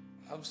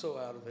 I'm so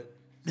out of it.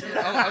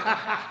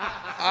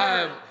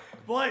 I am.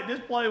 Blake,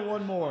 just play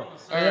one more.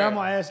 right. I'm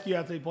going to ask you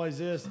after he plays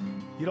this.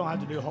 You don't have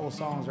to do whole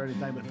songs or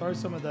anything, but throw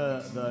some of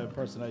the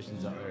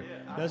impersonations out there.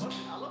 That's,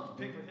 I love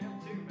to pick with him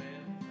too,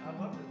 man. I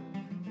love to.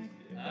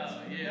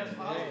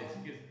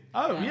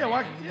 oh,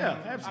 yeah, yeah,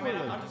 absolutely.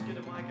 I mean, I'll just get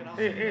a mic and I'll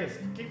Here.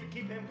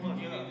 keep him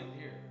plugged up.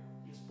 Here.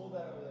 Just pull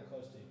that over there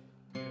close to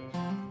you.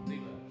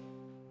 Leave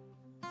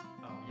that.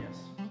 Oh, yes.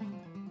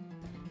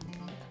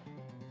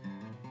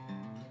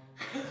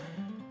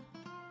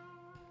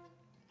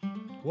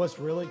 what's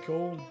really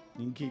cool,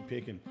 you can keep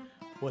picking.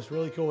 What's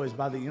really cool is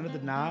by the end of the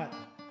night,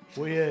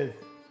 with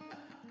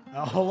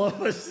all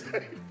of us,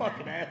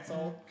 fucking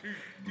asshole.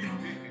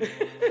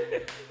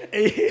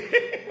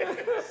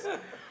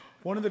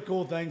 One of the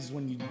cool things is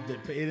when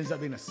it ends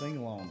up being a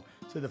sing-along.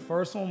 So the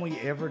first one we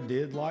ever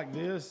did like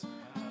this,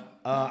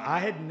 I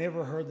had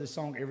never heard the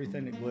song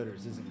 "Everything That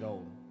Glitters Isn't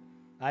Gold."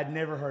 I'd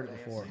never heard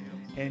it before,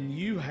 and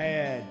you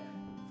had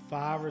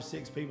 5 or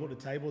 6 people at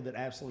the table that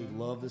absolutely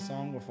loved the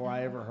song before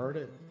I ever heard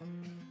it,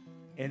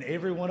 and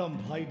every one of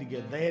them played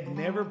together. They had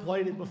never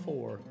played it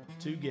before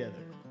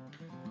together,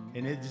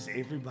 and it just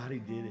everybody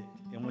did it.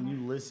 And when you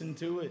listen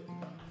to it,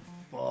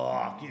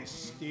 fuck, it's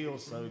still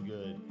so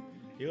good.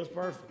 It was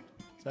perfect.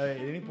 So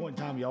at any point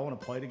in time, y'all want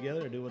to play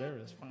together or do whatever,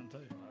 that's fine too.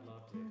 I'd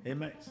love to. It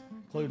makes,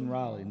 including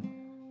Riley.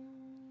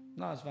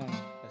 No, it's fine.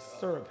 That's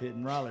syrup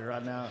hitting Riley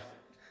right now.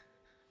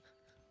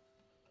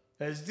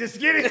 That's just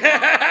kidding.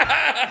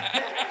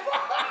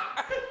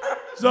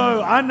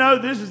 So I know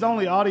this is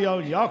only audio,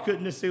 and y'all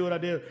couldn't just see what I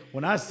did.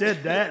 When I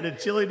said that, the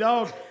chili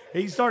dog,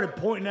 he started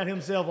pointing at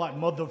himself like,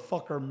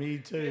 motherfucker, me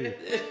too.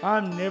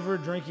 I'm never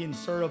drinking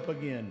syrup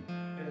again.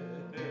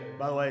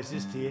 By the way, it's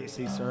just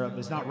THC syrup.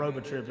 It's not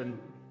Robotripping.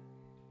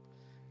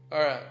 All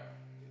right.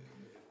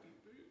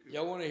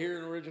 Y'all want to hear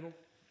an original?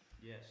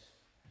 Yes.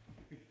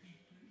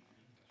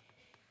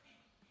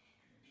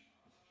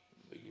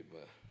 Let me get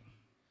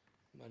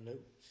my notes.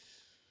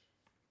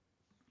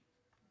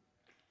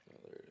 Oh,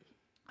 there it is.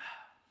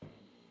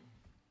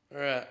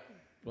 All right.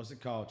 What's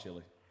it called,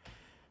 Chili?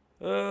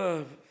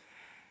 I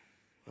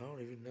don't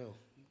even know.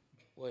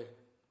 Wait,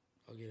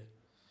 I'll get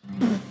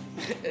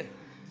it.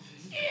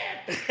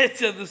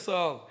 It's in the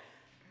song.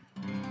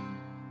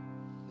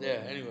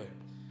 Yeah, anyway.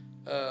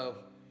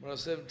 When I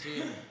was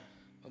 17,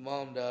 my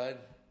mom died,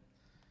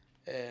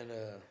 and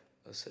I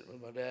was sitting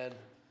with my dad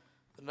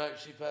the night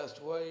she passed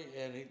away,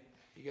 and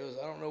he goes,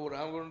 I don't know what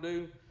I'm going to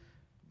do,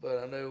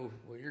 but I know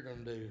what you're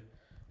going to do.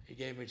 He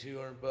gave me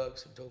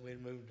 $200 and told me to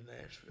move to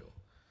Nashville.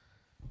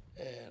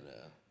 And,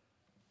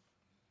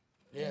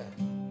 yeah.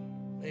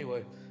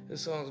 Anyway,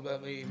 this song's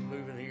about me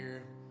moving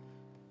here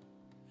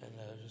and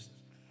just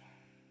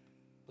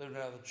living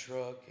out of the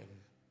truck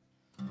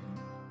and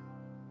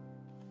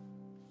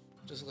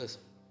just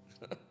listen.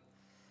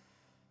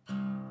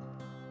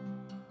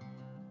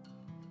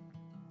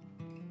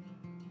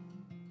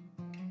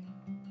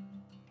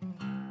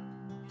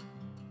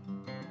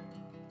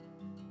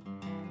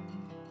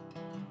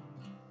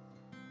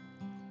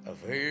 I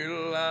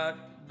feel like a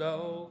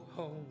dog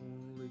on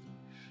a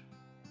leash.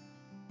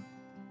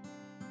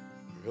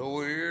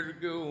 Nowhere to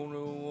go,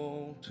 no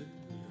one to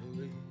at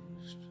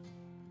least.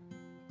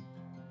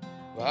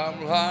 I'm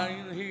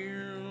lying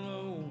here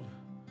alone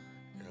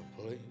in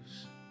a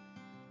place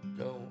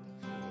don't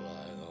feel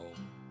like home.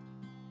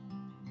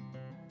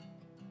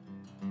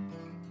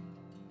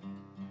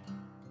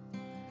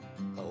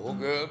 I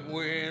woke up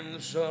when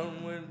the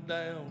sun went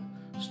down,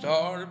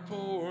 started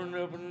pouring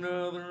up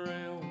another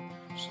round,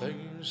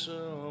 singing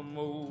some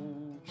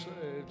old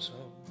sad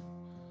song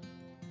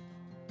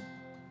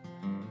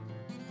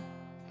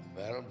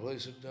about a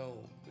place that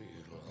don't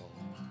belong.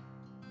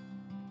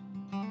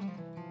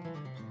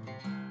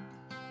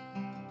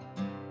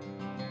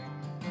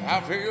 I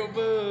feel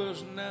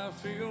buzzed and I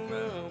feel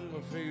numb,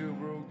 I feel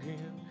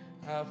broken,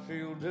 I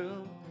feel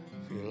dumb,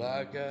 feel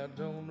like I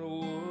don't know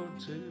what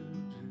to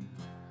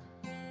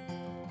do.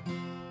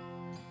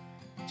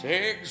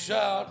 Take a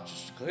shot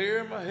just to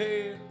clear my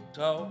head,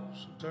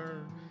 toss and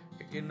turn,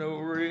 get no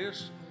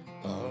rest.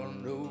 Oh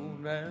no,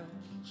 now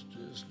it's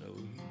just no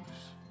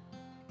use.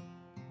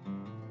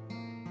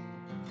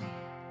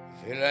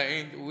 If it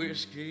ain't the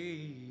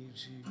whiskey,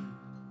 it's you.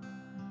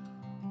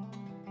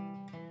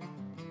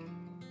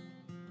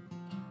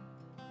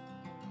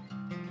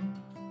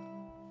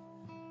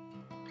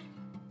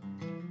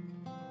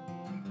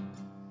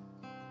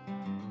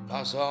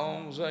 My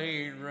songs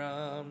ain't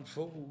rhymed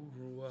for a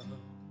while.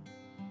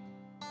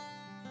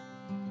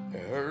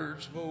 It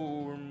hurts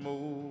more and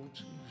more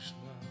to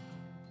smile.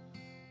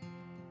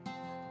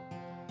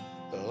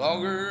 The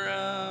longer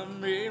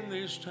I'm in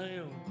this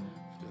town,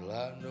 feel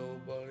like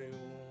nobody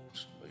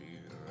wants me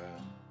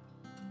around.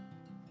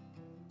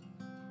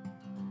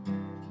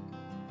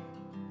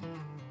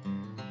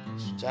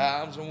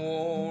 Sometimes I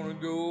wanna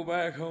go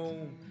back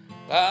home.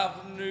 Life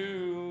I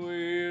knew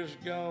is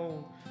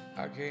gone.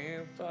 I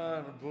can't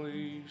find a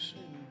place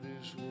in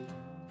this world.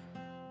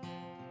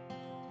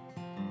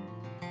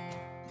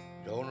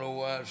 Don't know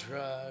why I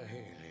try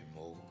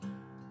anymore.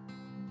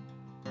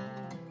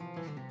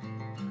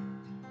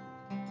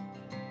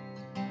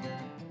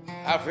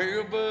 I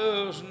feel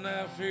buzzed and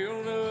I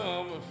feel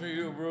numb, I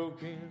feel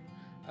broken,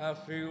 I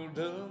feel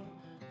dumb,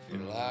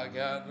 feel like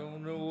I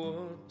don't know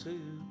what to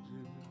do.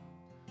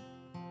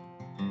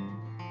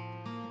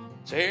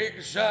 Take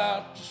a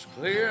shot, just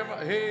clear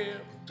my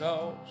head,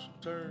 toss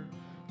and turn,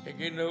 can't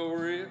get no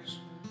rest.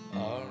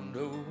 I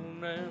know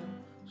now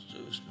it's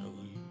just no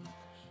use.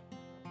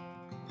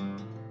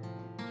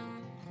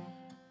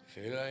 If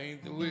it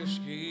ain't the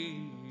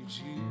whiskey, it's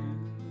you.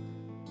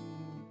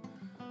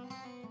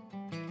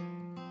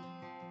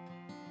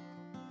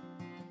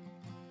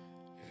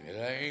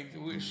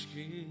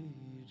 whiskey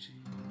cheese.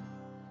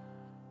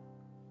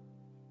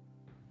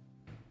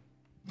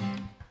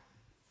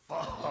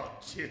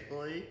 Fuck,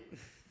 Chili.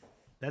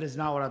 That is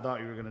not what I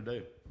thought you were gonna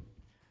do.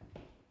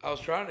 I was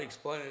trying to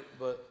explain it,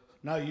 but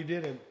No, you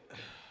didn't.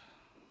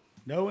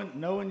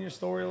 Knowing your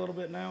story a little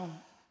bit now,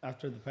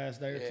 after the past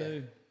day or Yeah.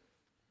 two,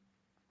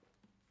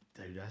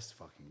 dude, that's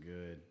fucking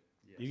good.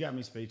 You got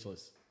me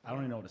speechless. I don't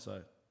even know what to say.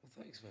 well,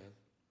 thanks, man.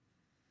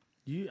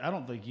 I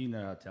don't think you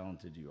know how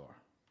talented you are.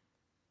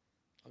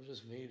 I'm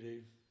just me,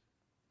 dude.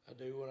 I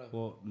do what I.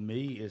 Well,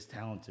 me is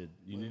talented.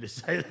 You need to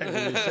say that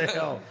to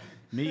yourself.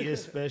 Me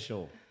is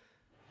special,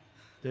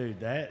 dude.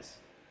 That's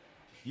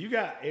you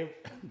got.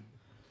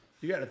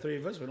 You got the three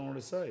of us. We don't want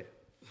to say.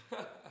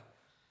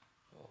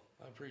 Well,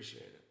 I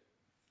appreciate it.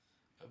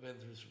 I've been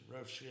through some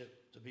rough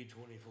shit to be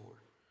 24,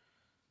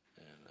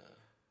 and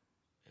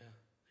yeah,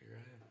 here I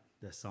am.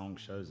 That song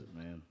shows it,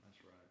 man.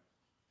 That's right.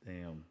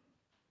 Damn.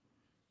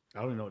 I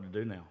don't even know what to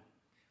do now.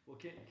 Well,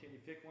 can you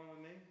pick one with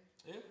me?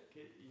 Yeah.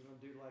 You gonna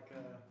do like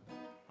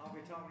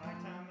Honky Tonk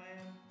Nighttime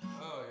Man?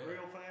 Oh yeah.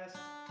 Real fast?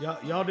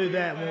 Y'all do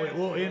that. And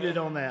we'll end it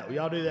on that.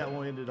 Y'all do that. And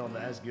we'll end it on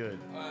that. That's good.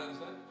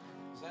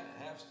 Is that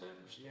half step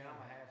or step? Yeah,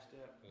 I'm a half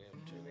step.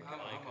 I'm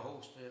a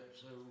whole step.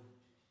 So.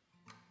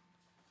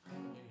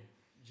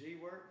 G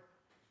work?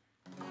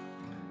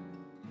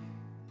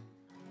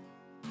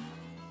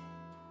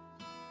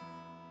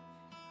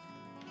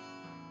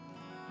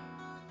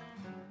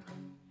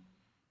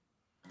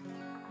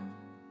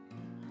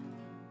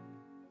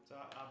 So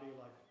I'll be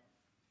like,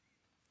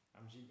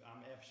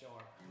 I'm F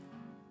sharp.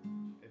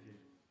 If you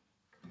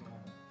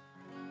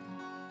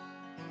normal.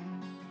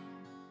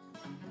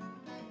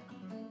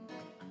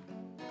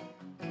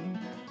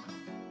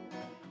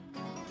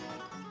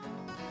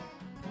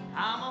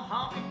 I'm a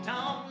honky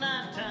tonk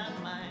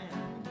nighttime man.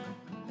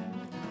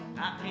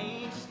 I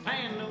can't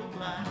stand no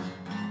light.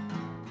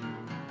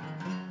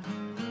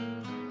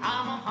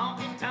 I'm a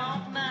honky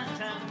tonk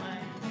nighttime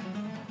man.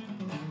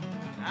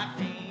 I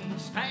can't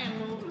stand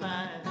no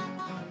light.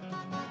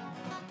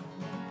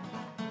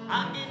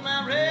 I get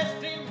my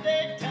rest in the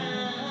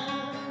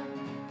daytime.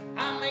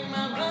 I make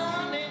my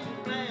running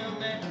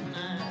around at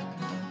night.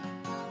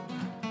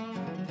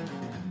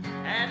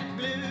 And the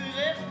blues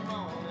every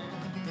morning.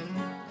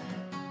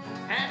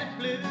 And the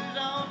blues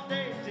all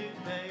day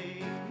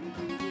today.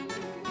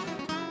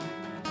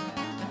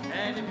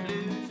 And the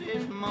blues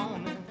this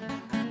morning.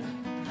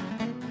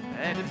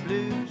 And the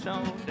blues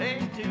all day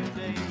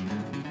today.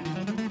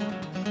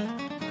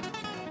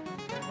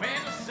 When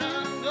the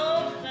sun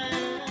goes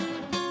down,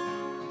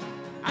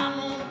 I'm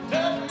gonna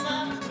tuck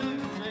my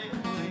blues away.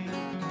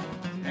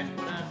 That's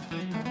what I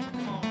say.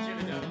 Come on,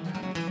 Chili Dog.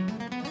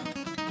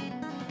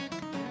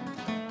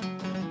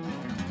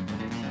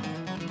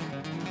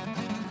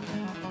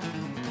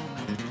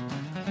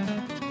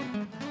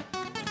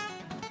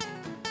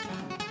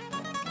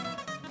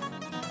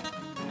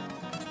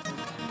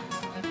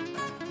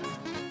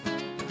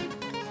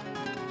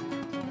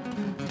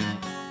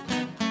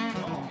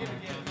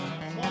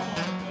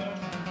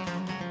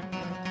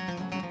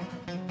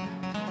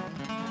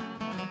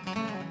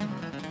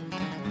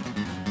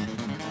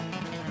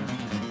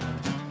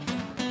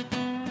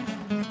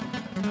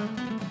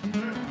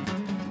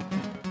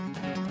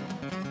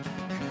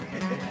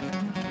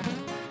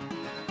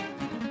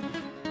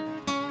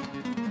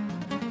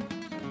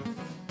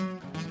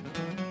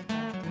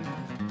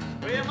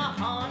 Well, my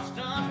heart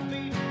starts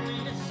beating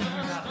when the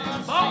sun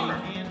starts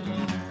sinking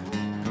low.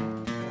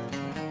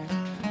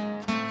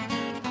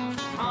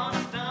 Heart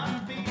starts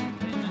beating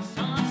when the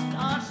sun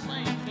starts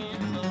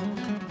sinking low.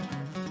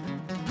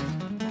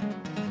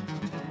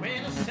 When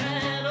the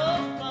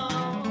shadows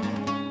fall,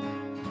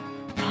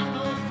 I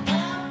know it's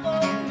time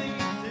for me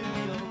to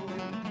go.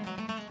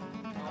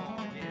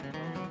 Oh, yeah.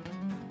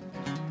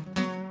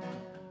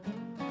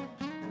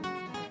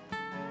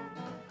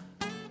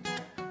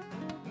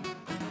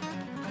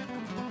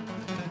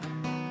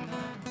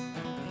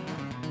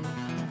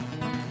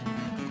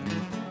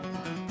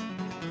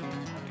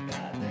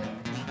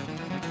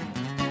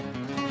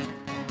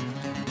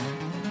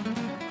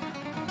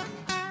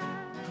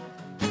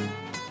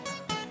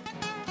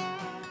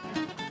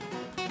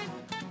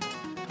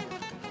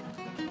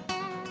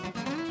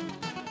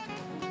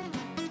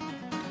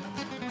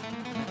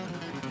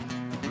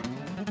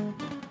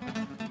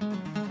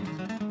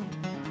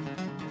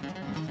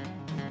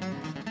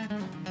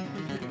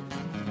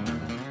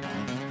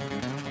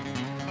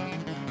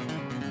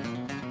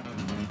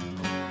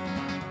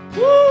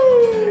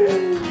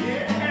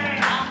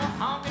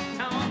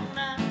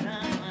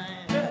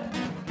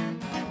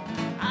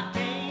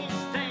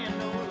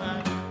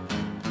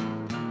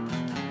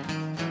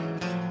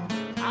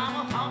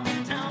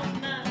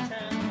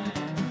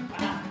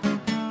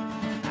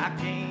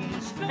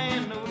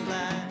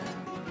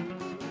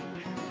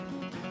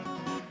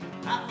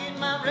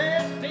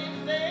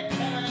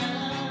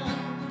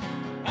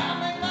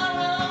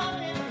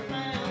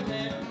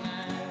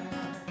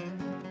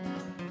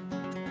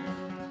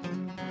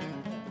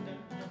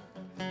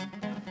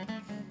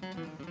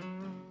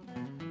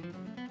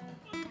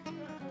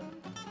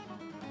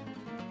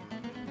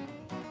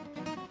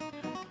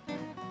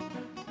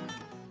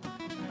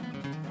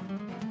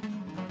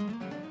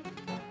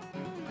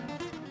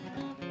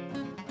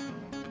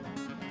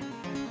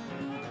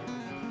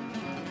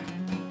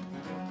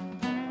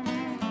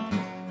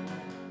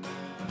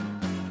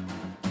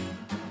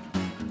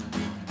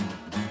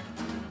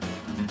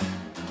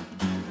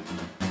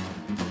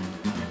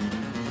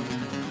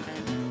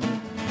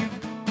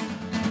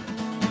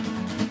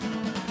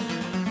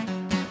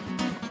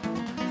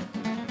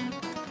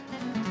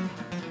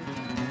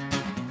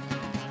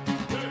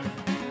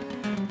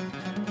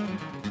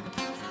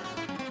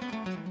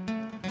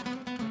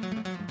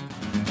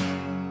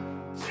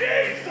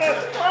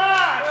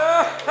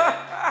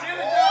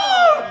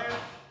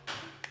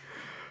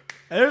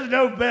 There's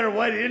no better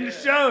way to end the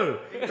show.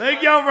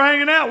 Thank y'all for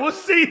hanging out. We'll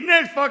see you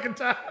next fucking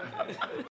time.